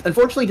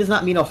unfortunately, does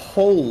not mean a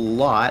whole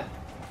lot.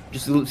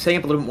 Just setting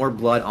up a little bit more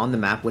blood on the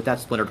map with that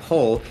splintered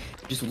hole.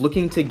 Just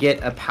looking to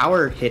get a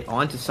power hit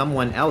onto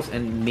someone else,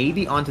 and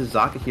maybe onto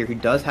Zaka here, who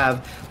does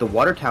have the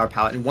water tower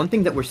pallet. And one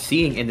thing that we're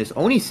seeing in this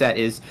Oni set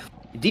is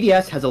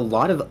DDS has a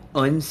lot of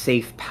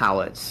unsafe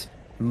pallets.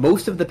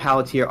 Most of the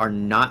pallets here are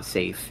not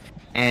safe,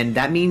 and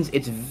that means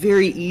it's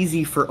very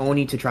easy for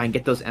Oni to try and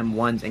get those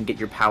M1s and get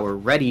your power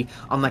ready.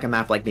 Unlike a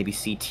map like maybe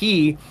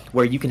CT,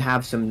 where you can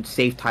have some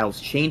safe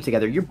tiles chained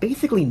together, you're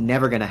basically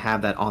never going to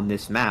have that on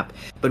this map.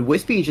 But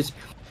Wispy is just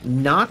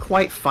not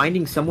quite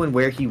finding someone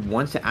where he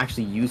wants to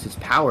actually use his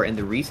power, and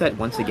the reset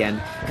once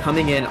again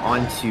coming in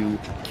onto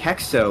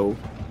Kexo,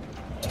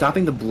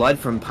 stopping the blood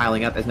from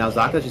piling up, as now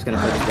Zaka's just going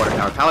to put his water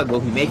tower pallet. Will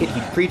he make it?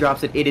 He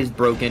pre-drops it. It is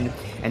broken,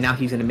 and now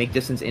he's going to make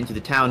distance into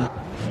the town.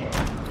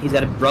 He's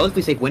at a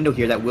relatively safe window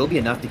here that will be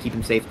enough to keep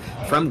him safe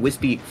from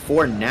Wispy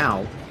for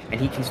now,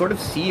 and he can sort of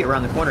see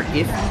around the corner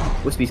if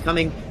Wispy's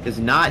coming. Does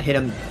not hit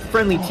him.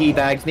 Friendly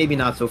teabags, maybe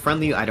not so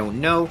friendly, I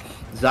don't know.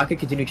 Zaka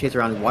continue to chase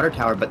around his water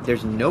tower, but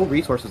there's no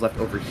resources left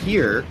over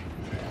here.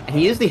 And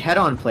he is the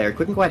head-on player.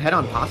 Quick and quiet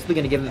head-on, possibly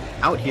going to give him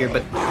out here,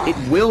 but it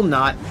will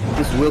not.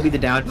 This will be the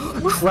down.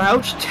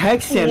 Crouch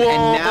techs him, Whoa.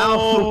 and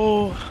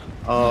now...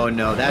 Oh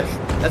no,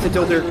 that's a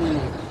tilter.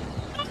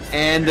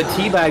 And the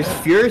teabags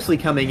furiously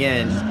coming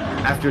in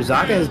after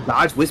Zaka has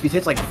dodged Wispy's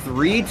hits like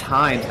 3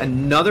 times.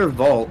 Another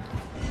vault.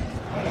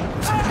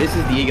 This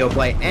is the ego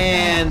play,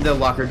 and the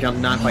locker jump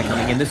not quite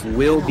coming in. This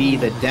will be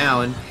the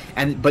down.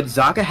 But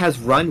Zaka has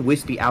run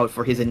Wispy out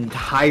for his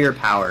entire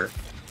power.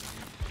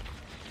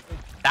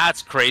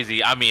 That's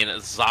crazy. I mean,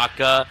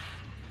 Zaka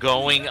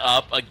going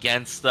up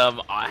against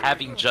them,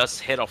 having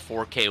just hit a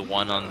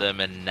 4K1 on them,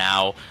 and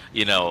now,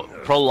 you know,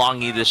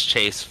 prolonging this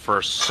chase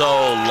for so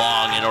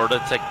long in order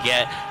to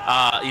get,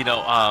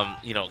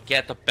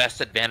 get the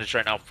best advantage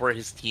right now for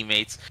his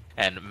teammates.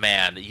 And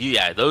man,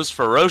 yeah, those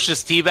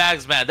ferocious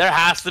teabags, man, there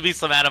has to be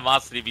some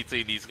animosity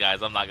between these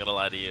guys. I'm not gonna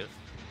lie to you.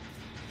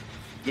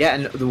 Yeah,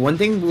 and the one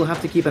thing we'll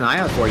have to keep an eye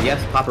out for,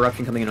 yes, Pop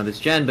Eruption coming in on this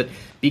gen, but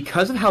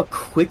because of how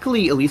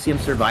quickly Elysium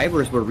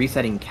survivors were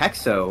resetting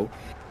Kexo,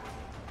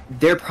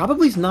 there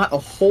probably is not a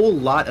whole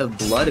lot of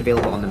blood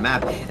available on the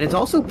map, and it's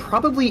also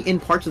probably in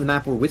parts of the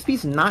map where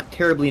Wispy's not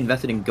terribly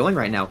invested in going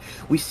right now.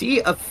 We see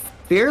a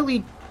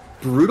fairly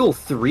brutal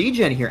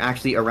 3-gen here,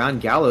 actually,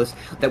 around Gallows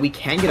that we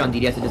can get on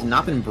DDS. It has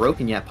not been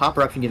broken yet. Pop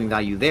Eruption giving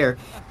value there.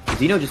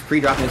 Xeno just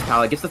pre-dropping his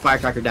pallet, gets the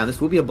Firecracker down. This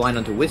will be a blind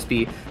onto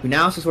Wispy, who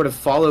now has to sort of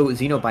follow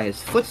Xeno by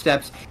his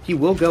footsteps. He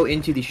will go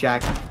into the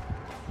shack,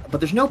 but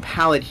there's no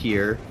pallet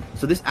here,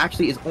 so this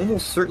actually is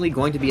almost certainly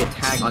going to be a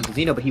tag onto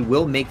Xeno, but he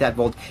will make that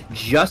vault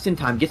just in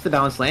time, gets the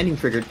balance landing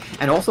triggered,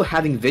 and also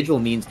having Vigil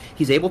means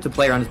he's able to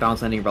play around his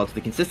balance landing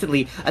relatively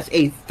consistently. That's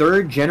a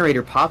 3rd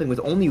generator popping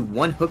with only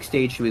 1 hook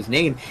stage to his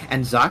name,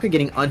 and Zaka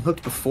getting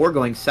unhooked before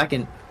going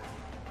second.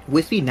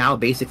 Wispy now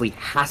basically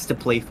has to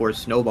play for a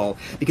snowball,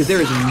 because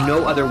there is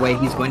no other way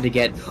he's going to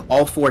get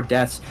all 4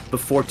 deaths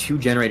before 2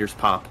 generators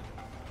pop.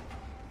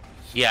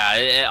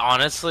 Yeah,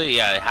 honestly,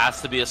 yeah, it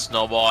has to be a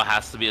snowball, it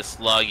has to be a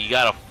slug. You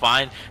gotta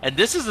find, and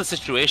this is a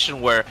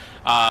situation where,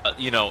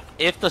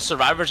 if the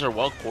survivors are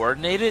well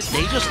coordinated,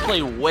 they just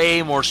play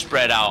way more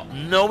spread out,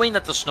 knowing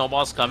that the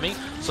snowball's coming,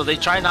 so they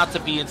try not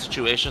to be in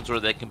situations where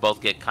they can both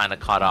get kind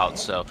of caught out.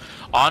 So,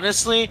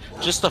 honestly,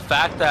 just the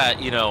fact that,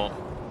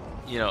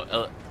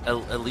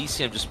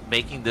 Elysium just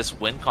making this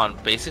win con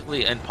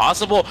basically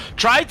impossible.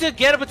 Tried to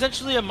get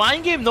potentially a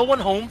mind game, no one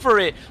home for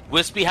it.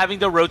 Wispy having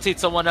to rotate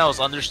someone else,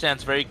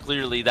 understands very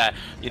clearly that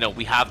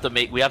we have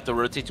to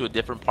rotate to a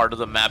different part of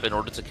the map in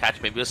order to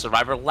catch maybe a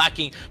survivor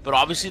lacking, but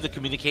obviously the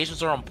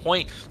communications are on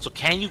point. So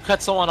can you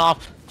cut someone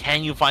off?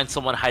 Can you find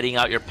someone hiding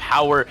out your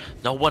power?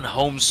 No one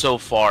home so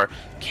far.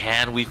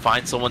 Can we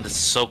find someone that's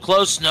so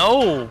close?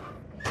 No.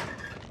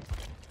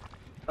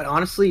 But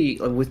honestly,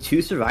 with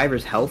 2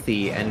 survivors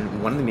healthy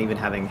and one of them even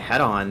having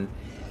head-on,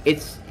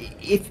 it's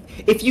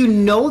if you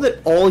know that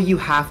all you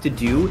have to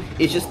do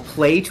is just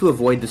play to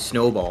avoid the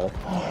snowball,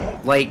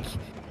 like,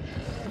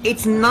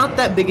 it's not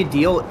that big a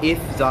deal if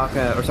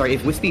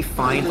if Wispy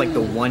finds like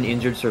the 1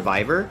 injured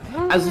survivor,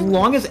 as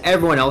long as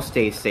everyone else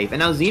stays safe. And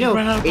now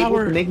Xeno able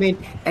to make main,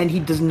 and he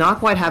does not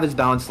quite have his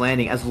balance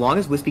landing. As long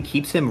as Wispy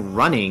keeps him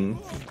running,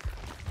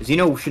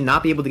 Xeno should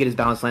not be able to get his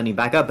balance landing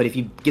back up, but if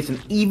he gets him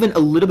even a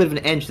little bit of an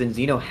edge, then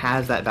Xeno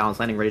has that balance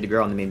landing ready to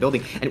go on the main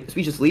building. And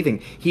Wispy's just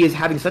leaving. He is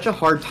having such a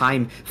hard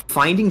time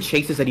finding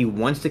chases that he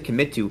wants to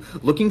commit to,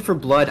 looking for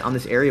blood on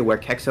this area where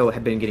Kexo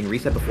had been getting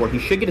reset before. He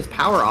should get his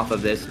power off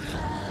of this,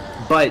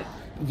 but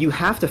you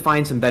have to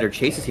find some better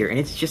chases here, and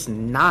it's just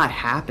not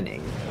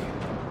happening.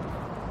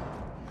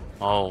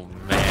 Oh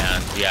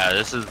man, yeah,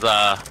 this is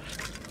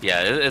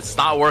yeah, it's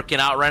not working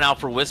out right now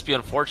for Wispy,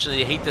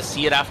 unfortunately. I hate to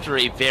see it after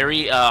a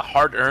very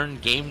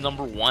hard-earned game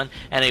number 1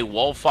 and a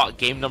well-fought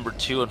game number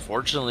 2.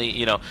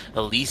 Unfortunately,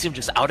 Elysium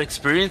just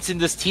out-experiencing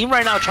this team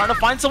right now, trying to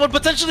find someone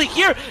potentially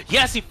here.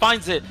 Yes, he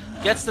finds it.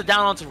 Gets the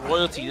down onto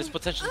Royalty. This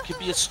potentially could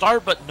be a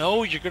start, but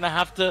no, you're going to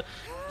have to...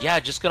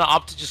 Yeah, just going to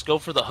opt to just go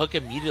for the hook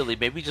immediately.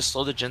 Maybe just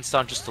slow the gens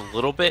down just a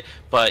little bit.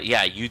 But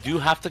yeah, you do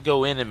have to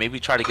go in and maybe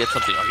try to get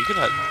something. Are you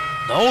going to...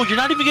 No, you're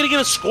not even going to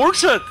get a scorch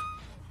hook.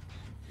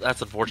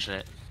 That's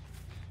unfortunate.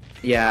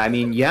 Yeah, I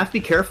mean, you have to be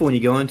careful when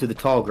you go into the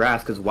tall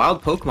grass, because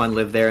wild Pokemon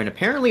live there, and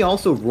apparently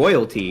also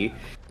Royalty.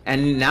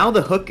 And now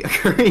the hook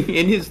occurring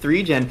in his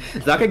 3-gen,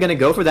 Zaka gonna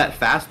go for that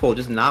fast pull,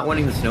 just not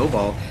wanting the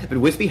snowball. But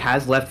Wispy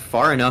has left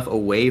far enough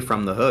away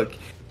from the hook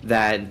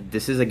that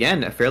this is,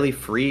 again, a fairly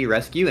free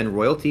rescue, and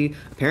Royalty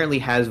apparently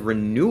has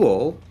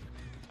renewal.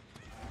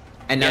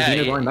 And now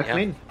Xeno going back to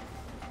main.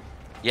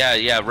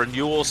 Yeah,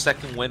 renewal,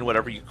 second win,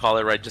 whatever you call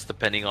it, right? Just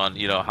depending on,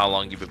 you know, how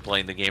long you've been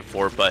playing the game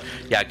for. But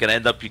yeah, gonna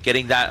end up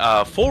getting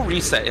that full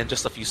reset in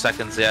just a few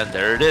seconds. Yeah, and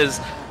there it is.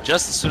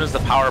 Just as soon as the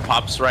power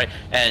pops, right?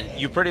 And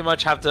you pretty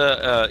much have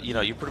to, you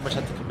know, you pretty much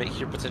have to commit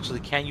here potentially.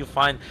 Can you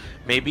find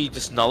maybe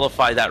just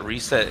nullify that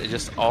reset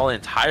just all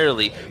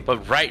entirely?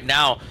 But right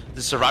now,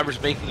 the survivor's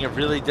making it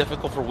really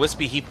difficult for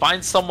Wispy. He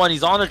finds someone,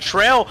 he's on a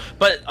trail,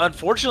 but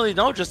unfortunately,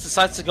 no, just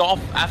decides to go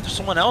off after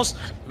someone else.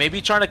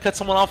 Maybe trying to cut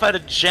someone off at a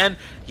gen.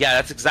 Yeah,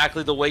 that's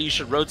exactly the way you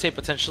should rotate,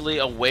 potentially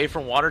away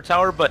from Water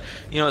Tower. But,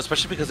 you know,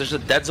 especially because there's a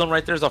dead zone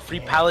right there. There's a free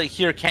pallet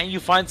here. Can you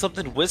find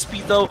something?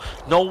 Wispy, though,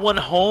 no one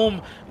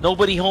home.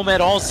 Nobody home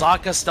at all.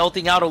 Zaka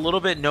stealthing out a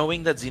little bit,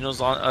 knowing that Xeno's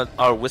on,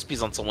 or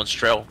Wispy's on someone's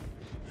trail.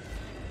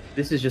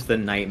 This is just a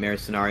nightmare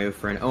scenario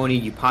for an Oni.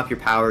 You pop your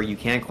power, you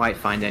can't quite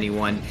find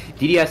anyone.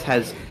 DDS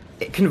has...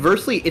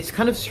 Conversely, it's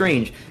kind of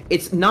strange.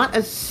 It's not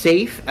as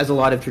safe as a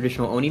lot of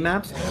traditional Oni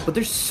maps, but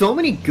there's so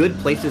many good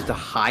places to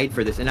hide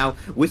for this. And now,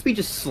 Wispy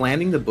just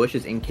slamming the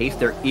bushes in case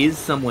there is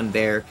someone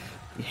there.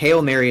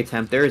 Hail Mary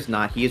attempt, there is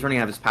not. He is running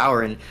out of his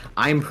power, and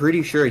I'm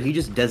pretty sure he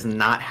just does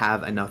not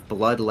have enough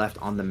blood left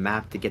on the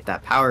map to get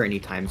that power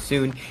anytime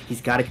soon.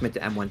 He's got to commit to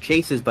M1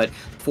 chases, but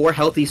 4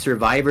 healthy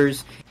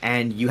survivors,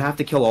 and you have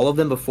to kill all of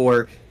them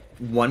before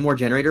one more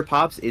generator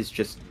pops is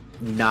just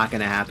not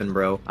going to happen,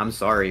 bro. I'm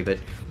sorry, but...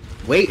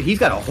 Wait, he's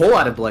got a whole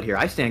lot of blood here.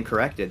 I stand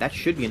corrected. That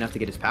should be enough to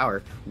get his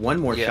power. One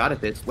more shot at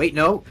this. Wait,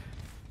 no.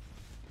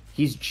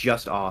 He's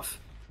just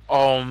off.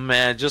 Oh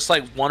man, just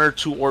like 1 or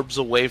 2 orbs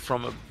away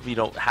from, you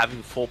know,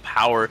 having full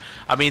power.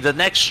 I mean, the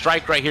next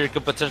strike right here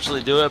could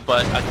potentially do it,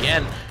 but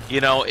again,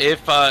 you know,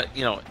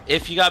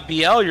 if you got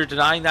BL, you're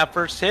denying that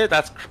first hit.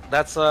 That's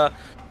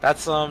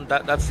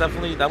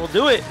definitely, that'll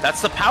do it.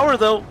 That's the power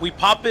though. We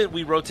pop it,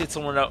 we rotate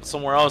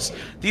somewhere else.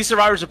 These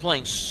survivors are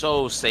playing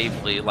so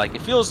safely. Like,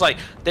 it feels like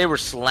they were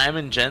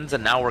slamming gens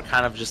and now we're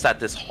kind of just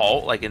at this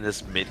halt, like in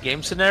this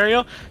mid-game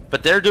scenario.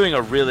 But they're doing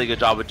a really good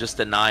job of just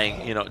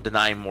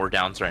denying more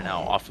downs right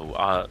now off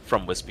of,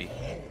 from Wispy.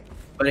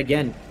 But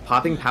again,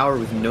 popping power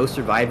with no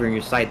survivor in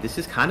your sight, this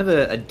is kind of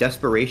a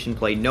desperation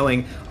play,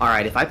 knowing,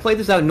 alright, if I play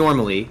this out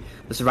normally,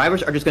 the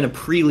survivors are just going to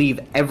pre-leave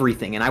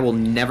everything, and I will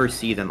never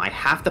see them. I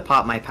have to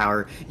pop my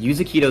power, use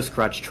a Keto's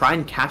Crutch, try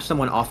and catch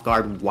someone off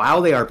guard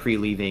while they are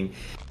pre-leaving.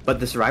 But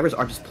the survivors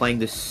are just playing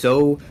this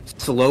so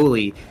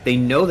slowly. They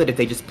know that if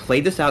they just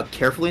play this out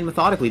carefully and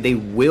methodically, they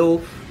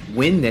will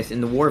win this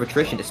in the war of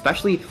attrition,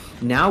 especially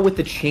now with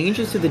the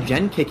changes to the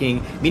gen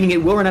kicking, meaning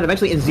it will run out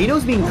eventually. And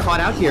Xeno's being caught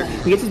out here.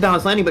 He gets his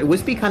balance landing, but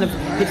Wispy kind of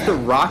hits the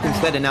rock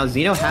instead, and now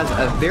Xeno has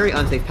a very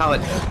unsafe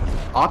pallet,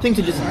 opting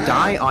to just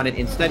die on it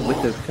instead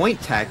with the point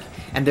tech.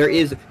 And there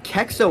is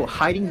Kexo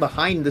hiding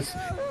behind this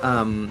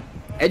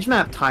edge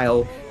map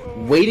tile,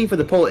 waiting for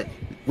the pull.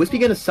 Wispy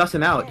gonna suss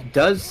him out,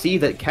 does see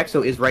that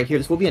Kexo is right here.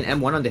 This will be an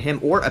M1 onto him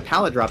or a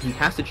pallet drop. He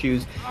has to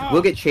choose,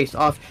 will get chased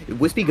off.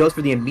 Wispy goes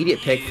for the immediate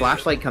pick,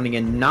 flashlight coming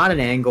in, not an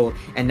angle,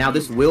 and now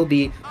this will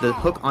be the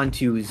hook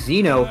onto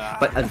Xeno,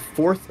 but a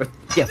fourth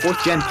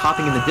gen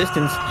popping in the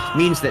distance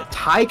means that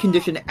tie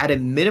condition at a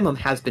minimum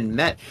has been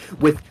met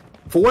with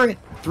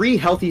 3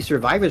 healthy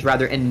survivors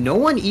rather, and no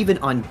one even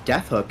on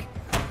death hook.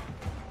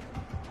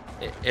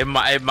 It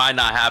might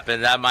not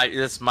happen.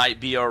 This might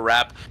be a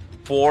wrap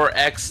for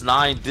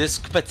X9. This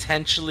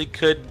potentially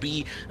could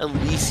be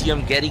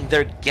Elysium getting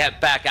their get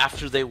back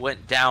after they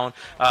went down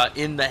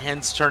in the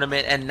Hens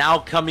tournament, and now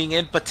coming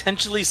in,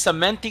 potentially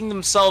cementing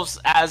themselves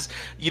as,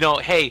 you know,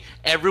 hey,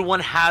 everyone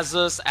has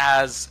us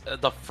as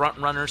the front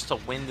runners to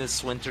win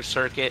this winter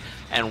circuit,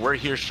 and we're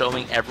here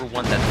showing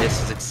everyone that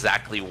this is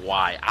exactly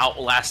why.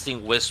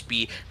 Outlasting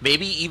Wispy,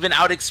 maybe even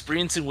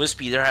out-experiencing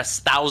Wispy. There has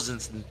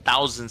thousands and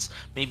thousands,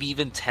 maybe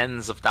even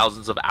tens of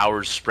thousands of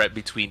hours spread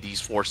between these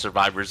 4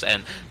 survivors,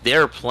 and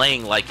they're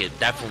playing like it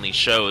definitely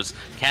shows.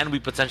 Can we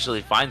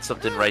potentially find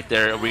something right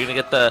there? Are we gonna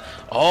get the...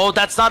 Oh,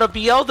 that's not a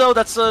BL though.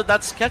 That's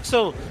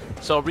Kexo.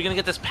 So are we gonna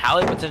get this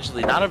pallet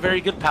potentially? Not a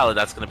very good pallet.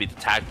 That's gonna be the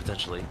tag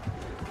potentially.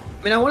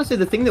 I mean, I want to say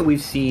the thing that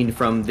we've seen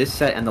from this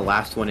set and the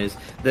last one is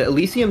the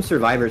Elysium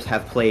survivors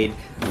have played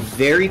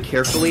very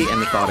carefully and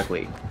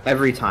methodically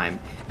every time.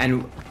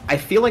 And I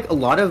feel like a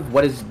lot of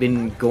what has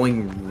been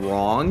going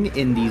wrong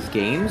in these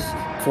games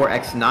for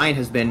X9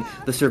 has been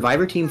the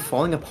survivor team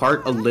falling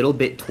apart a little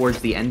bit towards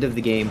the end of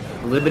the game,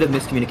 a little bit of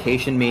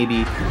miscommunication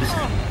maybe,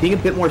 just being a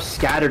bit more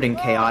scattered and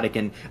chaotic,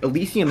 and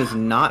Elysium is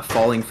not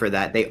falling for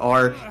that. They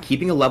are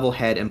keeping a level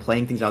head and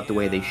playing things out the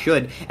way they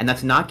should, and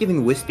that's not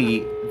giving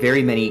Wispy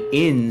very many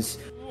ins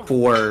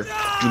for,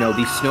 you know,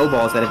 these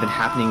snowballs that have been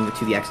happening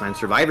to the X9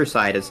 survivor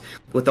side. As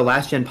with the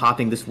last gen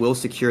popping, this will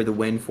secure the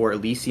win for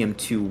Elysium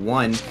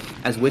 2-1,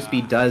 as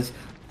Wispy does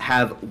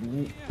have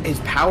his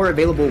power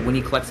available when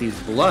he collects his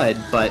blood,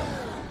 but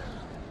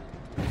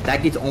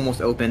that gets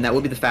almost open. That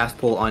will be the fast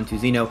pull onto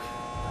Xeno,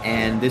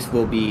 and this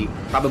will be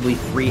probably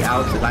 3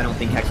 outs, as I don't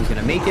think Hex is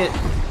going to make it.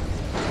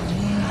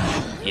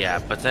 Yeah,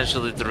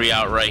 potentially 3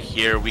 out right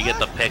here. We get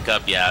the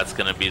pickup. Yeah, it's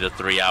going to be the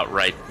 3 out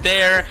right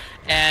there.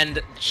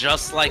 And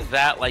just like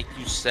that, like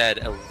you said,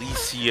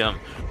 Elysium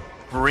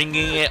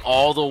bringing it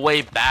all the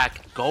way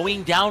back,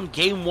 going down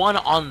game 1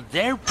 on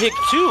their pick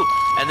 2,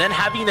 and then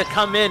having to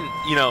come in,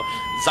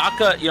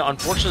 Zaka,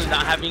 unfortunately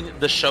not having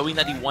the showing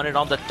that he wanted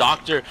on the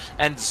Doctor,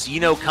 and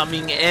Zeno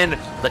coming in,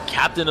 the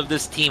captain of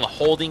this team,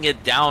 holding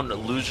it down.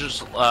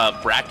 Losers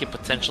bracket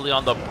potentially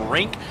on the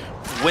brink,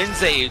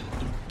 wins a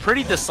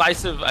pretty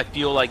decisive, I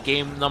feel like,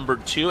 game number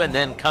 2, and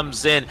then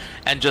comes in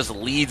and just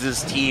leads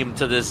his team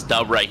to this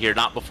dub right here.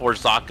 Not before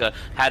Zaka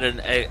had an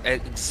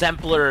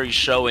exemplary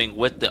showing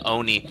with the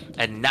Oni,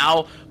 and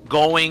now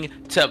going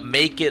to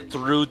make it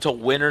through to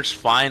winners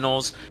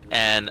finals,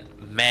 and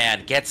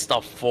man, gets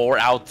the 4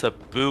 out to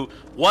boot.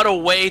 What a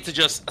way to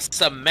just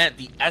cement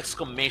the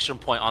exclamation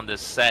point on this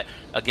set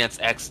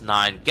against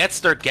X9. Gets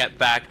their get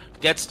back,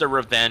 gets their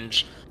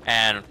revenge,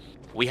 and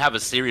we have a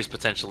series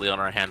potentially on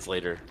our hands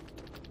later.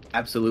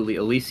 Absolutely.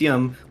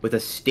 Elysium with a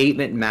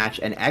statement match,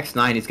 and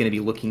X9 is going to be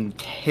looking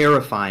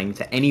terrifying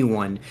to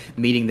anyone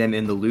meeting them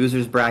in the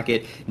losers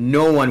bracket.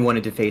 No one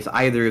wanted to face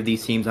either of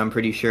these teams, I'm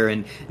pretty sure,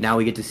 and now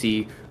we get to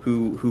see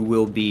who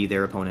will be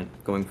their opponent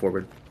going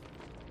forward.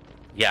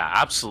 Yeah,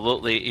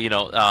 absolutely.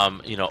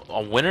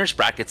 On winners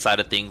bracket side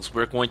of things,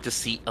 we're going to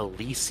see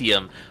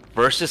Elysium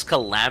versus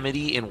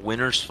Calamity in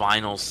winners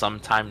finals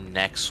sometime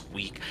next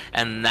week,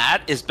 and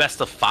that is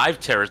best of 5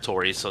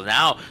 territory. So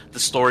now the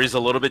story is a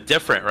little bit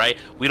different, right?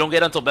 We don't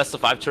get until best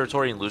of 5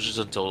 territory and losers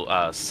until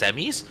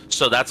semis,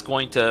 so that's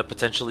going to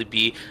potentially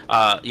be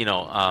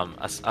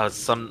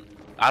some,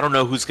 I don't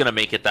know who's going to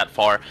make it that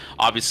far.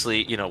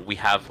 Obviously, we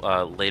have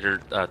later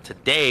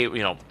today,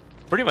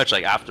 pretty much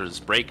like after this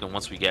break, and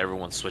once we get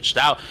everyone switched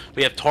out,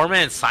 we have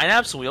Torment and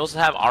Synapse, and we also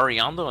have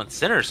Ariando and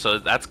Sinner. So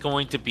that's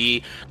going to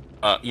be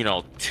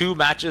 2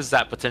 matches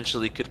that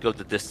potentially could go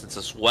the distance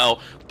as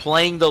well,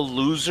 playing the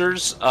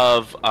losers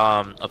of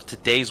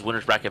today's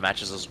winners bracket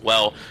matches as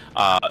well,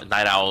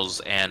 Night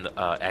Owls and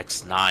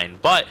X9.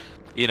 But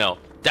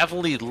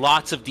definitely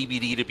lots of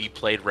DBD to be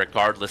played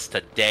regardless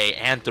today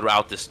and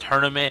throughout this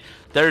tournament.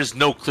 There's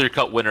no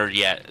clear-cut winner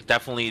yet.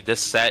 Definitely this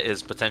set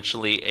is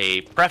potentially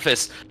a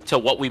preface to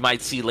what we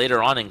might see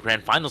later on in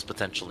grand finals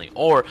potentially.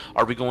 Or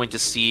are we going to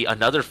see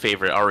another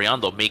favorite,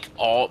 Ariando,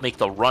 make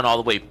the run all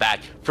the way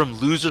back from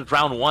losers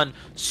round 1?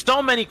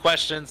 So many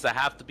questions that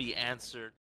have to be answered.